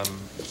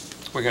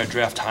 we're going to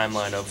draft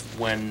timeline of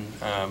when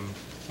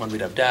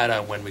we'd have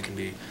data, when we can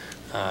be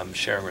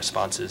sharing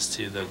responses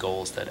to the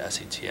goals that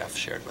SETF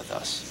shared with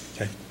us.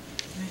 Okay.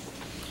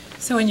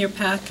 So in your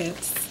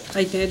packets,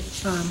 I did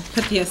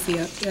put the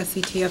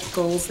SETF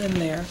goals in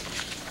there.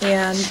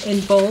 And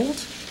in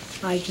bold,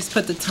 I just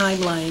put the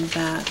timeline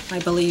that I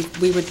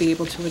believe we would be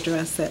able to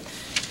address it.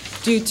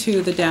 Due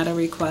to the data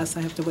requests,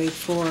 I have to wait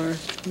for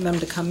them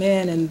to come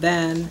in and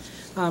then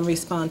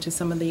respond to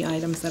some of the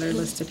items that are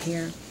listed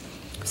here.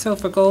 So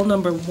for goal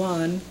number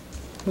 1,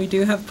 we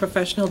do have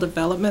professional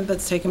development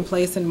that's taken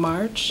place in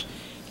March,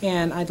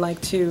 and I'd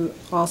like to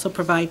also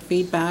provide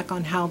feedback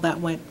on how that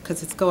went,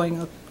 because it's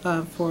going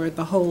for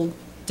the whole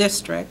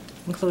district,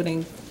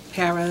 including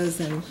paras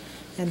and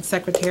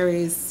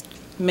secretaries,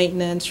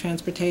 maintenance,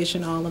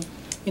 transportation, all of,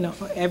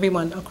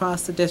 everyone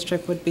across the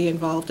district would be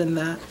involved in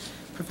that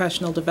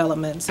professional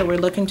development. So we're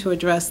looking to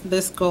address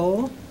this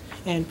goal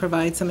and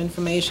provide some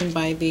information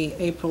by the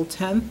April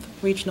 10th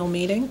regional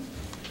meeting.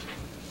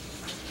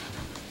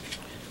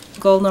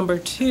 Goal number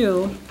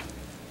 2,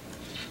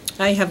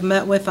 I have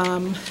met with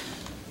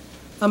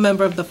a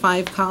member of the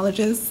 5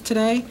 colleges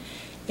today,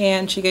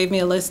 and she gave me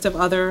a list of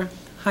other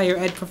higher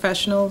ed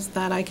professionals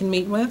that I can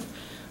meet with.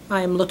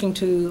 I am looking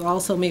to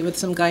also meet with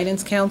some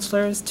guidance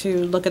counselors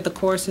to look at the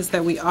courses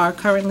that we are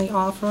currently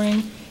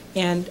offering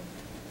and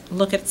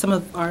look at some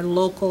of our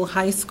local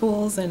high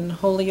schools in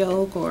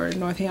Holyoke or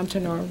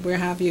Northampton or where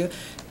have you,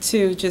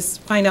 to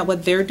just find out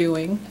what they're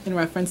doing in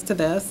reference to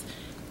this,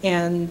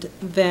 and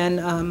then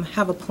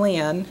have a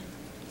plan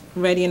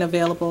ready and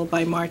available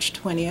by March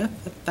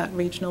 20th at that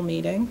regional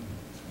meeting.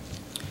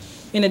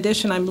 In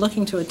addition, I'm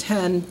looking to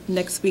attend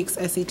next week's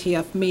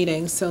SETF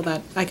meeting so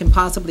that I can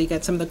possibly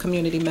get some of the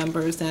community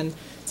members and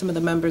some of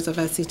the members of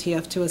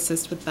SETF to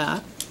assist with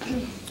that.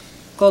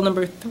 Goal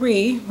number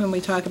 3, when we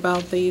talk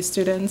about the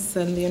students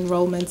and the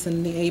enrollments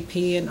in the AP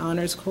and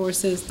honors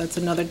courses, that's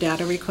another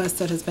data request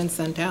that has been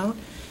sent out.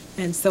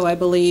 And so I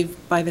believe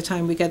by the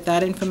time we get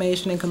that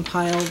information and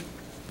compile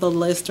the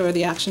list or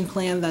the action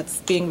plan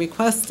that's being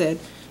requested,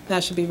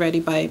 that should be ready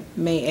by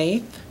May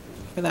 8th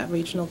for that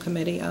regional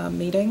committee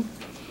meeting.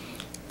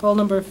 Goal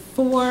number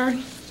 4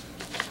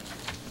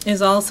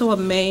 is also a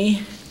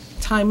May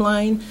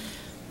timeline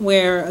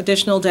where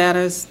additional data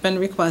has been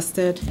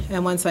requested,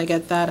 and once I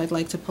get that, I'd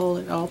like to pull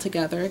it all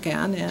together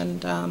again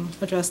and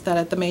address that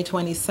at the May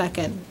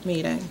 22nd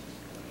meeting.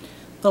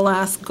 The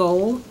last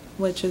goal,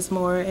 which is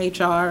more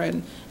HR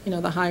and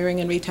the hiring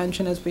and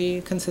retention as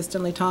we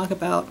consistently talk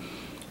about,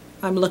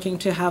 I'm looking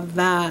to have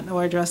that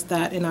or address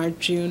that in our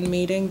June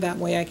meeting. That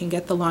way I can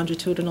get the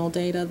longitudinal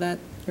data that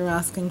you're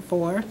asking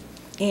for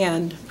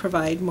and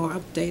provide more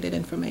updated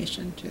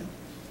information too.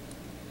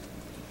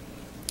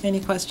 Any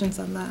questions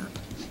on that?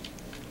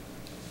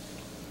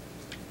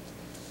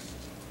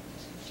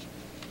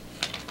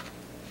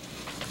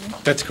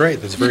 That's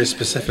great. That's very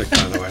specific,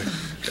 by the way.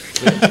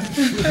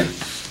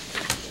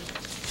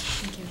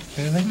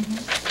 Anything?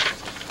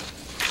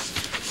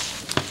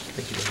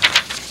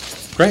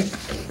 Great.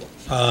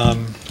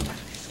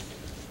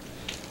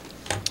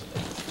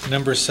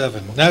 Number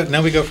 7.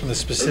 Now we go from the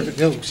specific.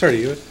 No,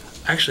 sorry, you.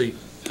 Actually,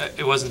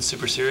 it wasn't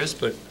super serious,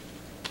 but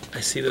I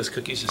see those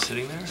cookies just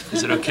sitting there.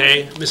 Is it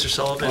okay, Mr.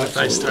 Sullivan, if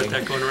I start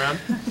that going around?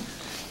 I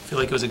feel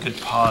like it was a good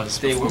pause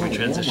before we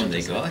transitioned. When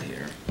they got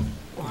here.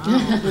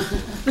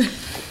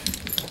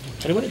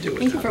 What do you want to do with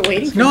Thank you for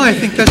waiting. No, I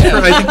think that's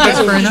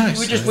very nice.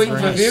 We're just That's waiting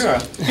very for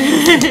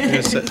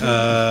nice. Vera.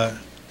 Yes,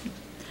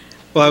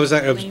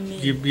 well,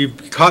 you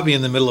caught me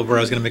in the middle of where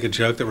I was going to make a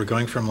joke that we're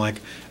going from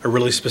like a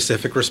really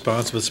specific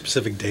response with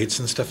specific dates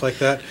and stuff like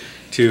that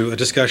to a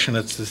discussion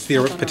that's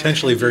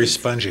potentially very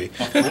spongy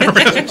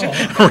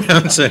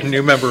around a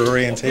new member They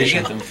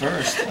orientation. get them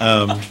first.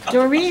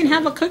 Doreen,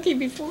 have a cookie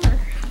before.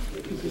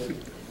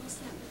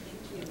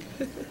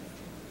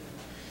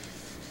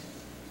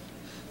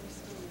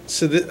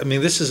 So,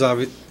 this is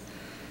obvious.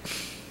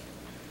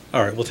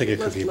 All right, we'll take a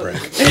cookie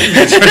break. You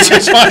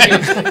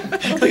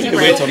can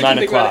wait till 9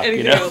 o'clock,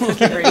 you know?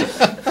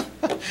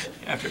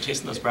 After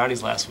tasting those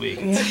brownies last week.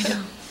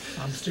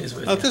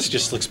 Oh, this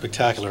just looks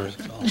spectacular.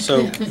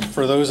 So,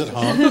 for those at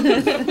home,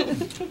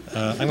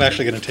 I'm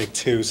actually going to take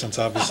 2 since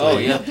obviously Oh,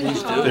 yeah,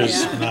 please do.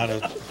 there's not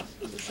a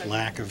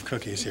lack of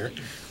cookies here.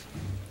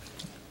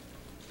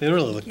 They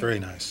really look very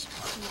nice.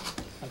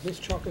 Are those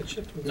chocolate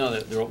chips? No,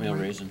 they're oatmeal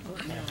raisin.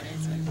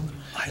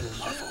 I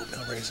love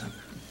oatmeal raisin.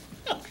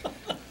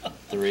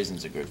 The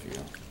raisins are good for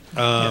you.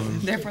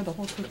 Therefore, the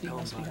whole cookie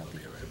must be healthy.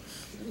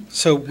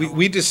 So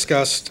we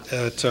discussed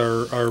at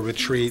our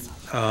retreat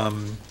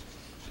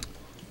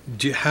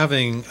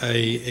having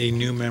a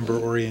new member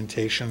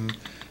orientation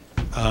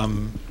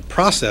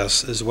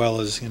process as well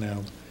as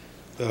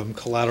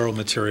collateral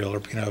material or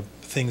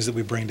things that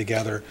we bring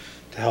together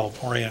to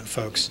help orient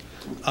folks.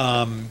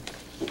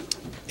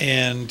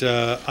 And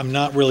I'm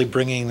not really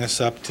bringing this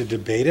up to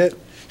debate it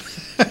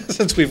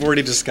since we've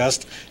already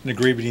discussed and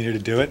agreed we needed to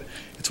do it.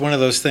 It's one of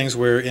those things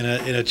where in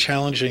a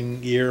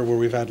challenging year where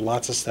we've had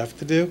lots of stuff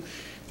to do,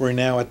 we're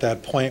now at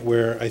that point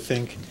where I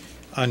think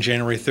on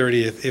January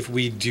 30th, if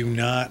we do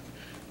not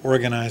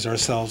organize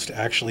ourselves to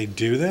actually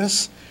do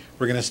this,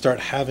 we're going to start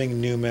having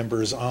new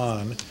members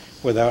on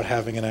without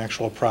having an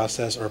actual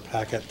process or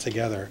packet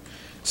together.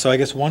 So I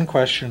guess one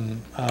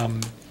question,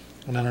 and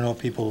I don't know what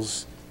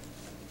people's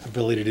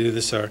ability to do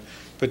this are,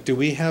 but do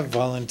we have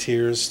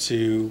volunteers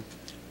to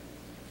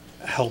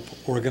help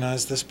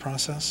organize this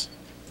process?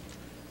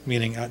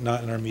 Meaning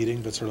not in our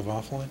meeting, but sort of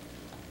offline?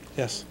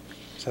 Yes.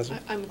 Cesar?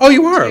 Oh,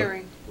 you are?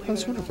 volunteering, Oh,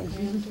 that's believe it or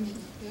wonderful. not.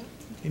 Yeah.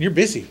 And you're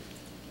busy.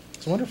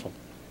 It's wonderful.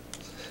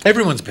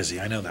 Everyone's busy,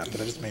 I know that,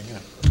 but I just mean,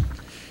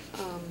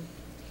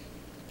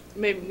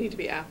 May need to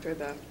be after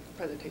the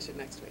presentation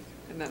next week,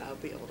 and then I'll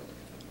be able to.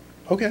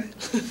 Okay.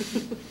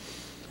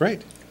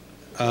 Great.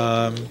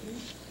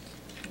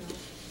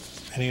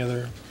 Any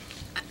other?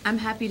 I'm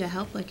happy to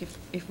help, like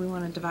if we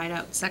want to divide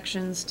out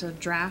sections to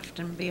draft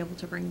and be able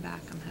to bring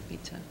back, I'm happy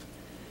to,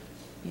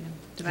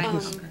 divide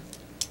and conquer.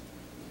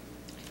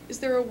 Is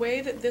there a way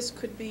that this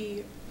could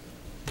be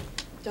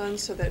done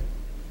so that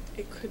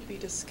it could be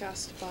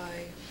discussed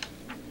by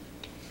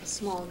a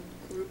small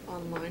group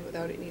online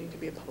without it needing to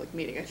be a public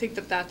meeting? I think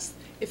that's,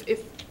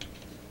 if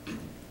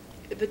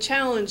the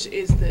challenge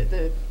is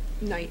the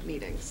night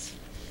meetings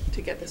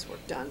to get this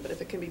work done, but if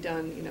it can be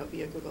done,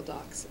 via Google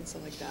Docs and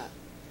stuff like that,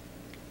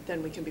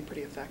 then we can be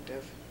pretty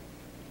effective.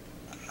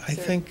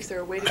 Is there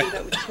a way to do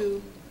that with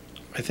 2?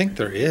 I think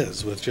there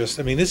is with just,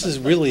 this is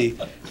really,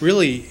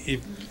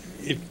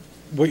 if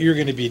what you're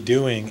going to be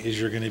doing is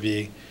you're going to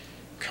be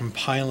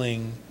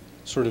compiling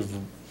sort of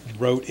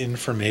rote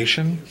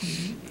information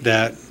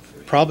that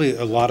probably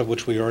a lot of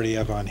which we already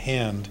have on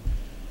hand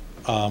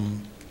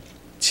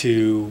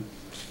to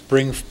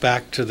bring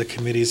back to the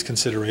committee's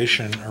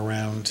consideration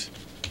around,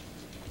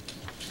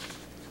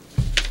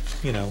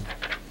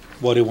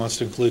 what he wants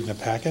to include in the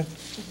packet.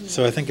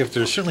 So I think if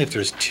there's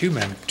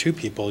two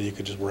people, you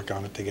could just work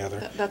on it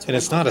together. That's what And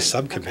it's I'm not a hoping.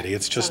 subcommittee, Okay,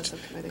 it's it's not a just a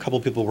subcommittee. couple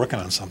people working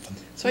on something.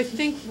 So I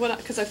think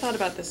because I thought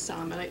about this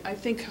some, and I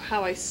think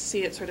how I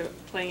see it sort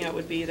of playing out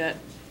would be that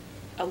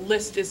a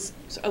list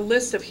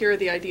of here are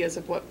the ideas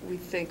of what we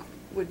think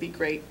would be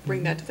great,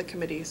 bring that to the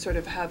committee, sort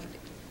of have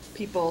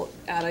people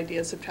add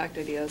ideas, subtract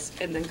ideas,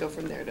 and then go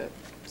from there to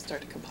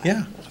start to compile.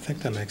 Yeah, I think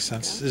that makes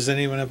sense. Yeah. Does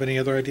anyone have any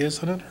other ideas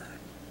on it?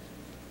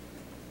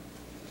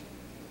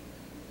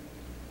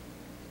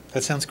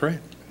 That sounds great.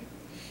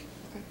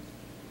 Okay.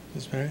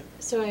 Ms. Mary?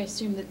 So I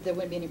assume that there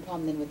wouldn't be any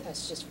problem then with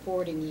us just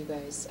forwarding you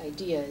guys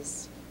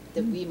ideas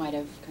that we might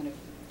have kind of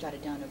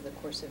jotted down over the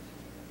course of,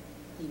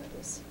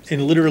 this.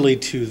 And literally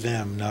to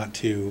them, not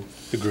to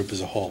the group as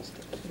a whole.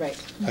 Right.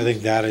 I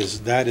think that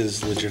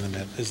is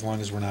legitimate, as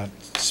long as we're not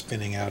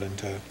spinning out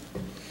into,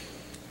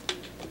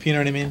 you know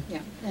what I mean? Yeah.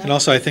 And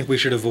also, I think we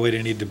should avoid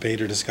any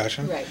debate or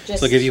discussion. Right, So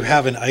just- like, if you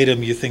have an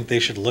item you think they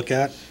should look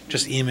at,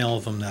 just email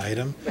them the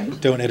item. Right.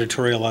 Don't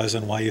editorialize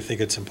on why you think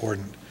it's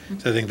important.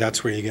 So I think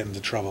that's where you get into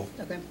trouble.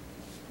 Okay.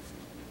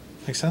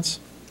 Make sense?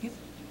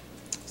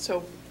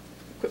 So,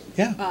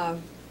 Yeah.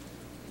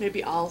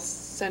 maybe I'll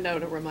send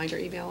out a reminder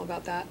email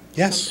about that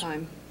Yes.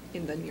 sometime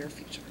in the near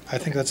future. I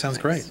think Okay, that sounds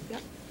thanks. great.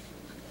 Yep.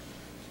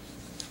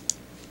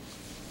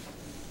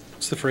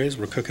 What's the phrase?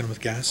 We're cooking with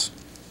gas?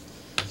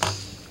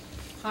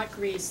 Hot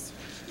grease.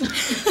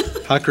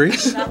 Hot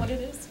grease? Is that what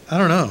it is? I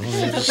don't know.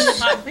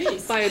 Hot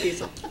grease.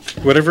 Biodiesel.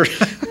 Whatever.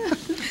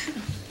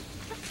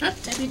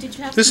 Debbie, did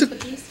you have This some is-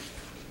 cookies?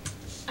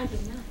 I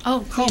did not. Oh,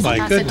 Oh, please my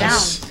pass it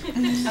down.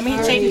 goodness. I mean,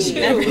 take two.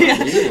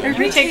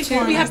 Everybody take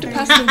two. We have to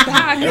pass them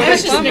back.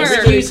 That's just an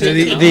Bummer. excuse.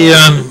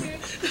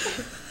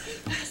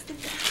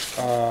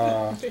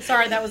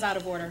 Sorry, that was out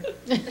of order.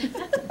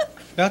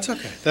 That's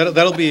okay.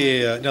 That'll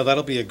be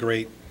a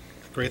great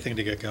thing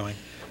to get going.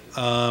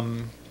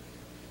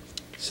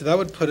 So that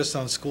would put us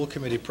on school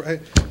committee.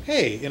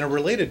 Hey, in a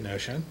related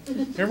notion,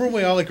 remember when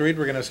we all agreed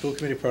we're going to have school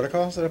committee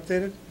protocols that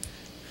updated?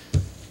 I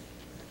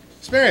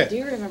Spirit.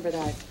 do remember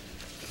that.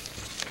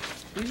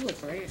 You look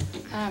great.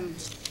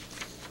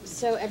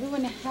 So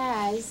everyone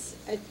has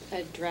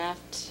a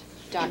draft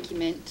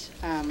document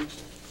that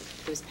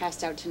was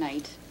passed out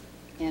tonight,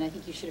 and I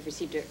think you should have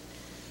received it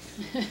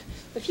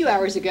a few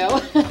hours ago.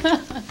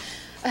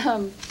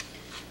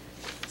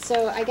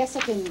 So I guess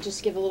I can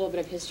just give a little bit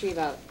of history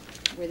about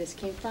where this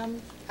came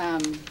from.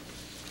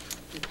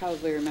 You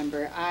probably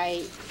remember,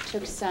 I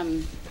took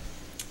some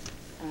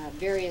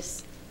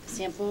various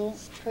sample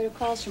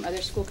protocols from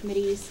other school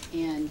committees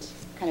and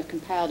kind of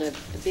compiled a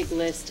big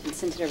list and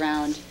sent it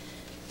around.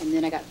 And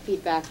then I got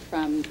feedback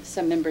from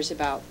some members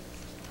about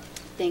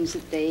things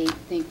that they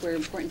think were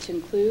important to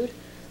include.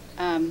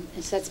 And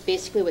so that's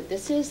basically what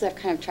this is. I've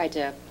kind of tried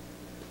to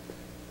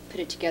put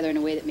it together in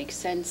a way that makes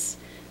sense.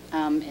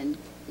 And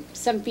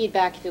some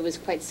feedback, if it was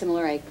quite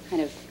similar, I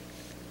kind of,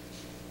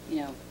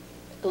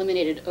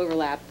 eliminated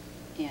overlap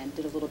and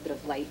did a little bit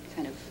of light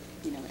kind of,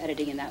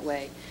 editing in that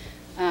way.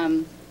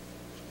 And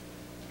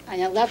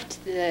I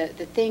left the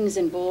things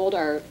in bold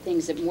are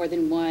things that more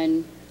than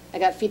one, I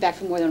got feedback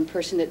from more than one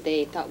person that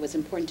they thought was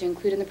important to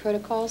include in the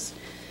protocols.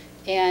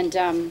 And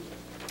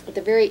at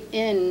the very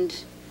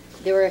end,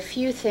 there were a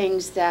few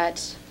things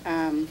that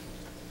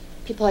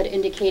people had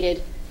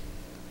indicated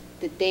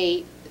that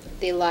they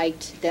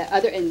liked, that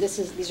other, and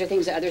these are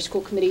things that other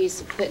school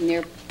committees put in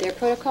their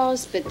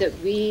protocols, but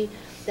that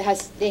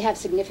they have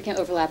significant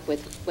overlap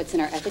with what's in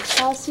our ethics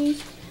policy.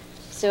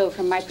 So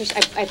from my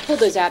perspective, I pulled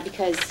those out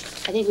because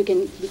I think we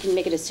can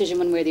make a decision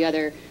one way or the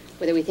other,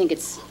 whether we think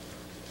it's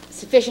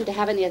sufficient to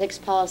have it in the ethics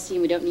policy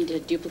and we don't need to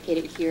duplicate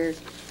it here.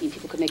 I mean,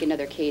 people could make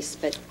another case,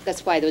 but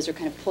that's why those are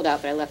kind of pulled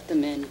out, but I left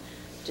them in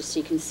just so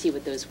you can see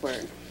what those were.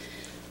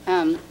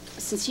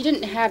 Since you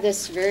didn't have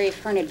this very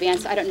far in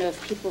advance, I don't know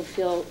if people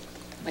feel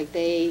like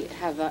they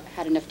have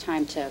had enough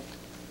time to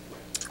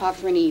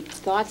offer any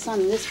thoughts on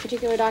this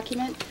particular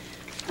document,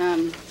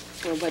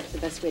 or what the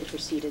best way to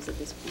proceed is at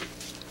this point.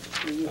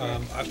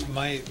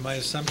 My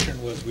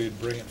assumption was we'd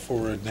bring it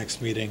forward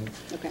next meeting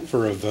Okay.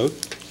 for a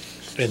vote,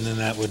 and then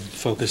that would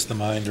focus the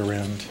mind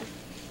around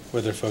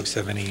whether folks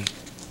have any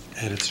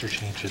edits or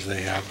changes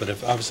they have. But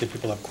if obviously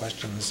people have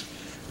questions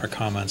or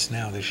comments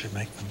now, they should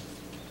make them,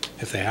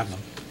 if they have them.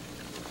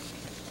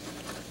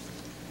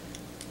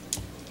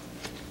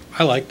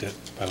 I liked it,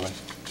 by the way.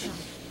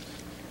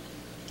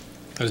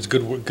 It was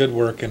good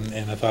work, and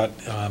I thought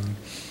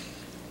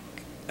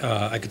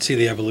I could see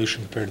the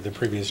evolution compared to the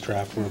previous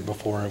draft, where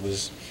before it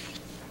was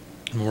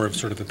more of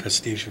sort of a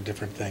pastiche of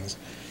different things.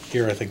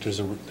 Here, I think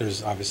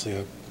there's obviously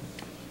a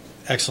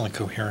excellent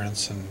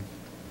coherence and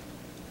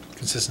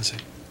consistency.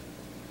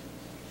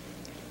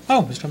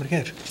 Oh, Mr.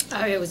 McCage.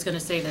 I was going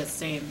to say the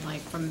same,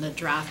 like from the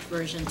draft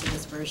version to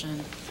this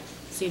version,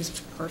 seems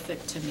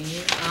perfect to me.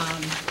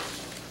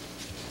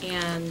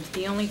 And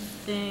the only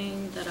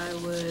thing that I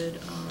would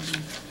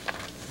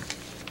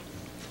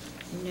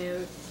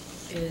note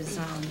is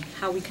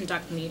how we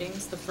conduct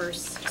meetings, the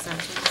first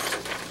sentence,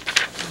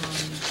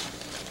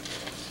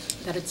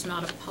 that it's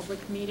not a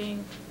public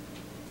meeting.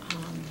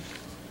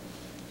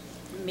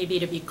 maybe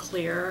to be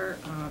clear,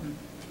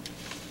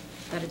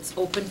 that it's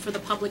open for the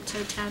public to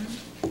attend.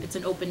 It's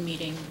an open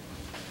meeting.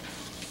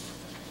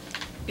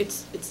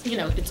 It's you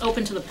know, it's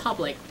open to the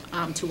public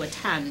to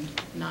attend,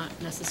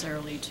 not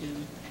necessarily to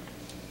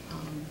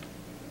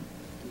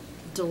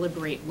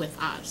deliberate with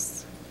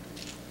us.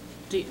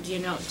 Do you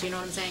know what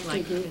I'm saying?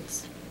 Like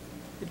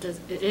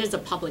it is a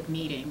public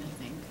meeting, I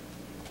think.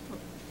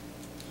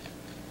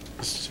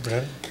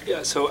 Superintendent?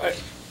 Yeah, so I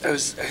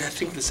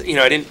think this,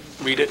 I didn't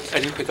read it, I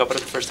didn't pick up on it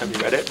the first time you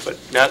read it, but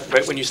now,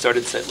 right when you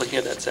started looking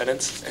at that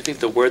sentence, I think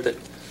the word that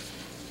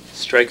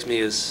strikes me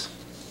is,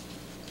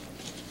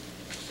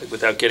 like,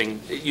 without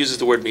getting, it uses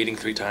the word meeting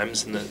 3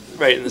 times in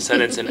the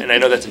sentence, and I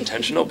know that's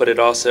intentional, but it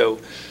also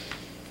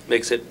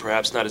makes it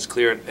perhaps not as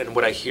clear. And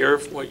what I hear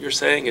of what you're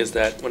saying is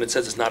that when it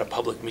says it's not a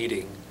public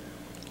meeting,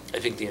 I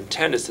think the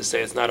intent is to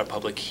say it's not a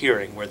public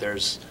hearing where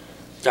there's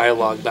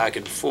dialogue back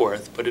and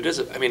forth, but it is,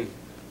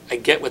 I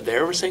get what they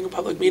were saying, a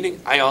public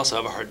meeting. I also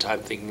have a hard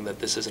time thinking that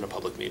this isn't a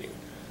public meeting.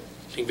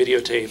 It's being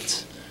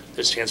videotaped,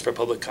 there's a chance for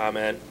public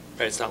comment,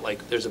 right? It's not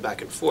like there's a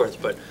back and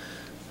forth, but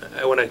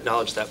I want to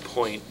acknowledge that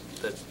point,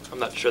 that I'm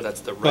not sure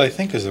that's the right. Well, I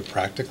think as a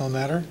practical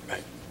matter,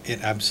 Right.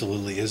 it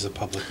absolutely is a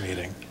public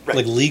meeting. Right.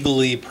 Like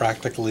legally,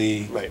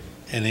 practically, Right.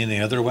 and in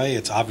any other way,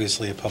 it's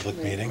obviously a public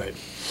meeting. Right.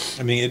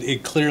 I mean,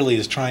 it clearly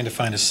is trying to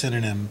find a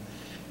synonym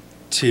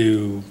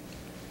to,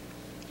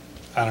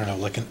 I don't know,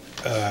 like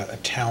a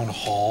town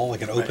hall,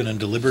 like an open and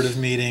deliberative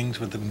meetings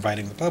with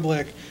inviting the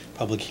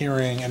public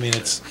hearing. I mean,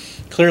 it's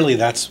clearly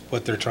that's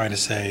what they're trying to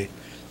say.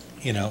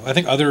 I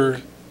think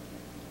other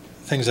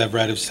things I've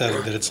read have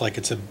said that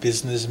it's a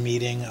business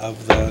meeting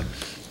of the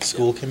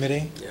school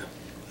committee.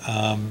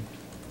 Yeah.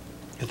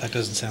 But that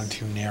doesn't sound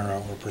too narrow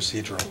or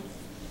procedural.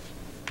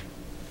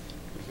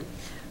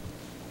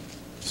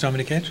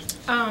 Dominic Cage?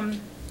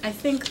 I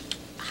think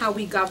how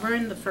we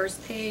govern the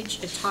first page,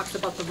 it talks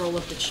about the role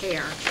of the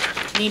chair.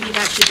 Maybe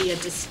that should be a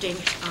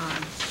distinct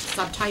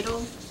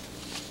subtitle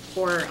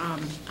or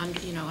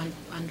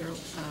under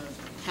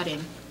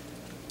heading,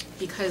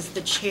 because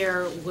the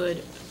chair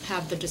would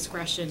have the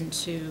discretion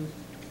to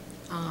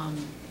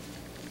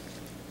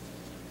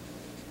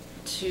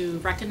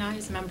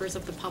recognize members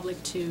of the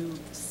public to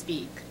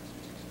speak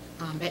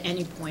at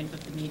any point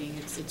of the meeting.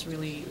 It's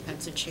really,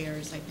 that's a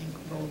chair's, I think,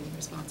 role and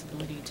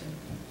responsibility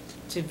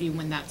to view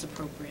when that's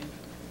appropriate.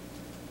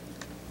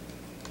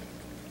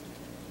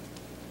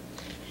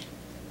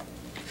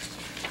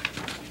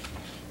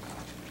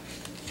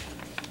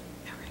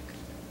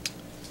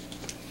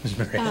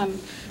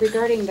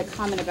 Regarding the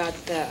comment about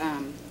the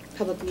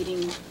public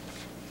meeting,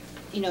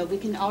 we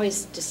can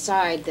always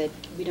decide that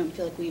we don't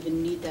feel like we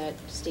even need that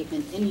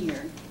statement in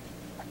here.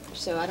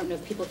 So I don't know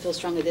if people feel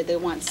strongly that they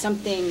want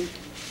something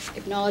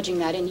acknowledging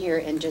that in here,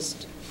 and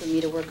just for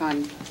me to work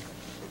on,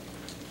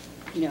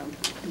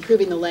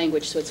 improving the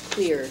language so it's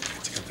clear.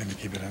 It's a good thing to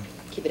keep it in.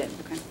 Keep it in,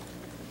 okay.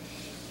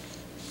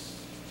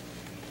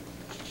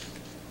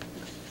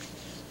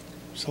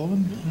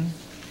 Sullivan? Mm-hmm.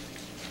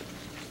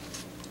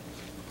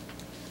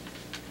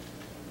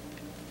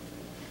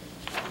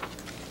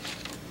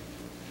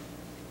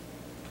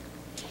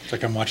 It's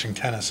like I'm watching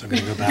tennis. I'm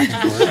going to go back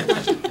and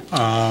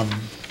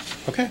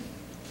forth. Okay.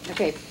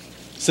 Okay.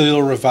 So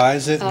you'll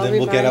revise it, and I'll then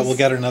revise. we'll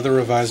get another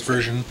revised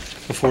version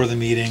before the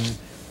meeting,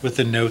 with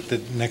the note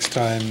that next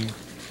time,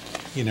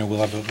 we'll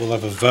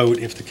have a vote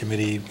if the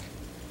committee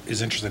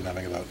is interested in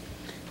having a vote.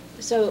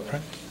 So,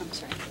 Right. I'm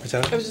sorry. Is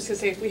that I was just going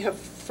to say, if we have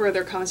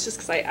further comments, just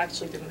because I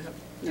actually didn't have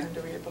Yeah. time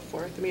to read it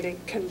before the meeting,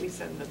 can we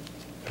send them?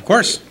 Of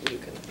course. You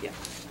can, yeah.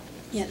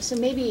 Yeah, so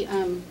maybe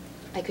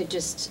I could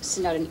just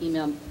send out an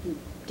email,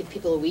 give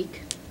people a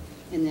week,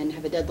 and then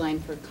have a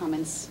deadline for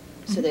comments,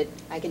 so that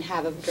I can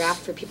have a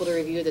draft for people to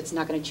review that's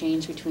not going to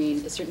change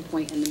between a certain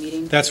point in the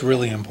meeting. That's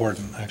really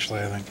important, actually,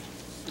 I think.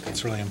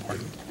 That's really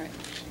important. All right,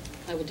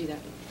 I will do that.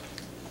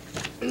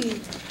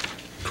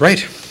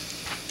 Great.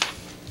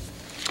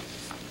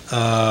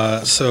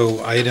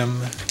 So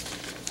item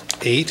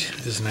 8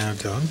 is now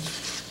done.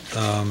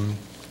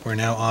 We're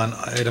now on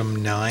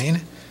item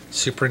 9,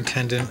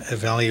 Superintendent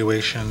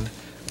Evaluation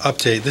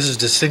Update. This is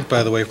distinct,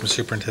 by the way, from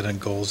Superintendent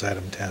Goals,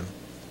 item 10.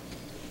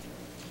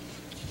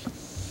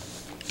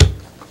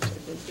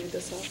 Read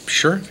this off.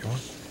 Sure, if you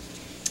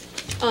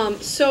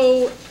want.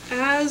 So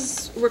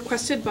as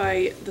requested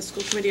by the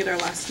school committee at our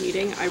last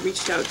meeting, I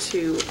reached out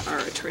to our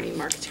attorney,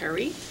 Mark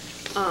Terry,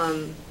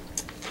 and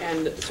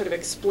sort of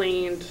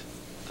explained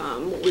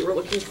what we were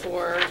looking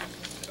for,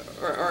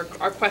 or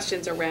our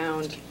questions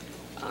around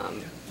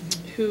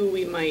who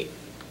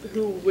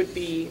would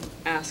be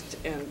asked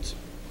and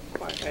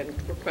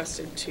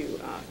requested to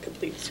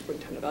complete the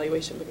superintendent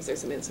evaluation, because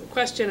there's been some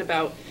question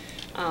about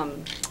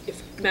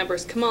if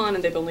members come on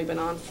and they've only been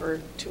on for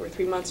 2 or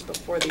 3 months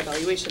before the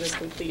evaluation is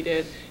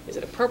completed, is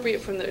it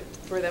appropriate for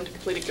them to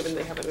complete it, given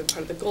they haven't been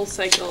part of the goal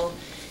cycle?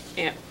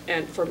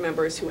 And for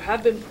members who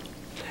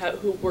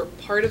who were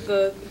part of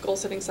the goal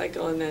setting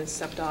cycle and then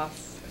stepped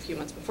off a few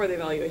months before the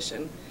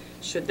evaluation,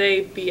 should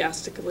they be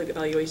asked to complete the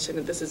evaluation?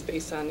 And this is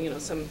based on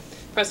some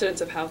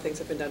precedents of how things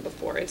have been done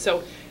before. And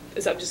so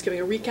I'm just giving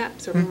a recap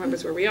so everyone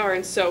remembers where we are.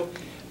 And so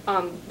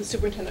the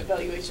superintendent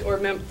evaluation, or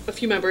a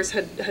few members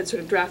had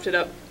sort of drafted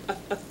up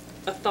a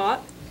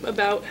thought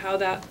about how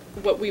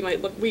what we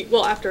might look,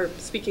 after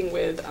speaking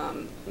with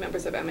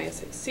members of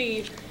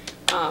MASC,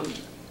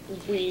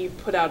 we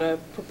put out a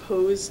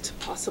proposed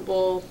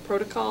possible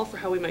protocol for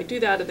how we might do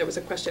that, and there was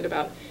a question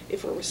about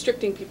if we're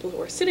restricting people who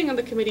are sitting on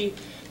the committee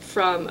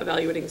from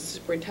evaluating the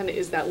superintendent,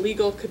 is that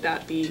legal? Could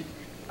that be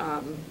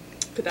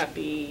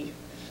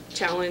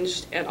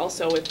challenged? And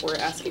also, if we're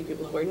asking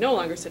people who are no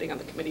longer sitting on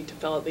the committee to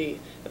fill out the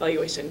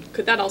evaluation,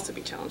 could that also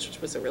be challenged?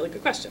 Which was a really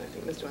good question. I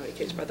think Ms.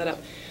 Duane-Cage brought that up.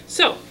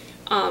 So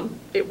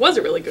it was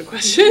a really good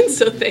question,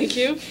 so thank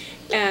you.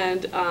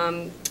 And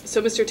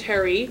so Mr.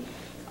 Terry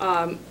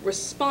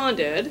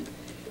responded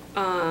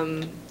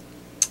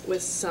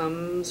with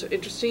some sort of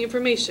interesting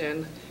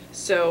information.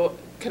 So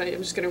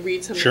I'm just going to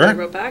read something that I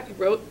wrote back. He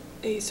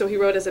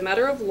wrote, as a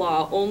matter of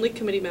law, only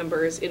committee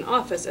members in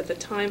office at the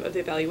time of the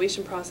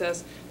evaluation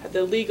process have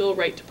the legal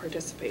right to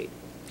participate.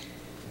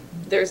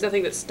 There is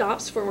nothing that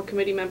stops former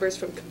committee members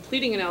from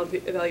completing an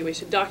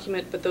evaluation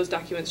document, but those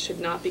documents should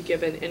not be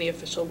given any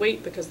official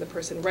weight because the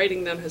person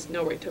writing them has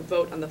no right to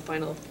vote on the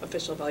final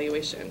official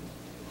evaluation.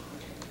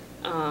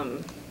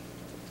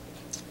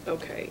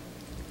 Okay.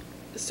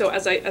 So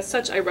as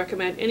such, I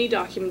recommend any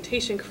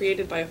documentation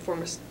created by a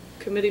former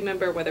committee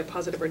member, whether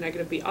positive or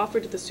negative, be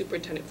offered to the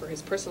superintendent for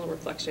his personal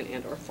reflection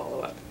and or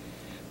follow-up.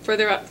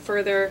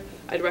 Further,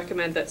 I'd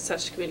recommend that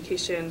such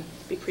communication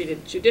be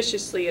created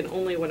judiciously and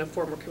only when a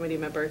former committee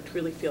member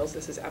truly feels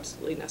this is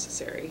absolutely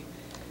necessary.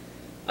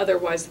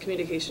 Otherwise, the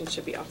communication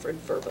should be offered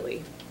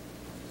verbally.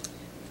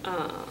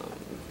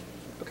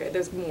 Okay,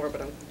 there's more,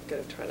 but I'm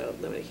going to try to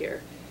limit it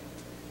here.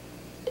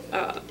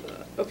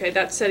 Okay,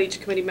 that said,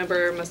 each committee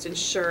member must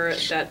ensure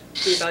that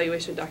the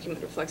evaluation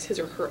document reflects his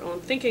or her own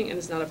thinking and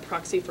is not a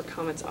proxy for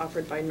comments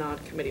offered by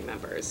non-committee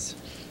members.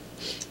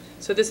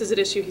 So this is an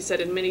issue, he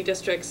said, in many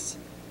districts,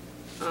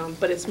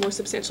 but it's more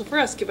substantial for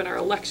us given our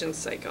election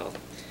cycle.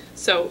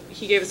 So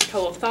he gave us a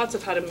couple of thoughts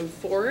of how to move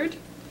forward.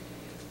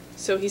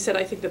 So he said,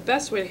 I think the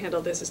best way to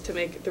handle this is to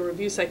make the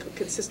review cycle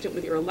consistent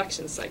with your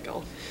election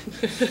cycle.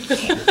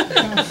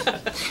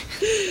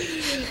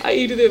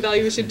 I.e. do the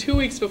evaluation 2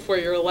 weeks before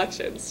your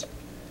elections.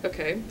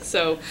 Okay,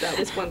 so that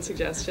was one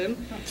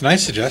suggestion. It's a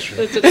nice suggestion.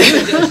 That's a nice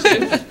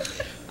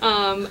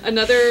suggestion.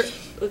 Another,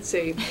 let's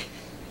see.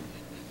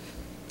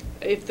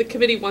 If the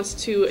committee wants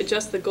to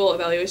adjust the goal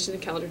evaluation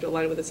calendar to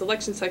align with its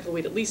election cycle,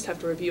 we'd at least have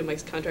to review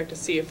Mike's contract to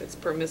see if it's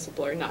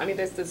permissible or not. I mean,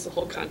 there's a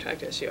whole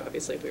contract issue,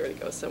 obviously, if we were to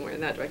go somewhere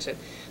in that direction.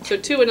 So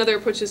 2, another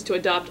approach is to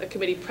adopt a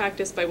committee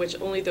practice by which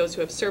only those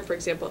who have served, for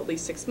example, at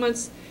least 6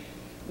 months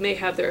may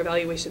have their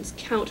evaluations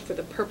count for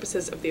the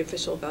purposes of the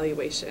official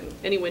evaluation.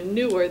 Anyone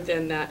newer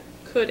than that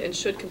could and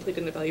should complete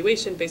an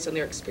evaluation based on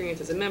their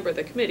experience as a member of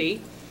the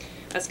committee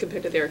as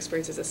compared to their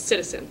experience as a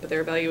citizen, but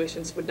their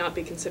evaluations would not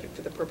be considered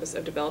for the purpose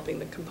of developing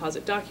the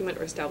composite document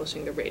or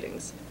establishing the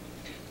ratings.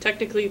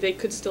 Technically, they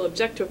could still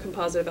object to a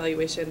composite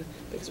evaluation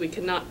because we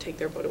cannot take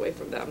their vote away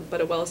from them,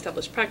 but a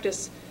well-established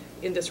practice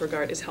in this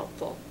regard is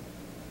helpful.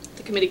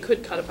 The committee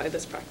could codify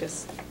this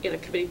practice in a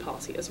committee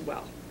policy as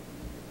well.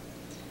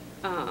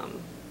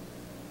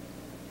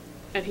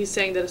 And he's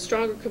saying that a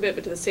stronger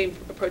commitment to the same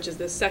approach as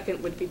this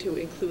second would be to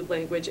include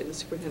language in the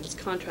superintendent's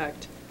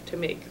contract to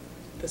make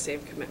the same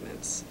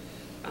commitments.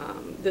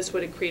 This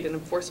would create an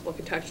enforceable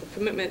contractual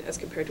commitment as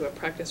compared to a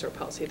practice or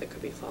policy that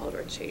could be followed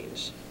or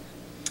changed.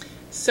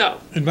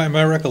 So, in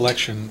my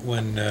recollection,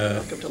 when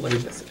welcome to look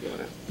at this if you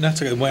want to.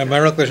 That's okay. My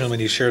recollection when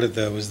you shared it,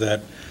 though, was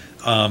that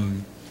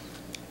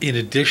in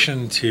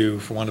addition to,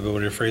 for want of a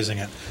better way of phrasing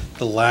it,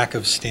 the lack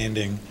of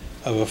standing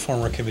of a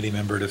former committee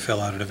member to fill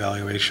out an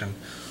evaluation,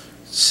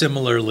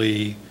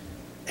 similarly,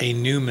 a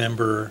new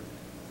member,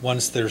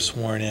 once they're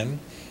sworn in,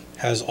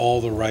 has all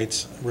the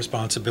rights,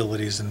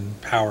 responsibilities, and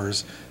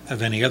powers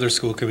of any other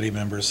school committee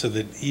member, so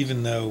that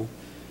even though,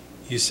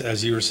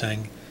 as you were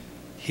saying,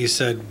 he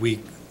said we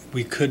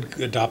could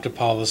adopt a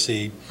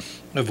policy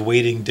of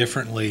weighting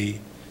differently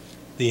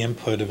the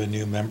input of a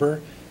new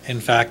member.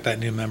 In fact, that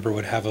new member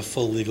would have a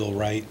full legal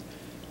right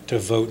to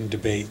vote and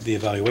debate the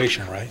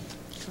evaluation, right?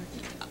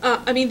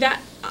 I mean,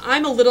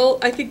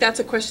 I think that's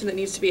a question that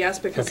needs to be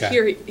asked because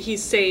here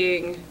he's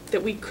saying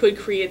that we could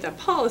create that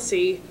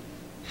policy.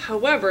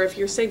 However, if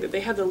you're saying that they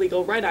have the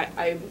legal right,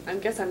 I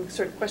guess I'm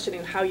sort of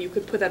questioning how you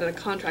could put that in a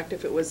contract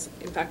if it was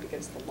in fact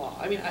against the law.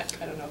 I mean, I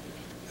don't know.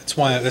 That's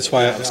why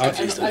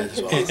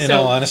in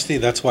all honesty,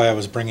 that's why I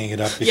was bringing it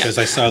up, because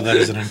I saw that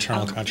as an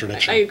internal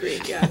contradiction. I agree,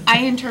 yeah. I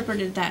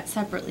interpreted that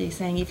separately,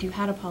 saying if you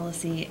had a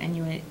policy and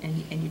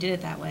you did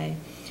it that way,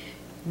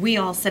 we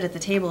all sit at the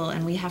table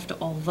and we have to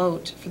all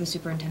vote for the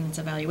superintendent's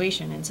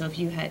evaluation. And so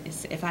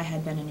if I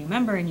had been a new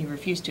member and you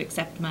refused to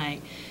accept my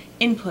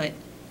input,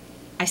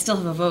 I still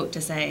have a vote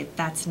to say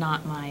that's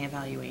not my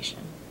evaluation,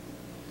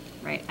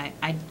 right?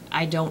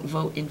 I don't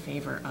vote in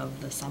favor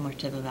of the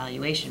summative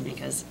evaluation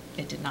because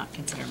it did not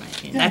consider my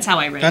opinion. That's how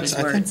I read his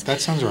words. I think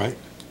that sounds right.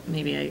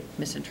 Maybe I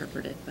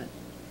misinterpreted, but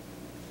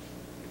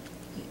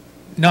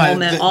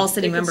No, all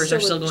sitting They could members are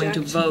still still going to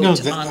object. vote No,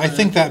 on I the-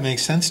 think that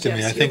makes sense to me.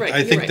 Yes, I you're think, right, I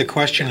you're think right. the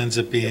question Yeah, ends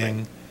up you're right.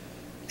 being,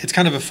 it's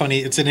kind of a funny,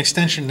 it's an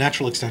extension,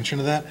 natural extension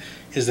of that,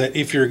 is that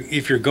if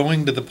you're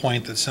going to the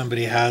point that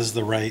somebody has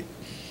the right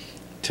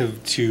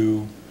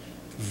to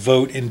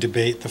vote and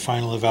debate the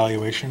final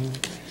evaluation,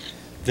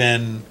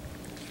 then,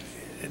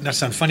 not to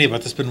sound funny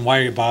about this, but why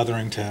are you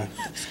bothering to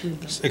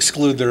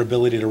exclude their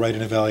ability to write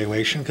an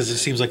evaluation? Because it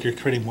seems like you're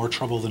creating more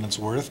trouble than it's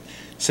worth,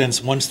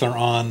 since once they're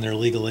on, they're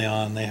legally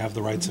on, they have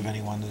the rights of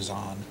anyone who's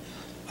on.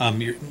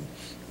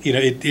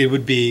 It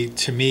would be,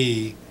 to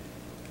me,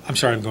 I'm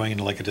sorry, I'm going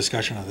into like a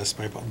discussion of this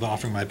by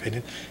offering my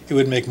opinion. It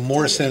would make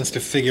more sense to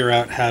figure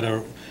out how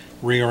to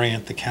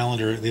reorient the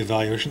calendar, the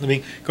evaluation. I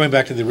mean, going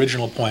back to the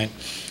original point,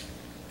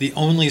 the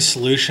only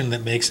solution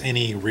that makes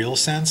any real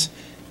sense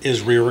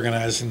is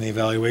reorganizing the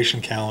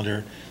evaluation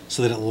calendar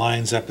so that it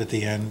lines up at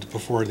the end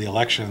before the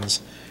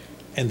elections,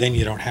 and then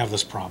you don't have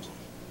this problem,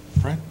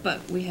 right?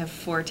 But we have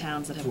 4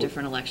 towns that have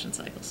different election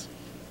cycles.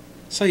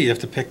 So you have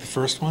to pick the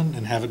first one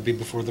and have it be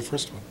before the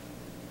first one.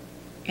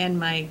 And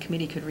my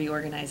committee could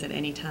reorganize at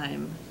any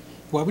time,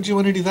 Why would you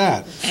want to do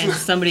that? and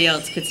somebody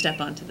else could step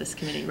onto this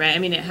committee, right? I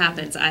mean, it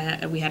happens.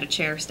 We had a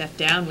chair step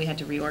down, we had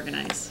to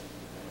reorganize.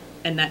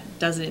 And that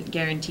doesn't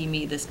guarantee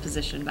me this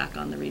position back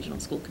on the regional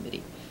school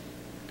committee.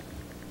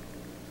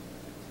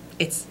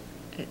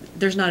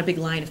 There's not a big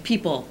line of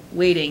people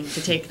waiting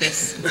to take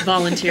this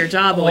volunteer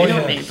job away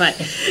from me, but.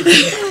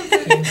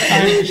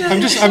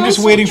 I'm just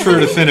waiting for her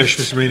to finish,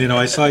 Mr. Menino.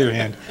 I saw your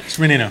hand. Mr.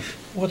 Menino.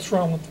 What's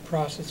wrong with the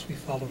process we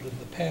followed in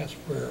the past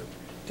where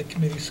the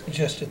committee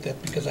suggested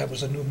that because I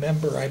was a new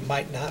member, I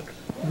might not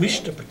wish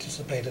to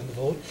participate in the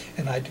vote,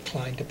 and I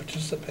declined to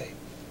participate?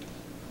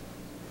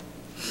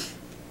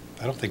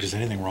 I don't think there's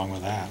anything wrong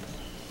with that.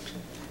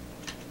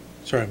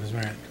 Sorry, Ms.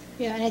 Marion.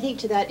 Yeah, and I think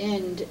to that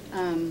end,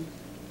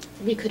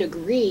 we could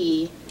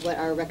agree what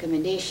our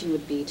recommendation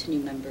would be to new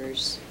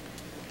members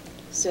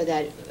so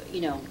that,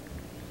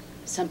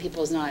 some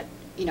people's not,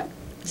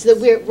 so that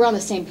we're on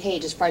the same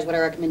page as far as what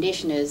our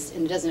recommendation is,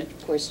 and it doesn't,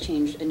 of course,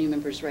 change a new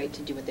member's right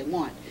to do what they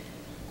want.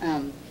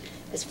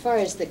 As far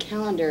as the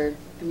calendar,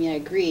 I mean, I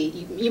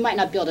agree. You might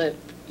not be able to,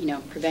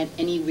 prevent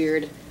any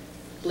weird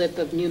blip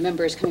of new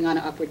members coming on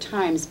at awkward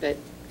times, but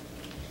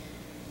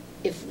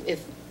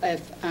if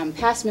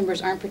past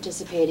members aren't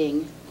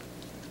participating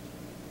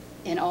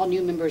and all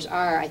new members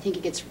are, I think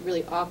it gets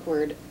really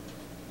awkward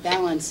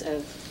balance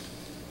of,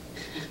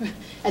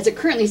 as it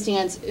currently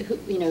stands,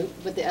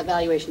 what the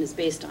evaluation is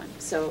based on.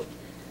 So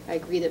I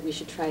agree that we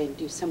should try and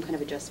do some kind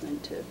of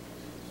adjustment to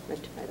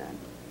rectify that.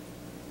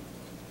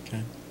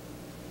 Okay.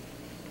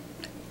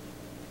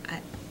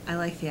 I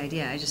like the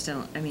idea, I just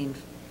don't,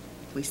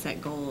 we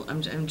set goal,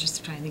 I'm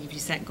just trying to think, if you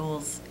set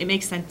goals, it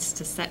makes sense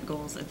to set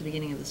goals at the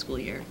beginning of the school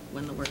year,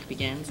 when the work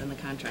begins and the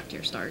contract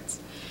year starts.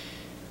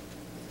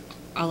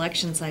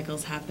 Election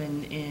cycles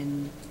happen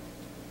in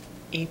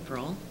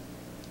April,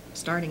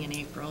 starting in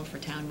April for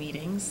town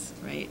meetings,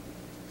 right?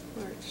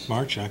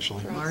 March,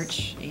 actually.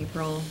 March,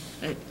 April,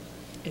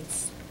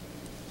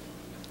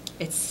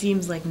 it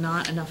seems like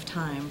not enough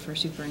time for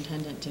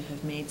superintendent to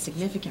have made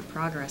significant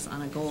progress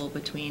on a goal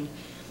between,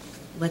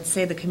 let's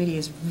say the committee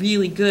is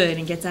really good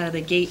and gets out of the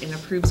gate and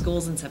approves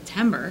goals in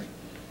September,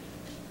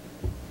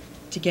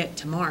 to get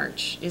to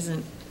March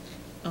isn't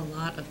a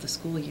lot of the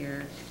school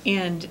year.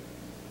 And,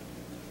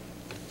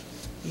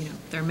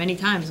 there are many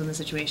times when the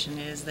situation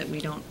is that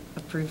we don't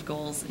approve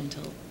goals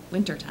until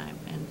winter time,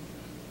 and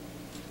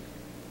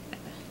I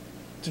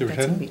think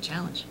that's going to be a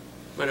challenge.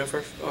 Might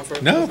offer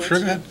No, thoughts? sure,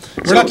 go ahead.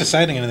 We're So- not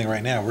deciding anything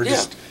right now. We're Yeah,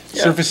 just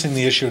yeah. surfacing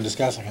the issue and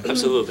discussing it.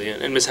 Absolutely,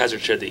 and Ms. Hazard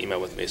shared the email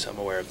with me, so I'm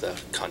aware of the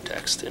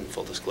context in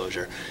full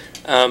disclosure.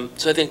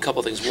 So I think a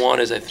couple things.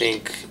 One is I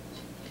think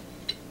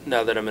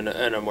now that I'm in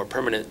a more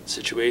permanent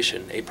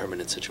situation,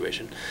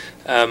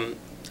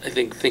 I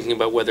think thinking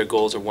about whether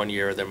goals are 1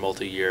 year or they're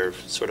multi-year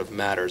sort of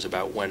matters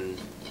about what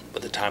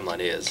the timeline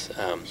is.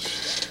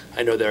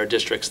 I know there are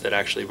districts that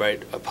actually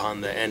right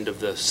upon the end of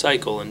the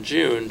cycle in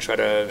June try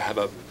to have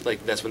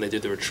that's when they do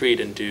the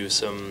retreat and do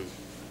some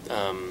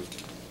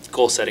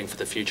goal setting for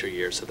the future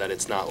year, so that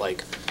it's not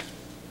like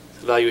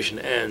evaluation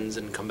ends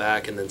and come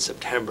back and then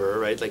September,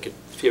 right? Like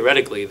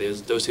theoretically,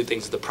 those two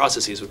things, the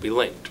processes would be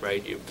linked,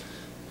 right?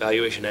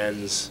 Evaluation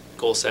ends,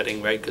 goal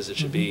setting, right? Because it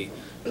should be,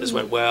 this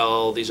went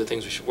well, these are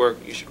things you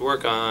should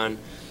work on.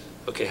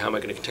 Okay, how am I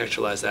going to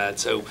contextualize that?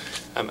 So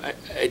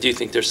I do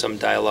think there's some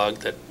dialogue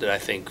that I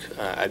think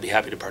I'd be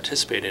happy to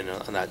participate in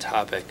on that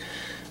topic.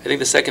 I think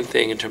the second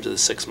thing in terms of the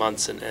 6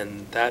 months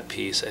and that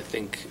piece, I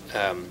think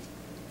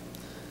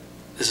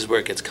this is where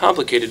it gets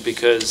complicated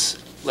because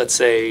let's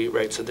say,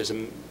 right, so there's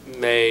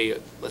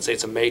let's say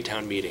it's a May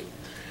town meeting.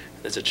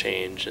 There's a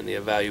change and the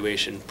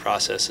evaluation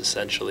process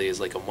essentially is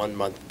like a 1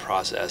 month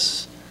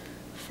process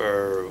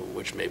for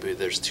which maybe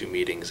there's 2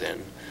 meetings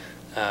in.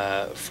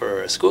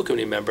 For a school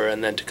committee member,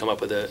 and then to come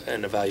up with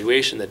an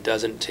evaluation that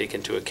doesn't take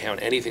into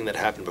account anything that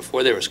happened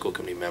before they were a school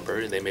committee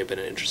member. They may have been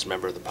an interested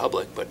member of the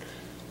public, but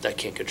that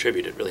can't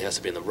contribute. It really has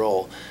to be in the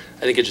role.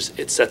 I think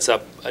it sets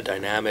up a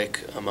dynamic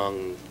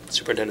among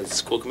superintendents and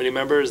school committee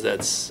members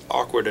that's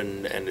awkward,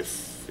 and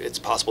if it's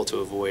possible to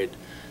avoid,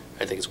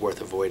 I think it's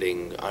worth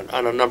avoiding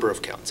on a number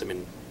of counts. I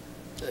mean,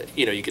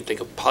 you could think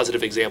of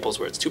positive examples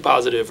where it's too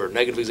positive or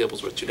negative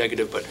examples where it's too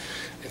negative, but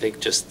I think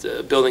just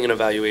building an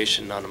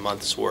evaluation on a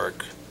month's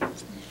work,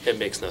 it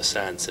makes no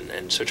sense.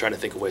 And so trying to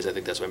think of ways, I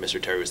think that's why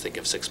Mr. Terry was thinking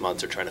of 6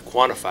 months, or trying to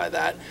quantify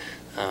that,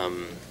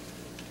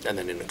 and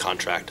then in a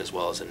contract as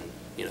well as in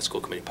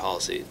school committee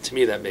policy. To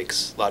me, that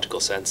makes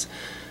logical sense.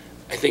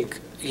 I think,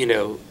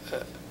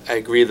 I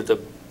agree that the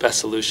best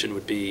solution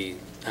would be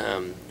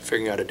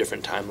figuring out a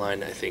different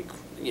timeline. I think,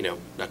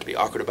 not to be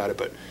awkward about it,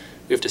 but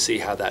we have to see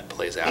how that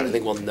plays out. I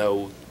think we'll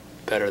know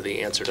better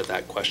the answer to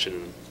that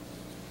question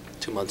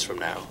 2 months from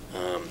now.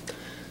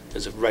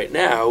 As of right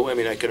now, I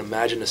mean, I could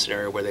imagine a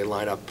scenario where they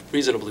line up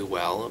reasonably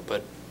well,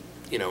 but,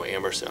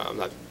 Amherst, I'm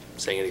not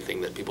saying anything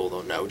that people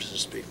don't know,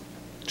 just to be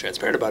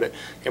transparent about it.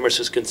 Amherst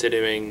is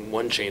considering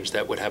one change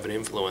that would have an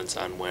influence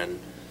on when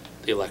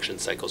the election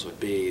cycles would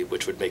be,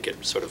 which would make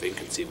it sort of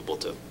inconceivable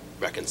to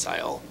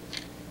reconcile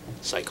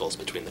cycles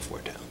between the 4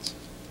 towns.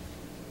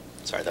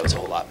 Sorry, that was a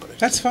whole lot, but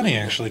That's funny,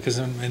 actually, because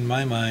in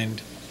my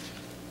mind,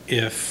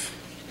 if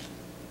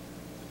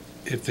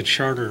the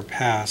charter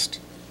passed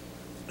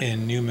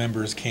and new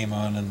members came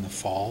on in the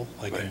fall,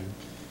 like right.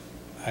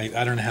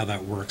 I don't know how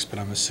that works, but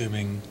I'm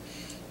assuming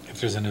if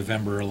there's a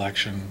November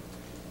election,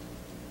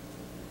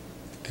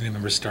 the new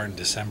members start in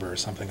December or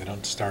something. They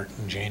don't start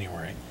in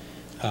January.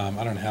 I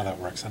don't know how that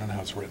works. I don't know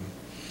how it's written.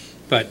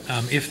 But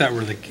if that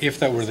were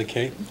the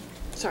case,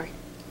 Sorry.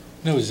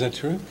 no, is that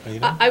true? Are you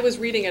done? I was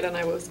reading it and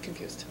I was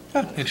confused.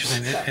 Oh,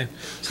 interesting.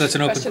 So that's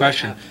an open Question I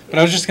question. have, But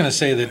I was just going to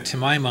say that, to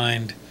my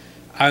mind,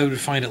 I would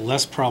find it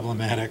less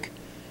problematic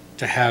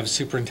to have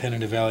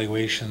superintendent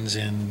evaluations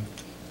in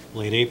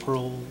late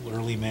April,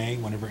 early May,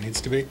 whenever it needs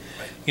to be,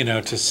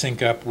 to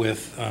sync up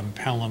with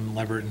Pelham,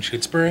 Leverett, and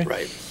Shutesbury.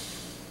 right.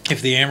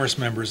 If the Amherst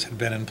members had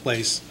been in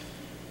place,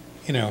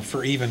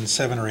 for even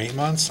 7 or 8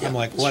 months, I'm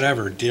like,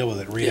 whatever, deal with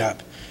it, read Yeah,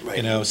 up.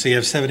 right. So you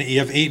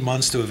have 8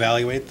 months to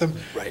evaluate them.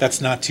 Right.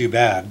 That's not too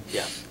bad.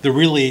 Yeah. The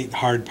really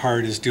hard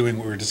part is doing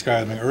what we were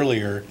describing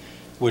earlier,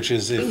 which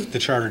is if the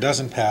charter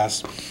doesn't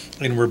pass,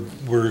 and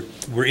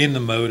we're in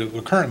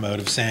the current mode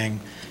of saying,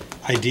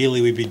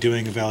 ideally we'd be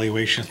doing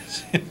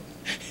evaluations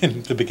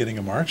in the beginning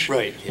of March.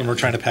 Right, When yeah. we're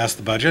trying to pass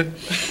the budget,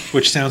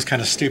 which sounds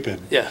kind of stupid.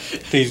 Yeah.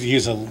 They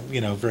use a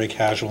very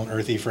casual and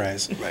earthy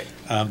phrase. Right.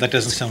 That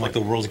doesn't sound like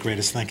the world's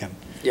greatest thinking.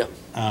 Yeah.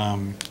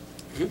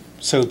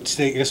 So I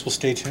guess we'll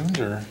stay tuned,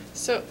 or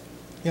So,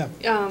 yeah.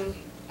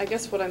 I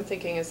guess what I'm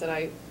thinking is that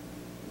I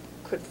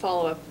could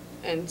follow up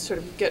and sort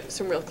of get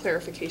some real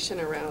clarification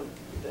around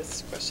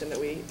this question that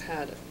we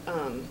had.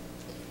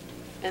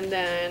 And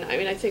then,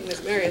 I think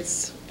Ms.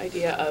 Marriott's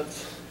idea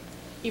of,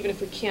 even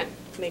if we can't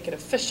make it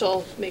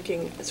official,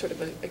 making a sort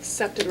of an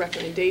accepted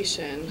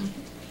recommendation,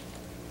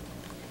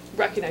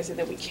 recognizing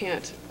that we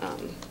can't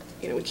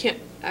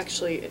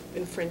actually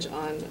infringe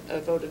on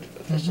a voted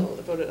official,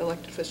 the voted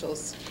elected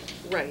official's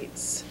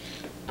rights.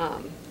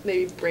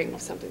 Maybe bring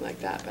something like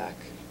that back,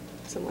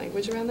 some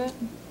language around that.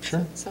 Sure.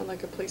 Does that sound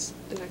like a place,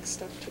 the next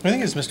step? I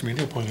think, as Mr.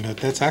 Media pointed out,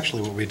 that's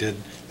actually what we did.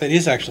 That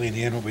is actually, in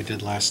the end, what we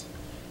did last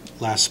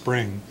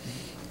spring,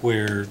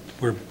 where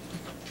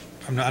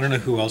I don't know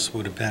who else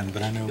would have been,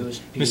 but I know It was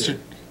Mr.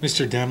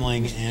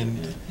 Demling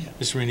and Yeah.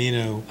 Mr.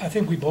 Renino. I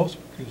think we both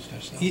recused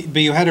ourselves.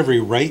 But you had every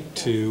right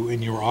to,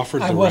 and you were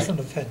offered the right. I wasn't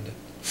offended.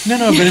 No,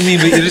 but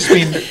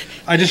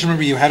I just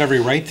remember you had every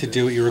right to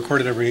do it. You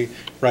recorded every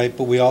right,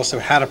 but we also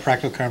had a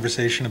practical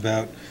conversation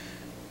about,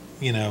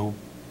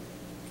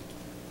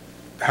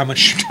 how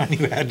much time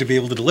you had to be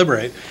able to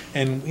deliberate,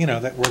 and,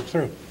 that worked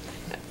through.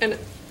 And,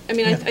 I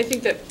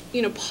think that,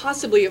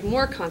 possibly of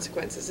more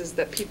consequences is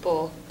that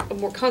people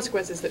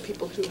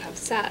who have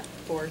sat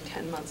for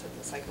 10 months of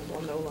the cycle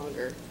will no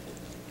longer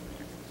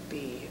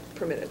be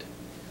permitted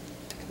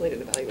to complete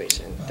an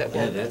evaluation. That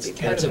Yeah, will that's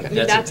be part of it.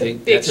 that's a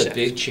shift.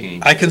 big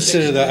change. I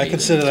consider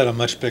that a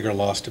much bigger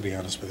loss, to be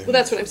honest with you. Well,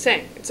 that's what I'm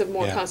saying. It's of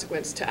more Yeah.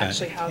 consequence to Right.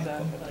 actually how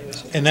the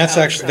evaluation. And that's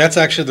comes out, that's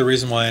so. actually the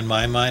reason why, in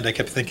my mind, I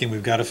kept thinking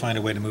we've got to find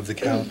a way to move the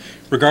calendar,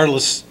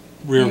 regardless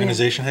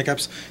reorganization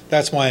hiccups.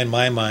 That's why, in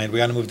my mind, we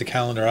ought to move the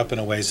calendar up in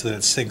a way so that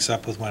it syncs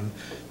up with when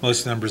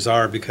most numbers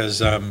are,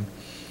 because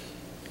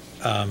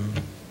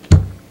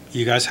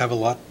you guys have a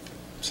lot,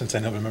 since I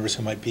know members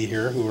who might be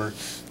here who are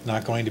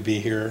not going to be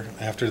here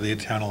after the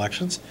town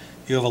elections.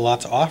 You have a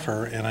lot to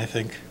offer, and I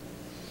think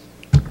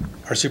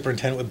our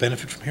superintendent would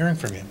benefit from hearing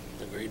from you.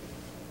 Agreed.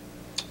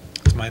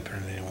 It's my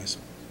opinion anyways.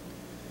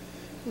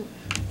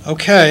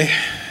 Okay.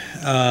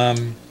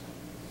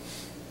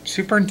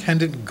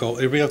 Superintendent goal,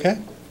 everybody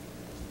okay?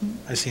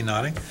 I see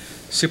nodding.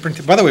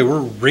 By the way, we're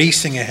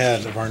racing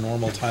ahead of our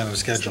normal time of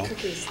schedule.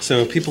 So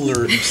if people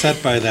are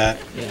upset by that,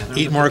 Yeah.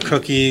 eat more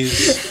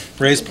cookies,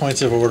 raise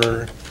points of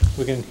order.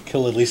 We can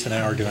kill at least an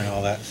hour doing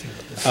all that.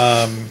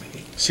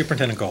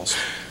 Superintendent goals.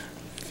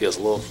 feels a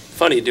little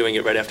funny doing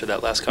it right after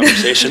that last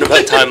conversation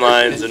about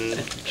timelines and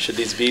should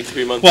these be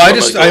 3 months?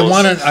 Well,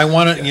 I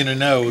wanted you to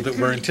know that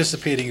we're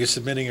anticipating you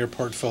submitting your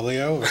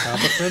portfolio of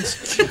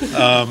accomplishments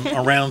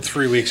around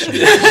 3 weeks from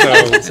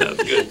now. So,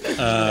 sounds good.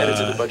 Headed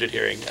to the budget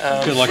hearing.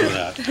 Good luck with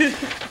that.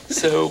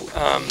 So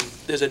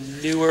there's a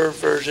newer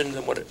version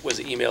than what it was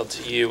emailed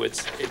to you.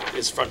 It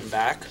is front and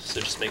back,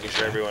 so just making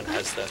sure everyone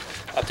has the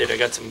update. I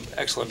got some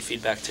excellent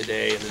feedback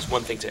today, and there's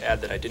one thing to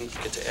add that I didn't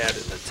get to add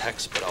in the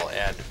text, but I'll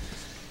add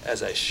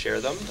as I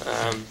share them.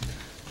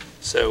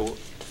 So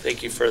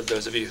thank you for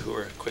those of you who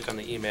were quick on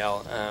the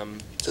email.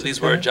 So these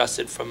were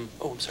adjusted from,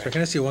 oh, I'm sorry. Can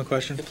I ask you one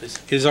question? Yeah, please.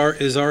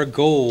 Is our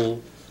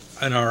goal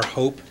and our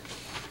hope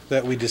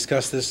that we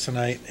discuss this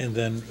tonight and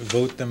then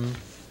vote them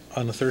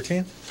on the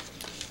 13th?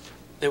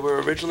 They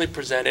were originally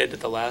presented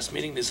at the last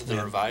meeting. These are the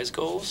Yeah. revised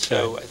goals.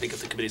 So Okay. I think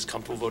if the committee's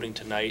comfortable voting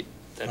tonight,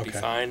 that'd be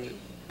Okay. fine.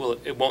 Well,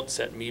 it won't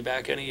set me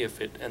back any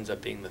if it ends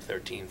up being the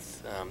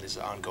 13th. This is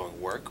ongoing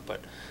work,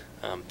 but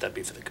that'd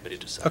be for the committee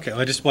to decide. Okay,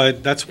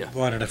 that's Yeah.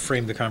 wanted to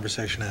frame the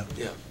conversation out.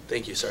 Yeah,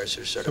 thank you. Sorry, I should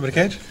have started. Somebody,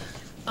 Cage?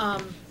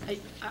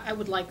 I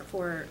would like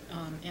for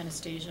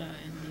Anastasia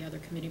and the other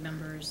committee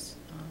members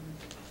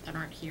that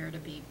aren't here to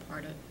be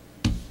part of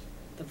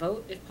the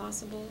vote, if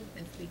possible,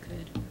 if we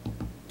could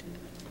do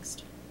that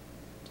next.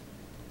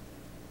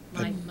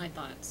 My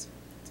thoughts.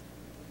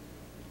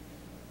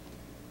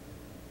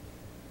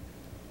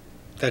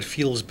 That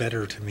feels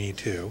better to me,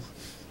 too.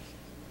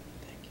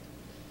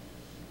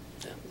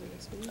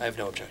 I have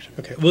no objection.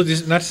 Okay, well,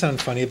 just not to sound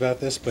funny about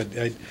this, but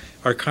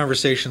our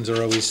conversations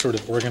are always sort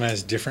of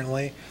organized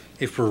differently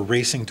if we're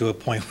racing to a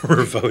point where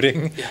we're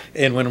voting Yeah.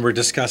 and when we're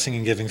discussing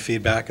and giving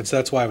feedback. And so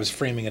that's why I was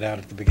framing it out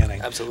at the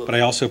beginning. Absolutely. But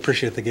I also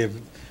appreciate they gave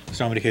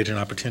Mr. Cage an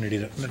opportunity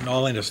to, and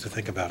all of us to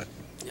think about it.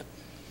 Yep.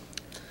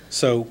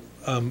 So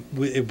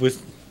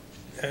with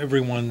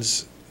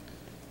everyone's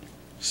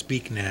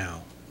speak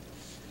now,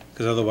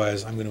 because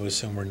otherwise I'm going to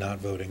assume we're not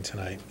voting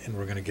tonight and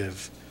we're going to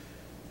give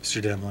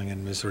Mr. Demling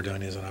and Ms.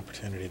 Ordonez an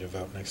opportunity to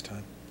vote next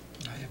time.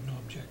 I have no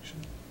objection.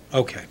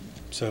 Okay,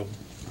 so,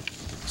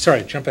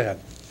 sorry, jump ahead.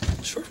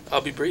 Sure,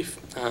 I'll be brief.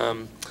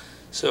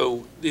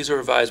 So these are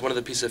revised. One of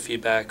the pieces of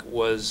feedback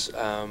was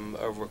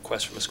a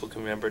request from a school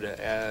committee member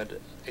to add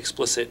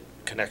explicit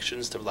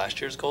connections to last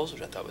year's goals,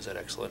 which I thought was an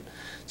excellent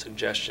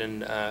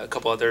suggestion. A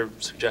couple other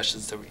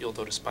suggestions that you'll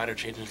notice minor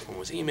changes from what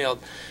was emailed.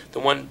 The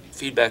one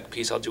feedback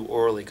piece I'll do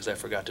orally because I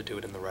forgot to do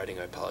it in the writing.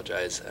 I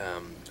apologize.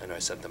 I know I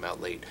sent them out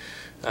late.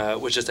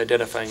 Was just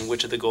identifying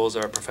which of the goals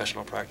are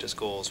professional practice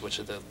goals, which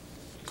of the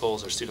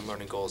goals are student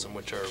learning goals, and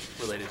which are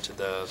related to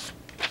the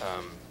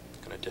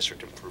kind of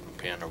district improvement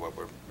plan, or what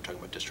we're talking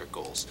about district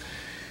goals.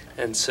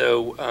 And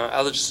so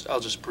I'll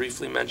just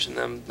briefly mention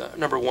them.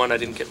 Number one, I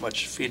didn't get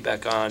much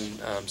feedback on,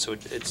 so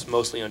it's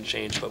mostly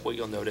unchanged, but what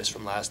you'll notice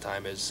from last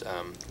time is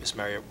Ms.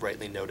 Marriott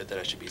rightly noted that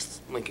I should be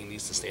linking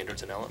these to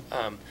standards and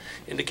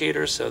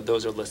indicators, so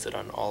those are listed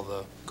on all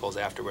the goals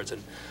afterwards.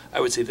 And I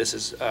would say this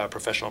is a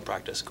professional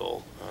practice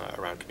goal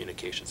around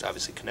communications,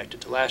 obviously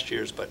connected to last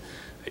year's, but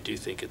I do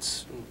think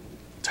it's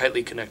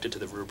tightly connected to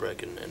the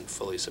rubric and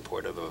fully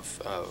supportive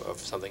of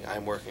something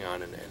I'm working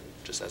on and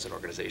just as an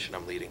organization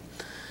I'm leading.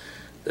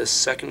 The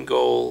second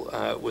goal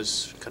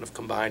was kind of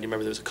combined. You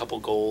remember there was a couple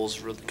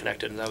goals really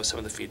connected, and that was some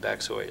of the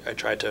feedback. So I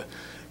tried to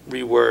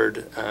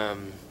reword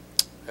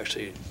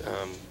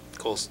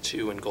goals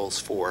 2 and goals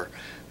 4.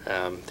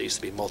 There used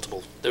to be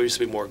multiple. There used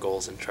to be more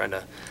goals, and trying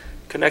to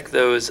connect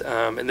those.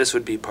 And this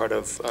would be part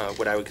of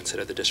what I would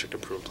consider the district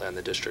improvement plan,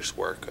 the district's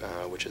work,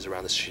 which is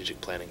around the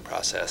strategic planning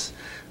process,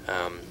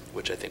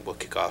 which I think will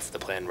kick off. The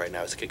plan right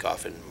now is to kick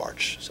off in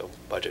March, so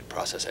budget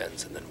process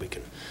ends, and then we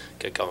can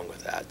get going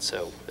with that,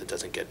 so it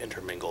doesn't get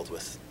intermingled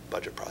with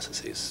budget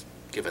processes,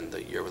 given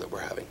the year that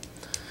we're having.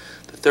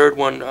 The third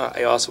one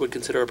I also would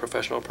consider a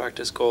professional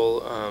practice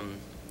goal,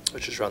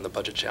 which is around the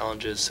budget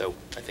challenges. So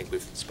I think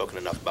we've spoken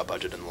enough about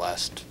budget in the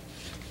last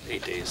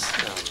 8 days.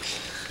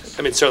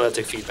 I mean, certainly I'll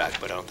take feedback,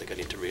 but I don't think I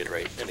need to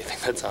reiterate anything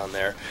that's on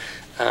there.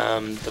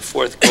 The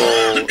fourth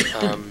goal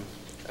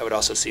I would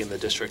also see in the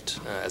district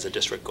as a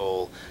district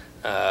goal.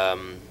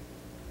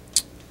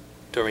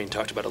 Doreen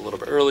talked about a little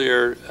bit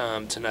earlier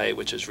tonight,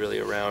 which is really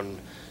around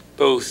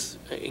both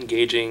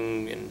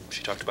engaging, and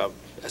she talked about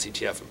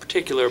SETF in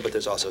particular, but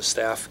there's also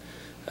staff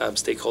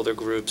stakeholder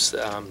groups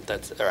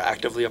that are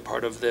actively a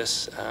part of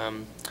this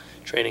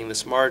training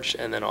this March,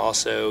 and then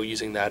also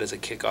using that as a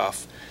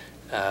kickoff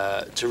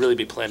to really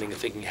be planning and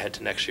thinking ahead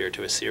to next year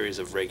to a series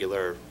of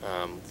regular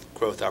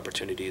growth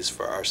opportunities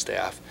for our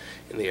staff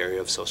in the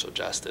area of social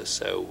justice.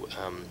 So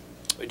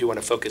we do want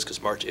to focus,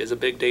 because March is a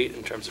big date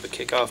in terms of a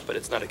kickoff, but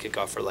it's not a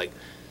kickoff for like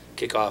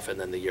kickoff and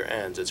then the year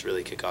ends. It's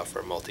really a kickoff for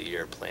a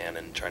multi-year plan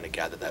and trying to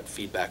gather that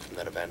feedback from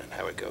that event and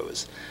how it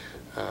goes.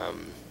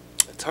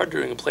 It's hard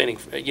doing planning,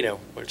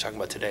 we're talking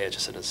about today,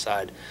 just an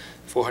aside,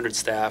 400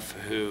 staff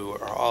who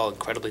are all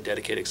incredibly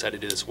dedicated, excited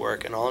to do this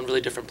work, and all in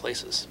really different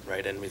places,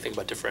 right? And we think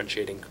about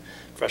differentiating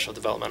professional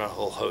development on a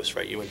whole host,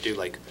 right? You wouldn't do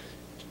like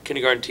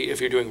kindergarten,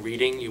 if you're doing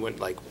reading, you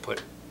wouldn't like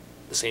put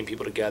the same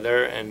people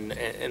together, and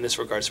in this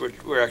regard, so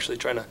we're actually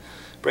trying to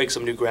break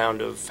some new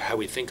ground of how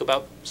we think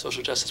about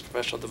social justice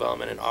professional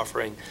development and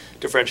offering,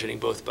 differentiating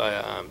both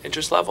by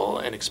interest level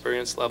and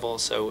experience level.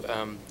 So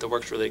the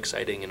work's really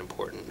exciting and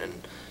important,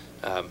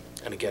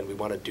 and again, we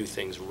want to do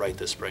things right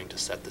this spring to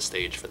set the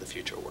stage for the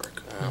future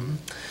work.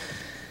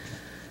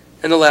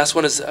 And the last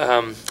one is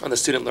on the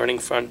student learning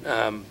front.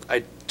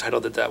 I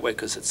titled it that way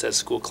because it says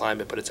school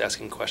climate, but it's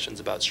asking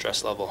questions about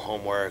stress level,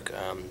 homework,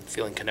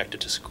 feeling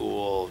connected to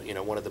school. You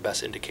know, one of the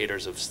best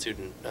indicators of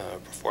student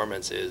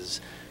performance is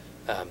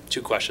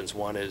two questions.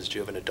 One is, do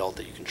you have an adult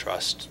that you can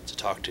trust to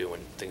talk to when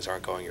things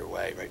aren't going your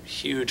way, right?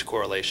 Huge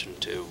correlation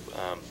to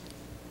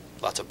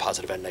lots of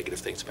positive and negative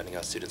things depending on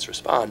how students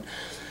respond.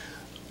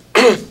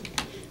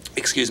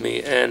 Excuse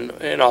me,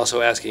 and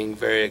also asking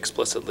very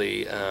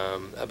explicitly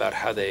about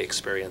how they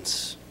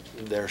experience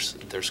their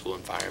school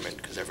environment,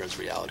 because everyone's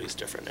reality is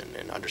different,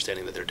 and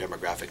understanding that there are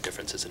demographic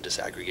differences and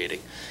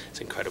disaggregating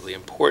is incredibly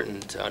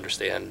important to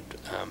understand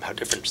how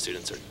different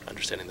students are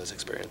understanding those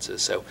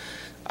experiences. So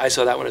I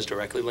saw that one as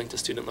directly linked to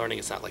student learning.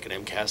 It's not like an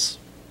MCAS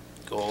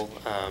goal,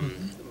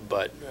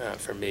 but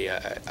for me,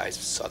 I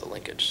saw the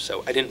linkage.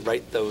 So I didn't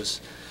write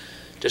those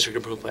district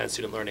improvement plan,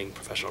 student learning,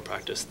 professional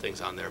practice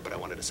things on there, but I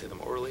wanted to say them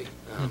orally.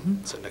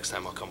 So next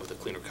time I'll come with a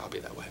cleaner copy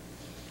that way.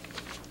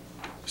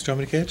 Mr.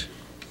 Dominic?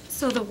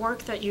 So the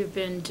work that you've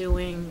been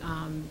doing,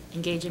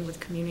 engaging with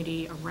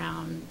community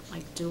around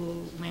like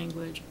dual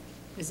language,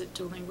 is it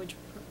dual language,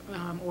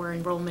 or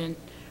enrollment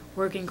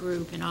working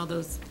group and all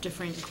those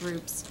different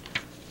groups,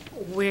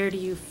 where do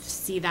you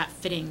see that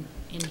fitting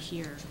in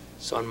here?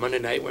 So on Monday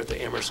night, we're at the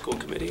Amherst School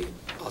Committee.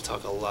 I'll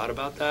talk a lot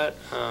about that.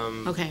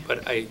 Okay.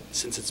 But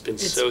since it's been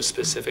so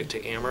specific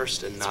to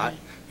Amherst and not,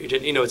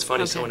 right. you know, it's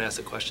funny, Okay. someone asked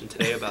a question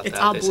today about It's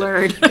that. all They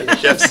blurred. Said, and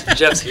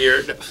Jeff's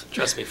here, no,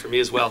 trust me, for me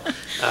as well.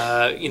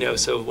 You know,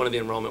 so one of the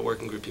enrollment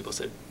working group people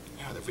said,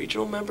 are the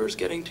regional members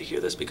getting to hear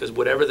this? Because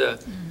whatever the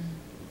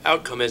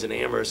outcome is in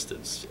Amherst,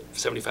 it's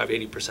 75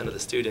 to 80% of the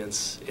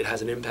students, it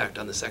has an impact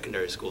on the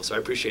secondary school. So I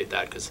appreciate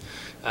that, because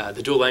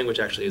the dual language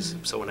actually is,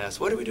 someone asked,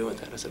 what do we do with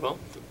that? And I said, well,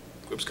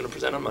 group's going to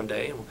present on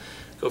Monday, and we'll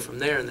go from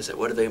there. And they said,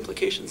 what are the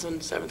implications on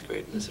 7th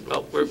grade? And I said,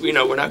 well,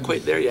 we're not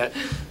quite there yet,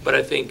 but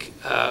I think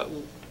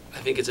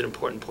it's an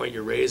important point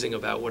you're raising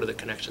about what are the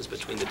connections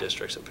between the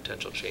districts and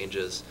potential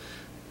changes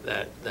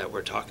that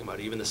we're talking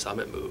about. Even the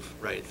Summit move,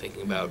 right?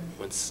 Thinking about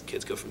once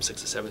kids go from 6th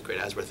to 7th grade,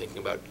 as we're thinking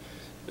about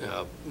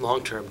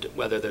long-term,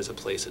 whether there's a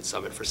place at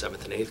Summit for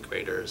 7th and 8th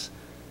graders,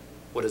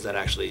 what does that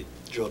actually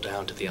drill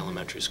down to the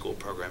elementary school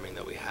programming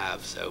that we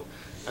have? So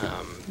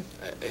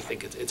I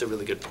think it's a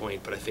really good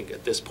point, but I think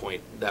at this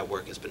point that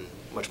work has been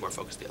much more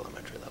focused at the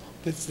elementary level.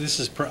 This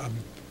is,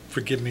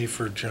 forgive me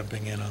for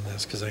jumping in on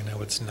this, because I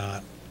know it's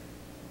not,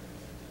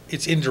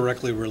 it's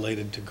indirectly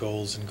related to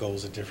goals and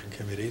goals at different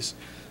committees.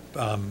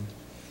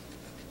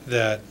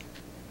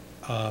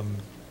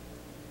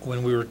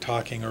 When we were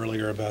talking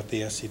earlier about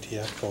the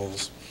SETF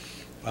goals,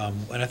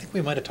 and I think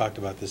we might have talked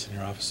about this in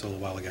your office a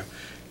little while ago,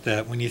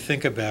 that when you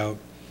think about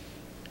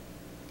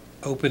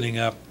opening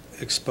up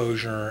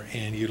exposure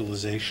and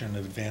utilization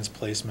of advanced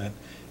placement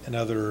and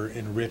other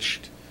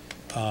enriched,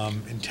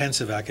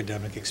 intensive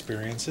academic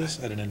experiences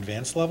at an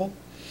advanced level,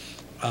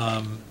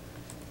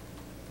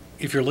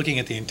 if you're looking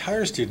at the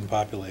entire student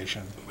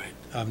population,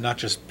 not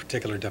just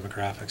particular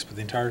demographics, but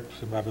the entire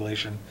student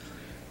population,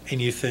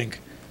 and you think,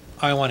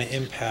 I want to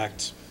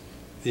impact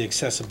the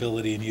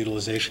accessibility and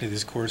utilization of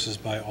these courses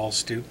by all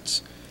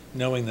students,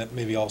 knowing that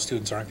maybe all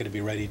students aren't going to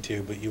be ready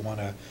to, but you want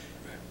to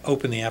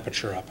open the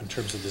aperture up in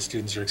terms of the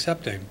students you're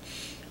accepting.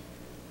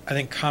 I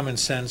think common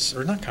sense,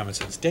 or not common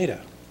sense,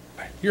 data,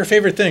 your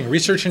favorite thing,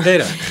 research and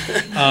data,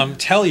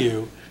 tell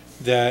you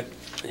that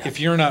if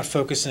you're not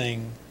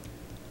focusing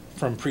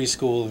from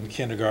preschool and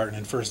kindergarten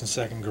and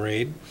 1st and 2nd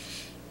grade,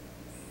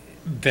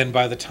 then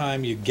by the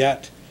time you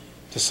get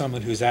to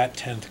someone who's at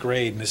 10th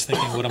grade and is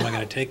thinking, what am I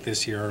going to take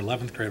this year, or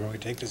 11th grade, what am I going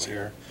to take this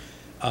year,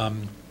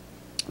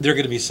 there are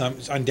going to be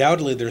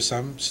undoubtedly there's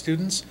some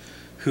students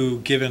who,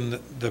 given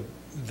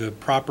the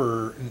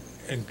proper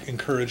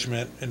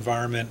encouragement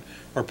environment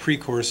or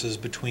pre-courses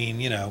between,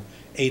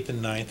 8th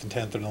and 9th and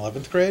 10th and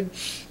 11th grade,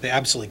 they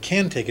absolutely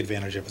can take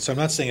advantage of it. So I'm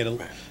not saying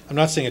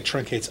it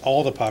truncates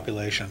all the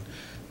population,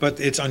 but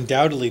it's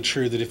undoubtedly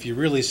true that if you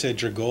really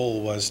said your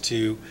goal was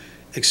to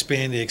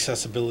expand the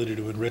accessibility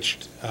to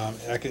enriched,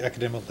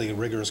 academically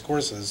rigorous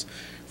courses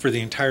for the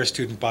entire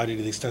student body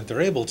to the extent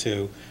they're able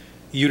to,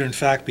 you'd in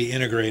fact be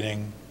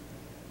integrating,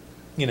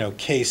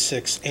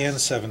 K-6 and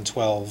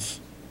 7-12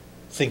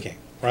 thinking,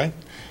 right?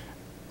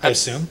 I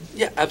assume?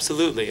 Yeah,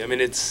 absolutely. I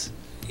mean, it's,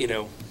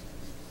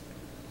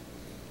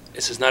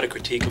 this is not a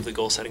critique of the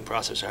goal-setting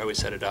process or how we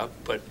set it up,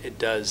 but it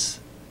does,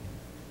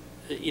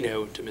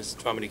 to Ms.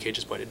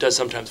 Dominicage's point, it does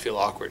sometimes feel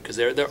awkward, because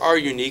there are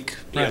unique,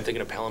 Right.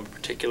 thinking of Pelham in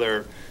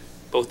particular,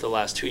 both the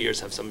last 2 years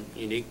have some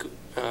unique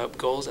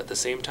goals at the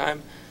same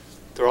time.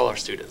 They're all our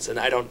students, and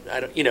I don't,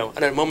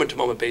 on a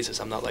moment-to-moment basis,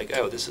 I'm not like,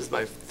 oh, this is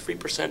my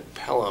 3%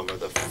 Pelham or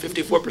the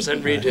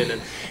 54% region,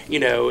 and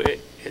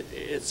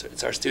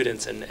it's our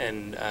students,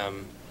 and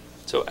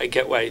So I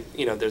get why,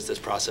 you know, there's this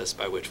process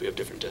by which we have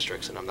different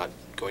districts, and I'm not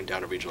going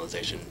down a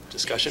regionalization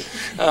discussion.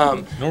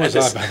 Nor was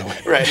I, by the way.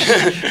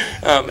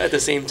 Right. At the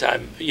same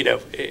time, you know,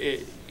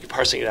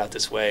 parsing it out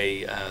this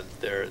way,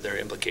 there are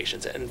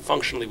implications. And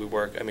functionally we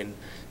work, I mean,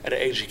 at an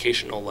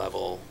educational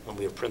level, when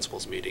we have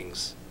principals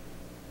meetings,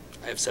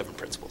 I have 7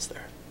 principals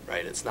there,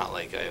 right? It's not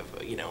like I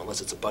have, you know,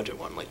 unless it's a budget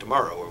one like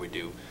tomorrow where we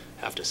do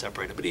have to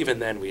separate it. But even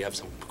then, we have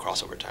some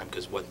crossover time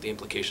because what the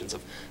implications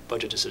of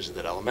budget decisions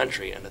at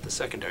elementary and at the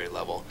secondary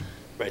level,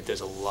 right?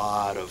 There's a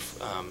lot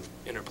of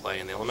interplay,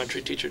 and the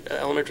elementary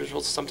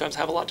principals sometimes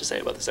have a lot to say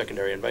about the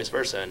secondary and vice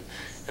versa,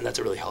 and that's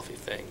a really healthy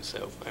thing.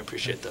 So I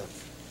appreciate the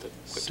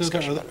quick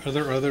discussion. Are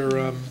there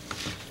other?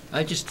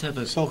 I just have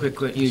a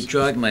quick. You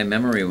jogged my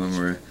memory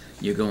when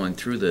you're going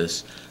through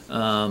this.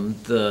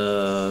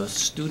 The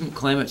student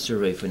climate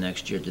survey for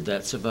next year, did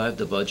that survive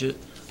the budget?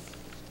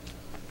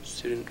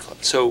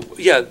 So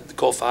yeah,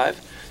 goal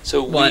 5.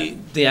 So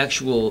the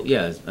actual,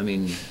 yeah, I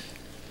mean.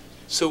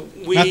 So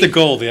we not the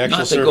goal, the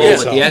actual survey. Not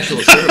the goal, but the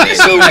actual survey.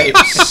 So, right.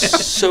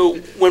 So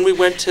when we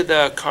went to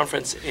the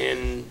conference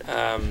in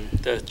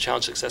the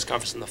Challenge Success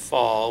Conference in the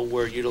fall,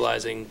 we're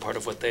utilizing part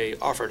of what they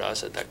offered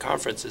us at that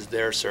conference is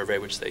their survey,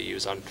 which they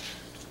use on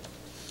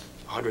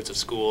hundreds of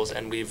schools,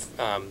 and we've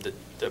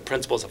the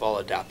principals have all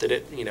adapted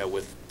it, you know,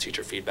 with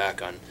teacher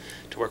feedback on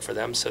to work for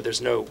them. So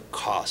there's no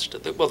cost.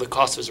 Well, the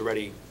cost was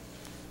already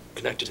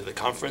connected to the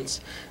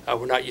conference.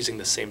 We're not using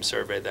the same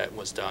survey that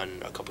was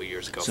done a couple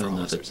years ago. So for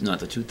not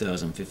the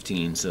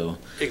 2015. So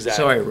exactly.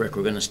 Sorry, Rick.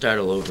 We're going to start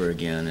all over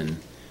again and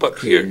but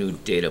create a new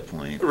data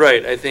point.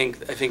 Right. I think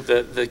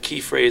the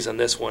key phrase on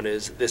this one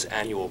is this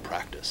annual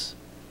practice.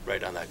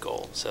 Right on that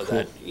goal, so cool.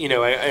 That you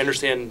know, I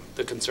understand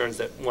the concerns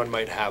that one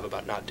might have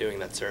about not doing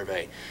that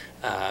survey,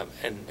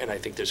 and I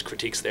think there's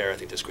critiques there. I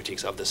think there's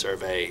critiques of the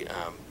survey,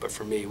 but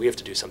for me, we have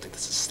to do something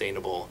that's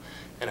sustainable.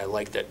 And I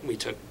like that we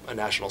took a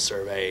national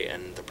survey,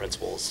 and the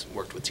principals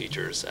worked with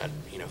teachers at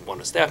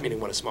one a staff meeting,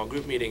 one a small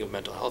group meeting of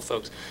mental health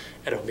folks,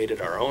 and have made it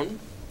our own.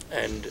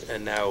 And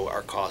now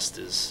our cost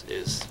is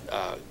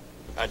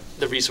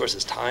the resource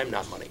is time,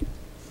 not money,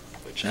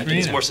 which I think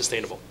is more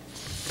sustainable.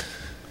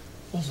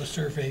 Will the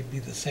survey be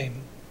the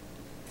same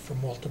for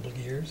multiple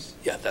years?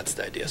 Yeah, that's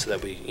the idea. So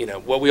that we,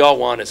 what we all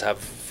want is have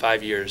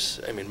 5 years.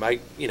 I mean,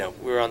 we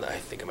were on I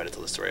think I might have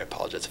told the story. I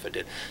apologize if I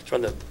did. So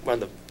on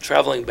the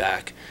traveling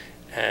back,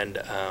 and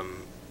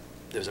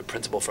there was a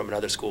principal from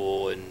another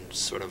school in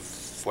sort of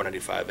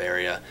 495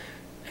 area,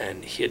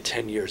 and he had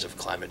 10 years of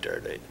climate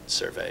data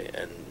survey,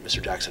 and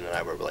Mr. Jackson and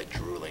I were like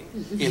drooling,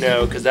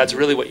 because that's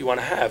really what you want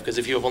to have. Because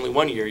if you have only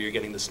 1 year, you're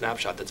getting the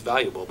snapshot that's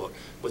valuable. But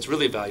what's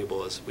really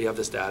valuable is we have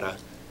this data.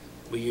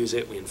 We use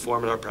it, we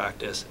inform our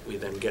practice, we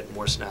then get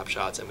more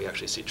snapshots, and we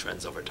actually see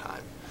trends over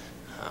time.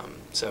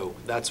 So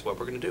that's what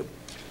we're going to do.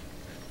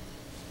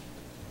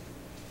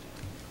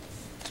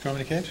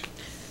 Community Cage?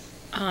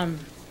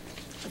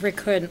 Rick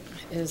Hood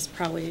is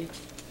probably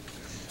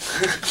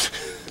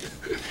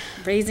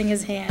raising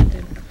his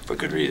hand. For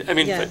good reason. I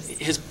mean, yes.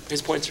 But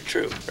his points are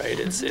true, right?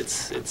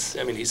 It's.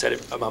 I mean, he said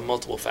it about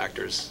multiple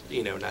factors.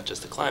 Not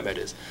just the climate.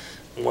 Is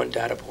one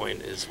data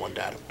point is one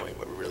data point.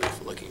 What we're really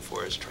looking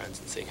for is trends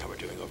and seeing how we're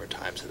doing over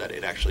time, so that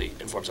it actually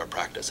informs our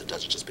practice. It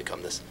doesn't just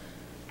become this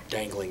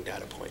dangling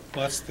data point.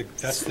 Well,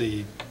 that's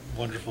the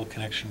wonderful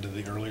connection to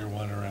the earlier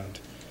one around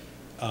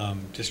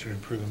district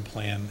improvement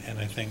plan, and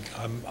I think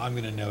I'm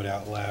going to note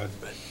out loud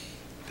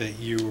that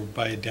you,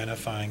 by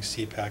identifying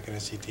CPAC and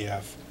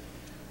SETF,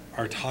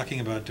 are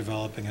talking about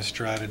developing a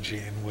strategy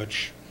in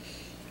which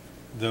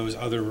those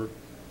other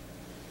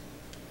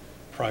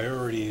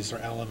priorities or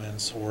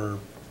elements or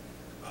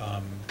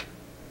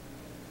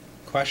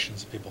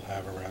questions people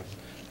have around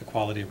the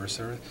quality of our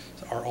service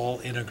are all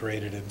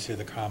integrated into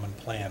the common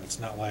plan. It's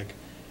not like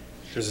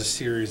there's a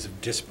series of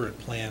disparate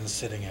plans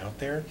sitting out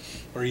there,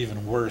 or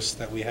even worse,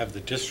 that we have the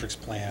district's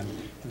plan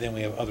and then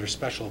we have other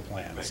special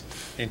plans. Right.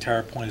 The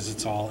entire point is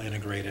it's all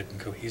integrated and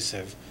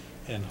cohesive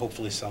and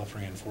hopefully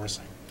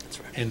self-reinforcing. That's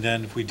right. And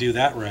then if we do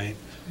that right,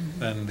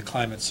 then the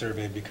climate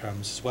survey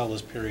becomes, as well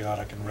as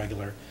periodic and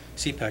regular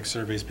CPAC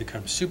surveys,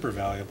 become super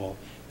valuable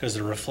because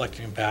they're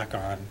reflecting back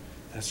on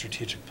that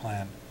strategic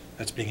plan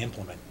that's being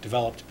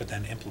developed, but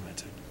then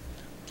implemented.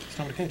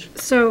 Somebody Cage.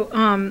 So,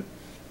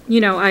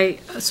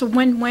 so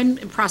when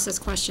process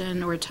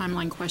question or a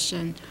timeline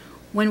question,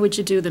 when would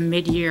you do the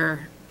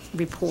mid-year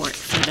report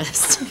for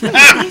this?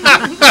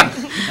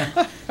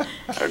 I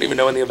don't even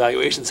know when the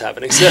evaluation's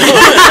happening, so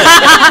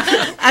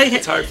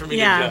it's hard for me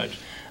to judge.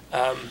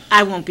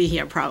 I won't be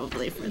here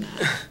probably for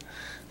that.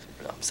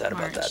 I'm sad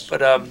about that, but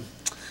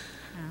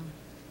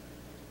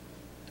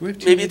do we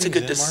have maybe it's a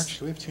good March?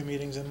 Do we have 2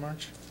 meetings in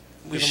March?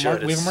 We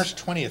should. We have a March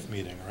 20th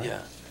meeting, right?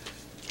 Yeah.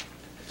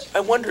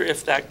 I wonder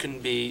if that can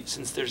be,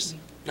 since there's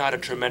not a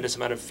tremendous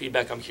amount of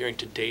feedback I'm hearing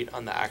to date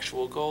on the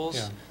actual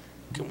goals,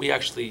 can we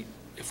actually,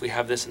 if we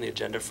have this in the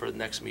agenda for the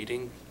next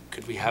meeting,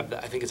 could we have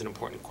that? I think it's an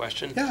important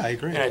question. Yeah, I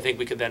agree. And I think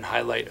we could then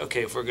highlight,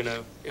 okay, if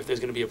there's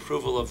gonna be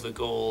approval of the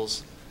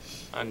goals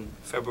on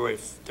February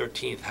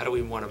 13th, how do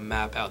we want to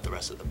map out the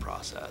rest of the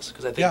process?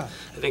 Because I Yeah.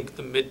 think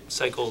the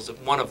mid-cycle is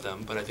one of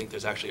them, but I think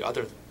there's actually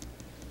other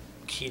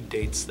key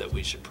dates that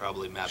we should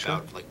probably map Sure.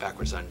 out, like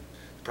backwards on,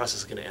 the process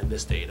is going to end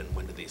this date, and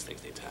when do these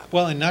things need to happen?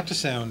 Well, and not to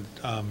sound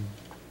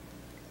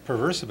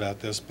perverse about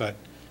this, but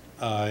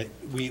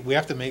we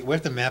have to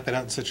map it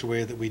out in such a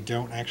way that we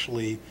don't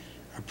actually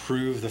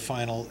approve the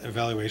final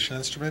evaluation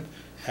instrument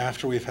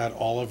after we've had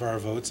all of our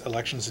votes,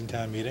 elections, and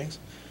town meetings.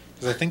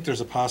 Because I think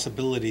there's a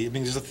possibility. I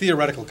mean, there's a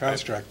theoretical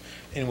construct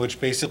in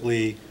which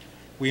basically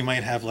we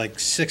might have like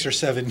 6 or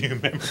 7 new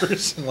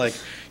members and like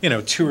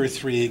 2 or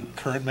 3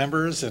 current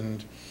members,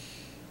 and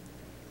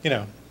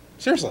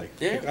seriously,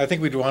 Yeah. I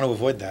think we'd want to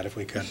avoid that if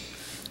we could.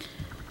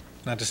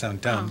 Not to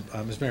sound dumb,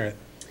 Ms. Merritt.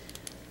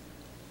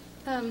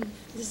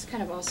 This is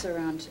kind of also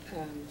around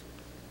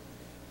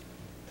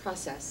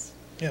process.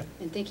 Yeah.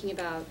 And thinking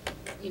about,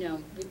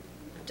 we've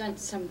done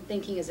some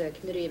thinking as a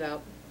committee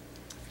about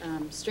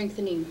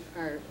strengthening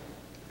our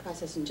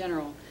process in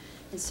general.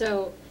 And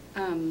so,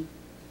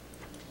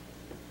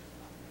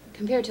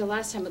 compared to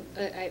last time,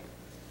 I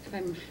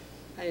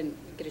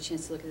didn't get a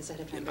chance to look at this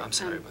ahead of time. Yeah, I'm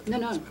sorry about that. No,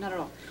 not at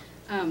all.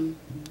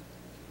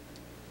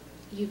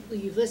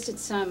 You've listed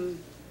some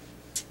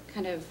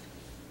kind of,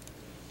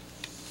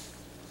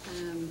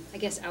 I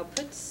guess,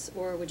 outputs,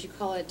 or would you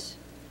call it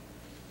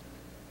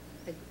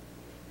like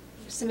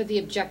some of the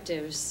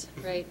objectives,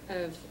 right,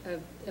 of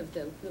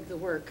the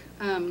work.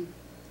 And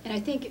I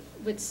think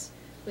what's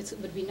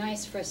would be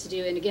nice for us to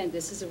do, and again,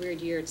 this is a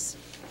weird year, the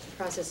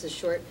process is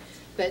short,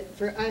 but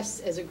for us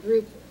as a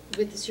group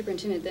with the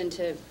superintendent then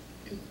to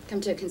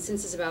come to a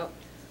consensus about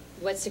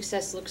what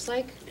success looks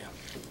like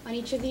on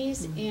each of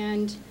these,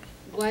 and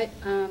what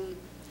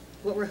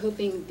we're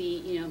hoping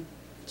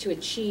to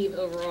achieve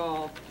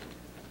overall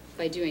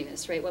by doing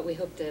this, right? What we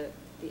hope the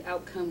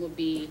outcome will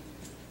be,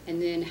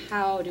 and then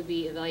how do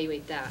we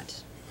evaluate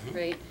that,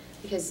 right?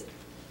 Because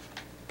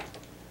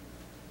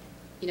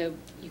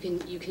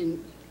you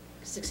can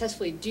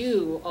successfully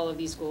do all of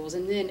these goals,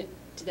 and then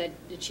to that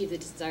achieve the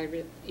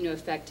desired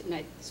effect.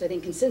 And so I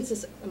think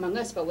consensus among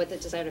us about what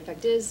that desired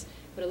effect is,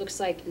 what it looks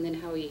like, and then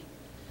how we.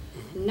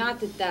 Not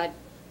that.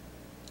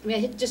 I mean,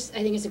 I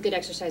think it's a good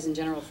exercise in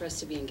general for us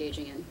to be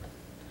engaging in.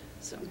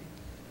 So.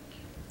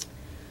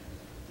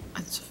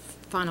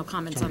 Final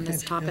comments on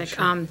this topic.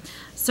 Yeah, sure.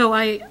 So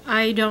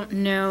I don't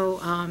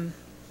know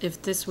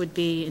if this would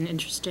be an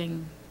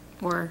interesting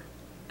or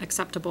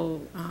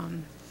acceptable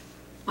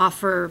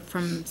offer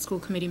from school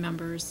committee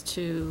members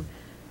to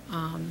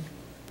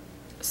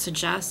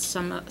suggest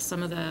some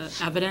of the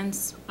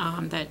evidence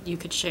that you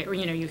could share, or,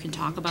 you can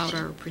talk about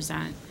or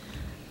present.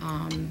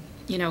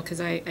 Because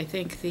I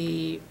think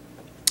the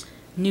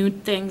new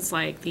things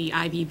like the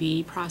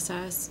IBB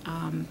process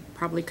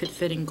probably could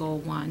fit in goal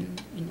 1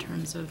 in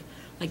terms of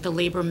like the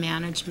labor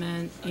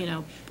management,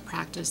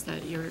 practice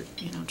that you're,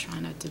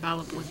 trying to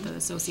develop with the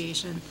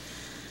association.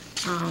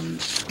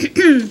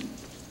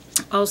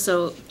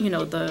 Also,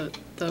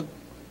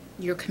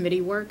 your committee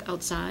work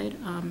outside,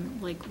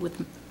 like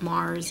with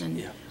Mars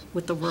and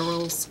with the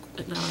rural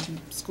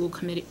school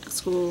committee,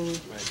 school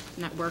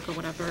network or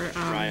whatever.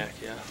 RIAC,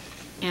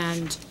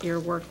 and your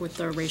work with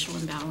the racial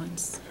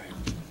imbalance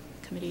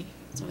committee.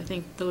 So I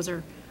think those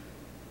are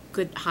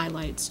good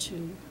highlights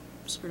to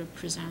sort of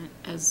present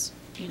as,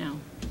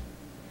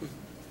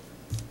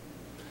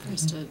 for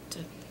us to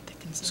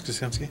consider.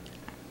 Skusinski?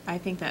 I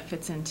think that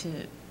fits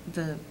into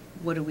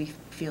what do we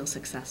feel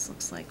success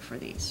looks like for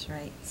these,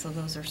 right? So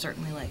those are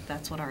certainly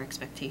that's what our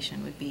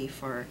expectation would be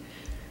for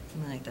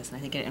something like this. And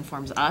I think it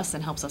informs us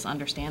and helps us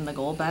understand the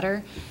goal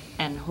better,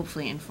 and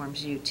hopefully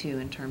informs you too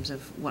in terms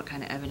of what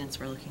kind of evidence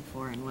we're looking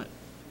for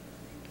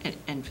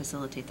and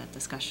facilitate that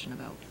discussion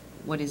about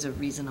what is a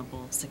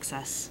reasonable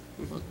success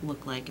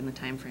look like in the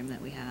time frame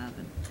that we have.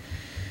 And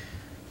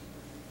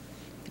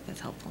I think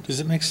that's helpful. Does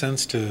it make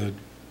sense to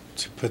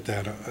put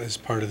that as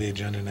part of the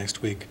agenda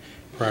next week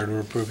prior to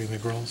approving the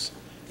goals?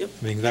 Yep.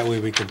 I mean, that way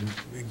we could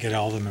get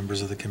all the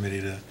members of the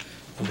committee to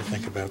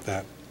think about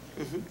that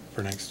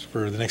for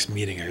the next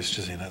meeting. I was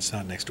just saying that's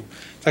not next.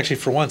 It's actually,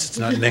 for once, it's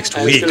not next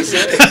week. It's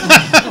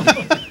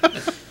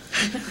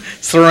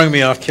throwing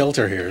me off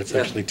kilter here. It's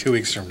actually 2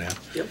 weeks from now.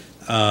 Yep.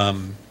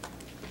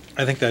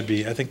 I think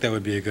that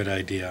would be a good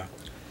idea.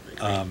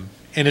 And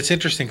it's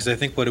interesting because I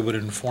think what it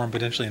would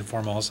potentially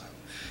inform also,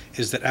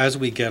 is that as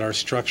we get our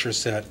structure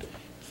set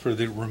for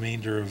the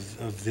remainder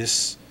of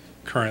this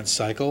current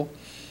cycle,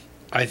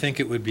 I think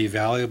it would be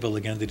valuable,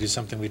 again, to do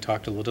something we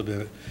talked a little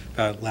bit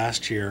about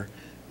last year,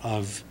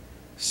 of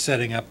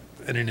setting up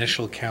an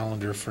initial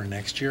calendar for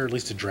next year, at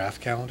least a draft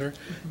calendar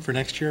for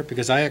next year,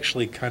 because I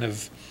actually kind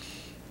of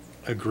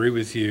agree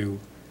with you,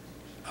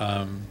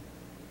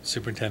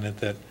 Superintendent,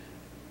 that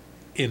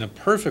in a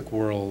perfect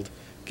world,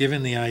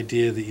 given the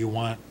idea that you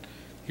want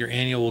your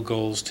annual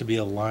goals to be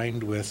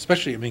aligned with,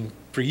 especially, I mean,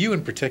 for you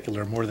in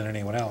particular, more than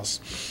anyone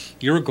else,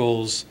 your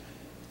goals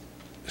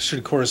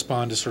should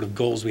correspond to sort of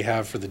goals we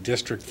have for the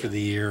district for the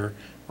year,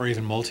 or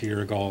even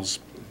multi-year goals.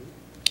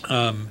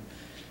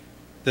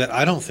 That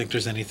I don't think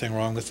there's anything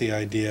wrong with the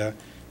idea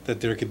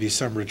that there could be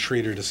some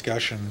retreat or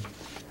discussion,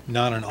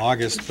 not in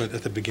August, but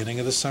at the beginning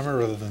of the summer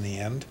rather than the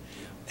end,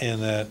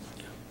 and that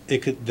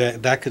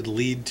that could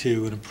lead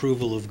to an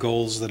approval of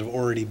goals that have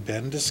already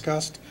been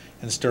discussed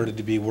and started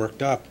to be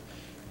worked up,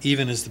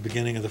 even as the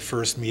beginning of the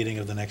first meeting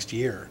of the next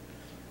year.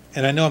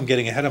 And I know I'm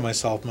getting ahead of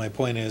myself. My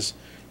point is,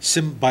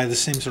 by the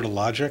same sort of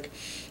logic,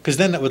 because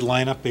then that would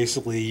line up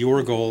basically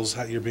your goals,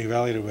 how you're being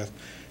evaluated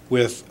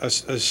with a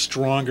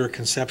stronger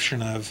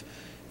conception of,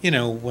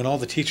 when all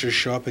the teachers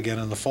show up again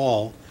in the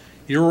fall,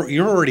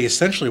 you're already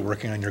essentially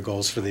working on your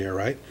goals for the year,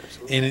 right?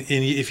 And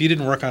if you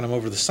didn't work on them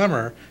over the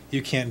summer,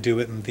 you can't do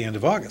it at the end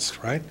of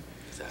August, right?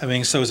 I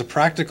mean, so as a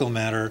practical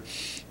matter,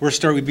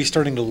 we'd be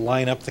starting to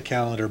line up the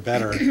calendar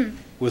better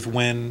with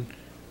when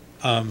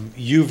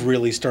you've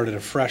really started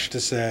afresh to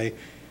say,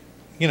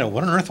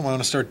 what on earth do I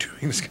want to start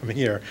doing this coming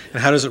year,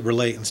 and how does it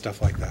relate and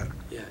stuff like that.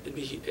 Yeah,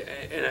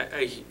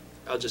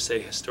 I'll just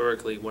say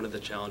historically, one of the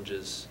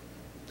challenges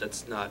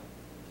that's not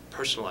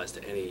personalized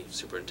to any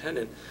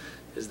superintendent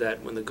is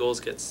that when the goals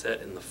get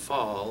set in the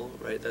fall,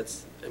 right,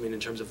 in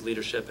terms of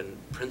leadership and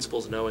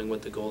principals knowing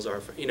what the goals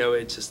are,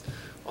 it's just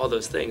all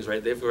those things,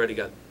 right? They've already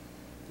got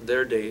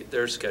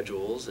their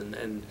schedules,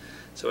 and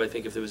so I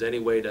think if there was any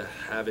way to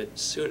have it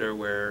sooner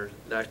where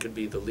that could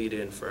be the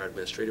lead-in for our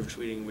administrative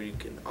retreating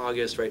week in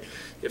August, right?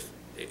 If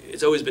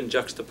it's always been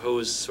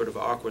juxtaposed sort of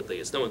awkwardly,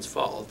 it's no one's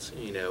fault,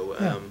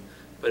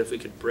 but if we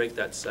could break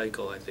that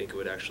cycle, I think it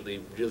would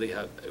actually really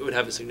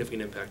have a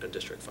significant impact on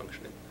district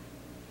functioning.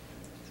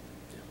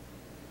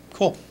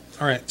 Cool.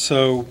 All right.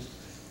 So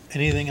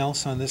anything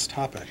else on this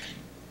topic?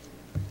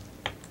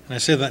 And I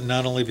say that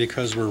not only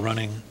because we're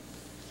running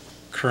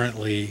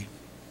currently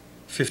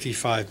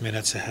 55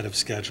 minutes ahead of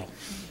schedule.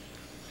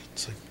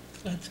 It's like,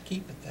 let's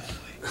keep it that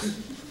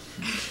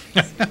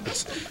way.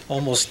 It's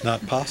almost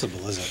not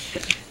possible, is it?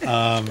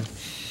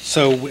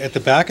 So at the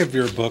back of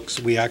your books,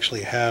 we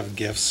actually have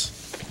gifts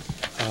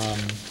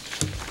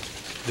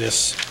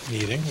this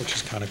meeting, which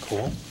is kind of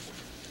cool.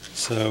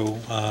 So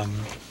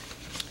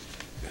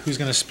who's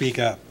going to speak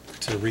up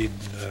to read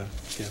the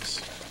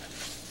gifts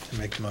and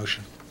make the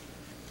motion?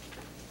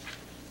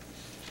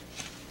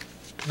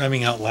 I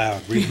mean out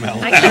loud. Read them out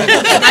loud.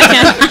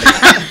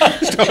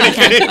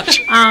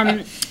 I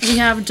can. We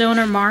have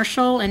donor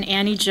Marshall and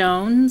Annie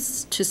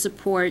Jones to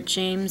support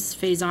James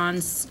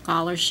Faison's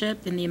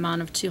scholarship in the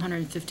amount of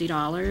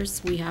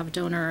 $250. We have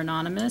donor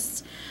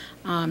Anonymous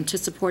to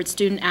support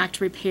Student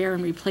Act repair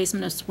and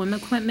replacement of swim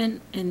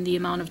equipment in the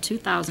amount of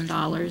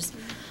 $2,000.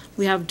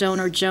 We have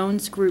donor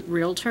Jones Group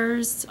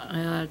Realtors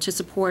to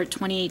support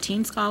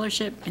 2018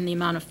 scholarship in the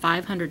amount of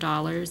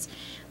 $500.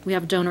 We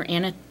have donor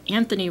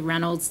Anthony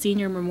Reynolds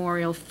Senior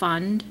Memorial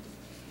Fund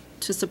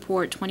to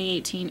support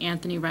 2018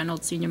 Anthony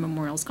Reynolds Senior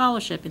Memorial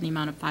Scholarship in the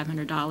amount of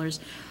 $500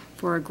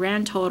 for a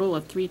grand total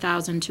of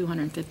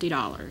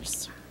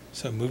 $3,250.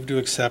 So move to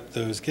accept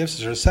those gifts.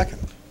 Is there a second?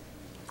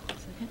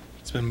 Second.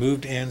 It's been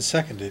moved and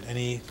seconded.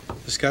 Any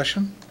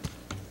discussion?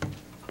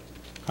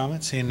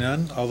 Comments? Seeing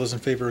none. All those in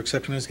favor of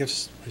accepting those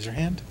gifts, raise your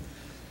hand.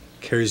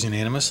 Carries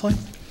unanimously.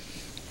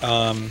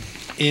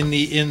 In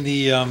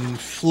the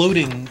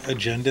floating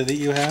agenda that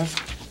you have,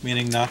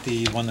 meaning not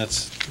the one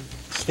that's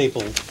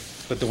stapled,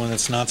 but the one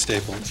that's not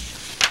stapled,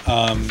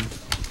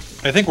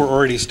 I think we're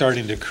already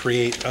starting to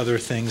create other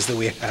things that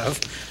we have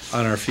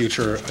on our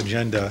future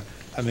agenda.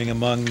 I mean,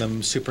 among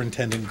them,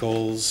 superintendent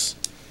goals,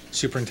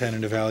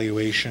 superintendent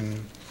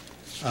evaluation.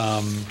 Do you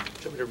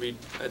want me to read?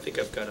 I think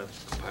I've got a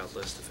compiled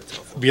list if it's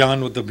helpful.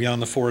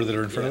 Beyond the four that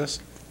are in front of us?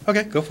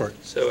 Okay, go for it.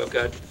 So I've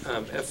got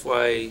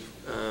FY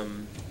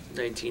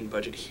 19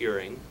 budget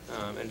hearing,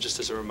 and just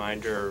as a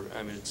reminder,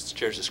 I mean, it's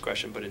chair's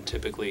discretion, but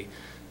typically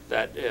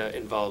that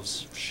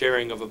involves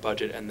sharing of a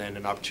budget and then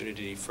an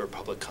opportunity for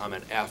public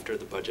comment after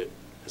the budget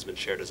has been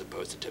shared, as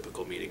opposed to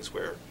typical meetings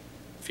where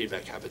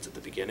feedback happens at the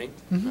beginning.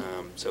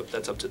 So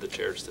that's up to the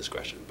chair's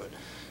discretion, but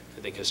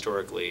I think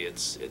historically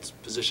it's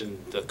positioned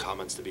the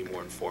comments to be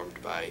more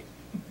informed by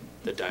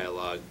the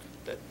dialogue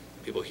that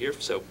people hear.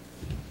 So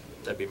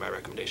that'd be my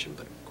recommendation,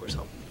 but of course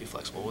I'll be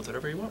flexible with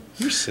whatever you want.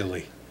 You're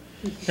silly.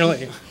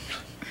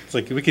 It's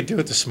like we could do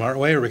it the smart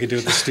way or we could do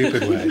it the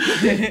stupid way.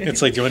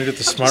 It's like, do you want to do it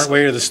the smart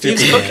way or the stupid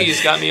way? These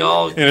cookies got me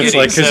all and it's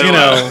like, because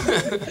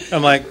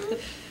I'm like,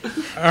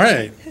 all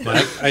right,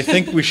 Mike, I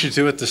think we should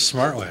do it the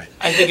smart way.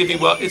 I think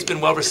it's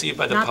been well received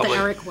by the public. Not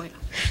the Eric way.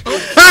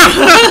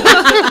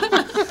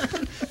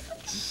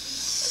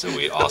 So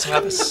we also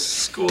have a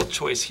school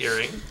choice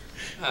hearing.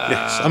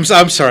 Yes,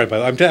 I'm sorry,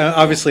 but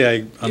obviously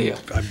I'm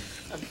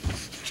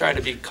trying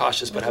to be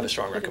cautious, but have a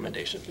strong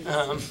recommendation.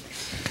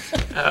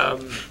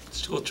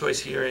 School choice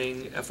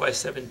hearing, FY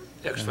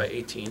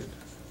 18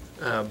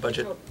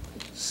 budget,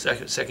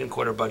 second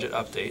quarter budget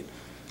update,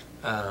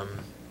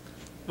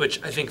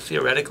 which I think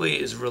theoretically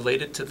is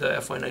related to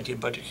the FY 19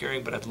 budget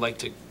hearing, but I'd like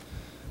to,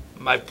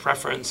 my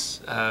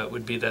preference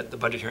would be that the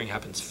budget hearing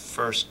happens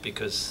first,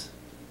 because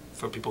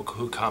for people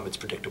who come, it's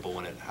predictable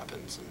when it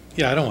happens.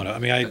 Yeah, I don't want to, I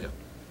mean,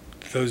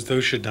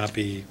 those should not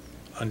be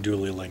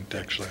unduly linked,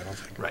 actually, I don't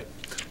think. Right.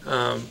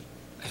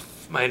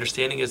 My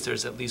understanding is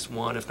there's at least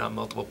one, if not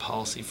multiple,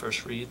 policy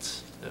first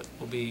reads that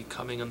will be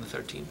coming on the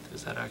 13th.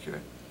 Is that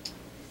accurate?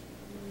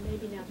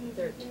 Maybe not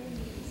 13.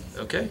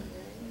 Okay.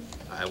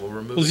 I will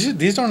remove. Well,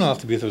 these don't have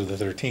to be through the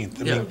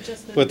 13th. I Yeah. mean,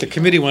 what the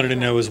committee wanted to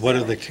know is what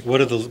are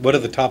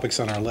the topics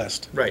on our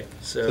list? Right.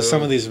 So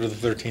Some of these are the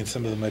 13th,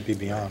 some of them might be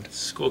beyond.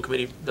 school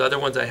committee. The other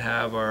ones I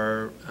have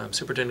are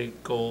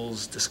superintendent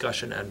goals,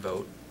 discussion, and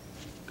vote.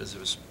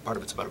 Because part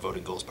of it's about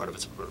voting goals, part of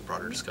it's a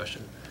broader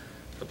discussion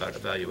about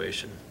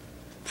evaluation.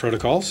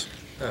 Protocols?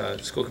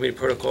 School committee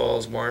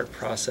protocols, warrant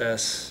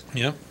process,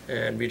 Yeah.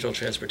 and regional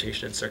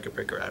transportation and circuit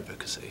breaker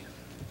advocacy.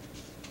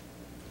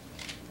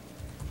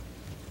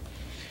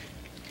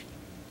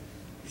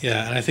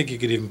 Yeah, and I think you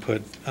could even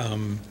put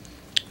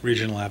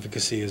regional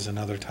advocacy as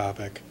another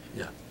topic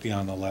Yeah.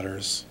 beyond the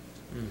letters.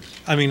 Mm.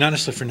 I mean, not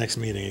necessarily for next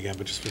meeting again,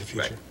 but just for the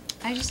future.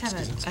 Right. I just have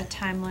a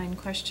timeline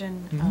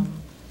question. Mhm.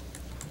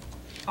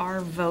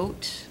 Our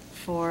vote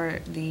for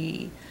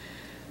the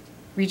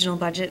regional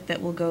budget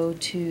that will go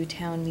to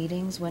town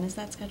meetings, when is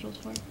that scheduled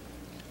for?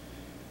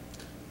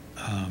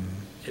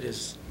 It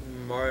is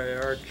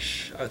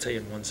March. I'll tell you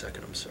in 1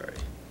 second. I'm sorry.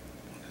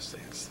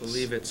 I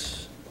believe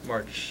it's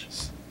March.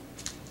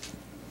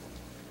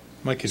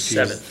 Might confuse.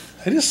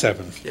 7th. It is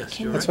 7th. Yes,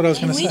 Can- you're That's right. what I was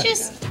going to say. Can we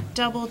just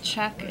double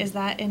check, is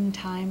that in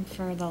time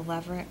for the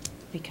Leverett?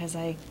 Because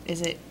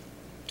is it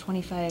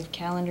 25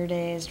 calendar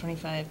days,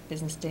 25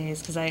 business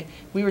days? Because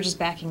we were just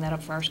backing that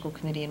up for our school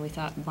committee, and we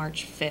thought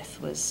March 5th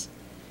was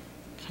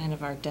kind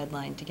of our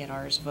deadline to get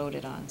ours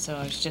voted on. So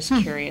I was just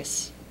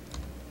curious.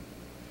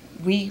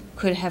 We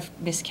could have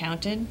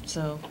miscounted,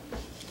 so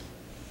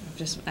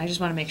I just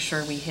want to make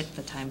sure we hit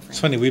the time frame. It's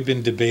funny, we've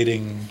been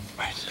debating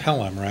Right.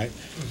 Pelham, right?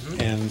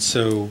 Mhm. And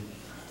so,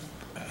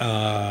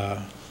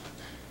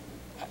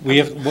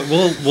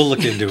 we'll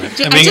look into it.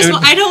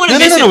 I don't wanna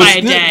miss it by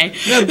a day.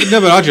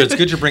 No, but Audra, it's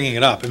good you're bringing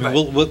it up. I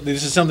mean, Right.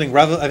 this is something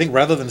I think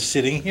rather than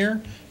sitting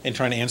here and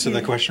trying to answer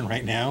that question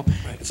right now,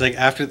 Right. it's like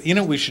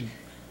we should,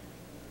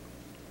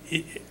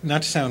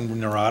 not to sound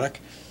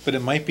neurotic, but it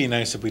might be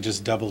nice if we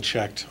just double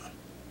checked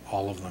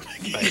all of them.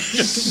 Right.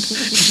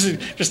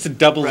 just to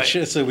double Right.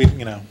 check, so we.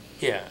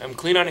 Yeah, I'm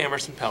clean on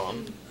Amherst and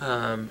Pelham,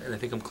 and I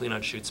think I'm clean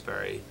on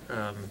Shutesbury.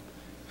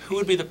 Who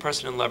would be the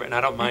person in Leverett? And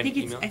I don't mind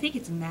email. I think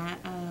it's Matt,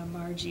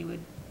 Margie would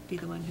be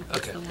the one who puts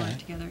Okay. the warrant Okay.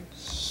 together.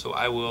 So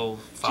I will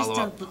follow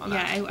up on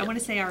that. Yeah, I want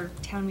to say our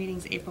town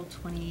meeting's April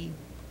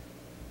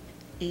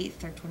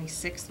 28th or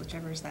 26th,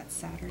 whichever is that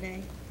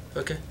Saturday.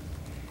 Okay.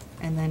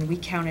 And then we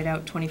counted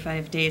out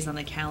 25 days on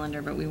the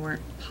calendar, but we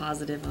weren't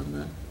positive on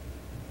the,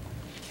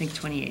 I think,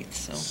 28th,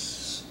 so.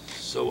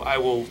 So I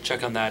will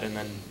check on that and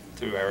then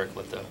through Eric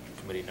let the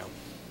committee know.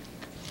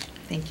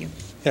 Thank you.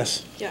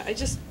 Yes. Yeah, I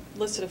just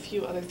listed a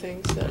few other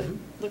things that it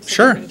looks like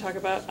Sure. we're going to talk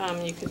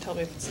about. You can tell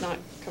me if it's not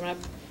coming up.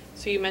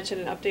 So you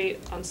mentioned an update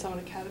on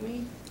Summit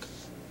Academy.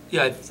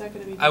 Yeah, Is that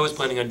going to be? I was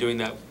planning on doing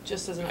that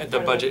Just as an at the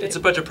part of budget. update? It's a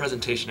budget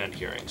presentation and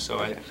hearing, so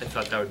Okay. I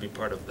thought that would be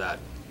part of that.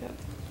 Yep. And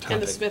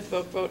the topic. Smith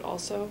vote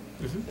also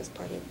Mhm. as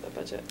part of the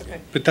budget. Okay.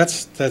 But that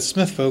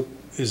Smith vote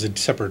is a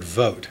separate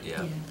vote.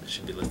 Yeah, Yeah. it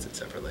should be listed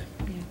separately.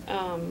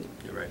 Yeah.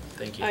 You're right.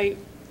 Thank you.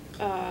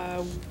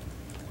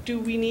 Do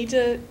we need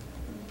to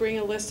bring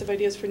a list of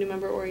ideas for new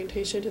member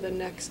orientation to the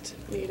next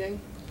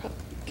meeting,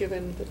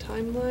 given the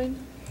timeline?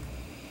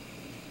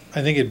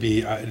 I think it'd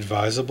be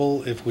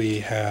advisable if we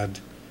had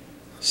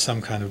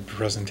some kind of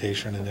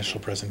presentation, initial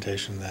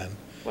presentation then.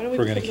 Why don't we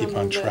We're put gonna it keep on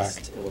on the track.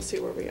 list and we'll see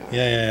where we are.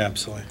 Yeah,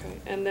 absolutely. Okay,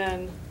 and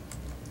then,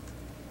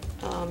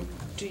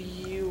 do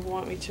you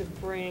want me to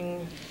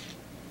bring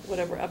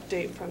whatever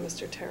update from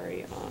Mr.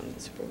 Terry on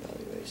the super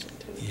evaluation?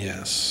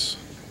 Yes.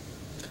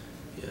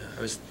 Yeah,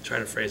 I was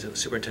trying to phrase it,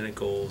 superintendent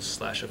goals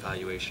 /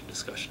 evaluation,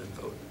 discussion, and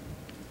vote.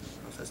 I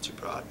don't know if that's too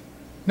broad.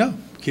 No,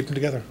 keep them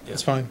together.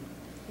 That's Yeah. fine.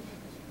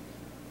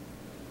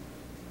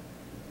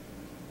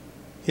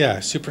 Yeah,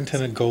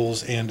 superintendent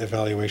goals and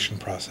evaluation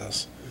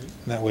process.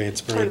 And that way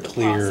it's Part very of the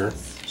clear.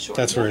 process, sure.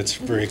 That's where Yeah. it's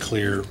very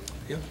clear,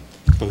 Yeah.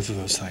 both of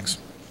those things.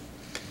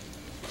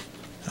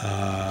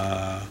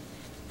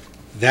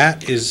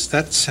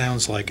 That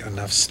sounds like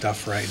enough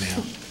stuff right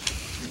now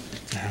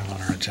to have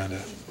on our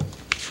agenda.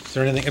 Is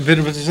there anything, if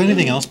there's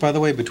anything else, by the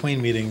way,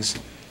 between meetings,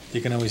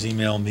 you can always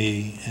email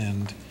me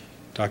and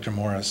Dr.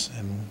 Morris,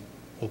 and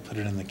we'll put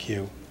it in the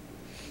queue.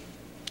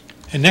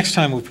 And next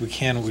time, if we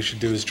can, what we should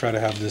do is try to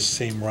have this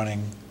same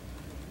running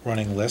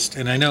list.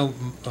 And I know,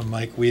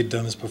 Mike, we had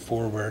done this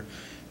before where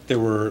there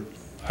were,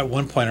 at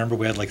one point, I remember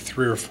we had like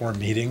 3 or 4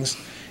 meetings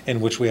in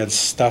which we had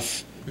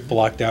stuff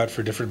blocked out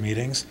for different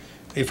meetings.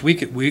 If we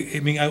could,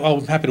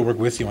 I'm happy to work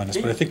with you on this,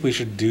 but I think we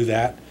should do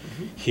that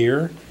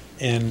here.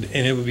 And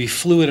it would be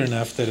fluid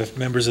enough that if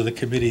members of the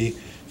committee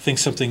think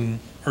something,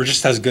 or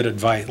just has good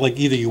advice, like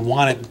either you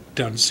want it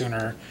done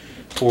sooner,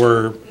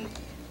 or,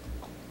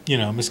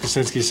 Ms.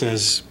 Kosinski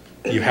says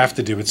you have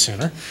to do it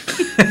sooner,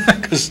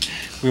 because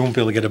we won't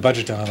be able to get a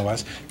budget done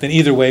otherwise, then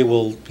either way,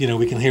 we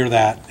can hear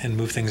that and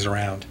move things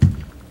around.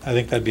 I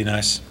think that'd be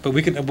nice. But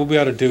what we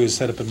ought to do is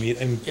set up a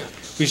meeting, and Yeah.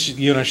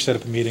 you and I should set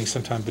up a meeting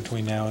sometime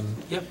between now and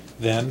Yep.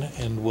 then,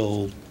 and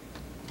we'll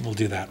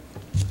do that.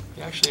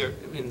 Actually,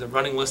 I mean, the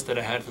running list that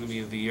I had from the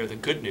beginning of the year, the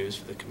good news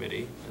for the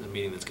committee, and the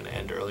meeting that's going to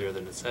end earlier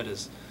than it said,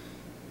 is,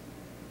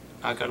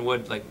 knock on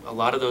wood, like a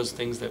lot of those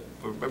things that,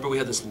 remember we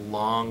had this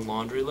long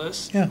laundry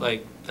list? Yeah.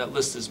 Like, that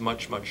list is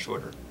much, much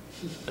shorter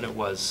than it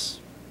was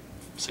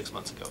 6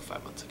 months ago,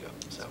 5 months ago,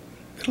 so.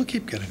 It'll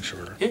keep getting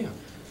shorter. Yeah,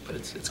 but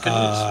it's good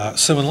news.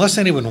 So unless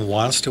anyone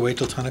wants to wait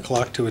till 10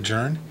 o'clock to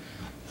adjourn,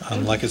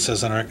 like it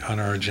says on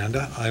our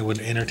agenda, I would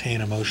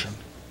entertain a motion.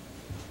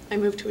 I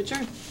move to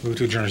adjourn. Move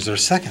to adjourn. Is there a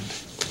second?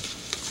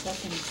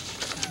 Second.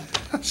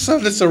 So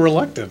that's so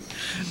reluctant.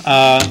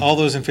 All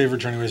those in favor of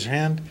adjourning, raise your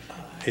hand.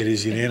 It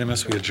is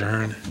unanimous. We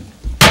adjourn.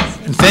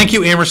 And thank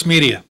you, Amherst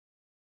Media.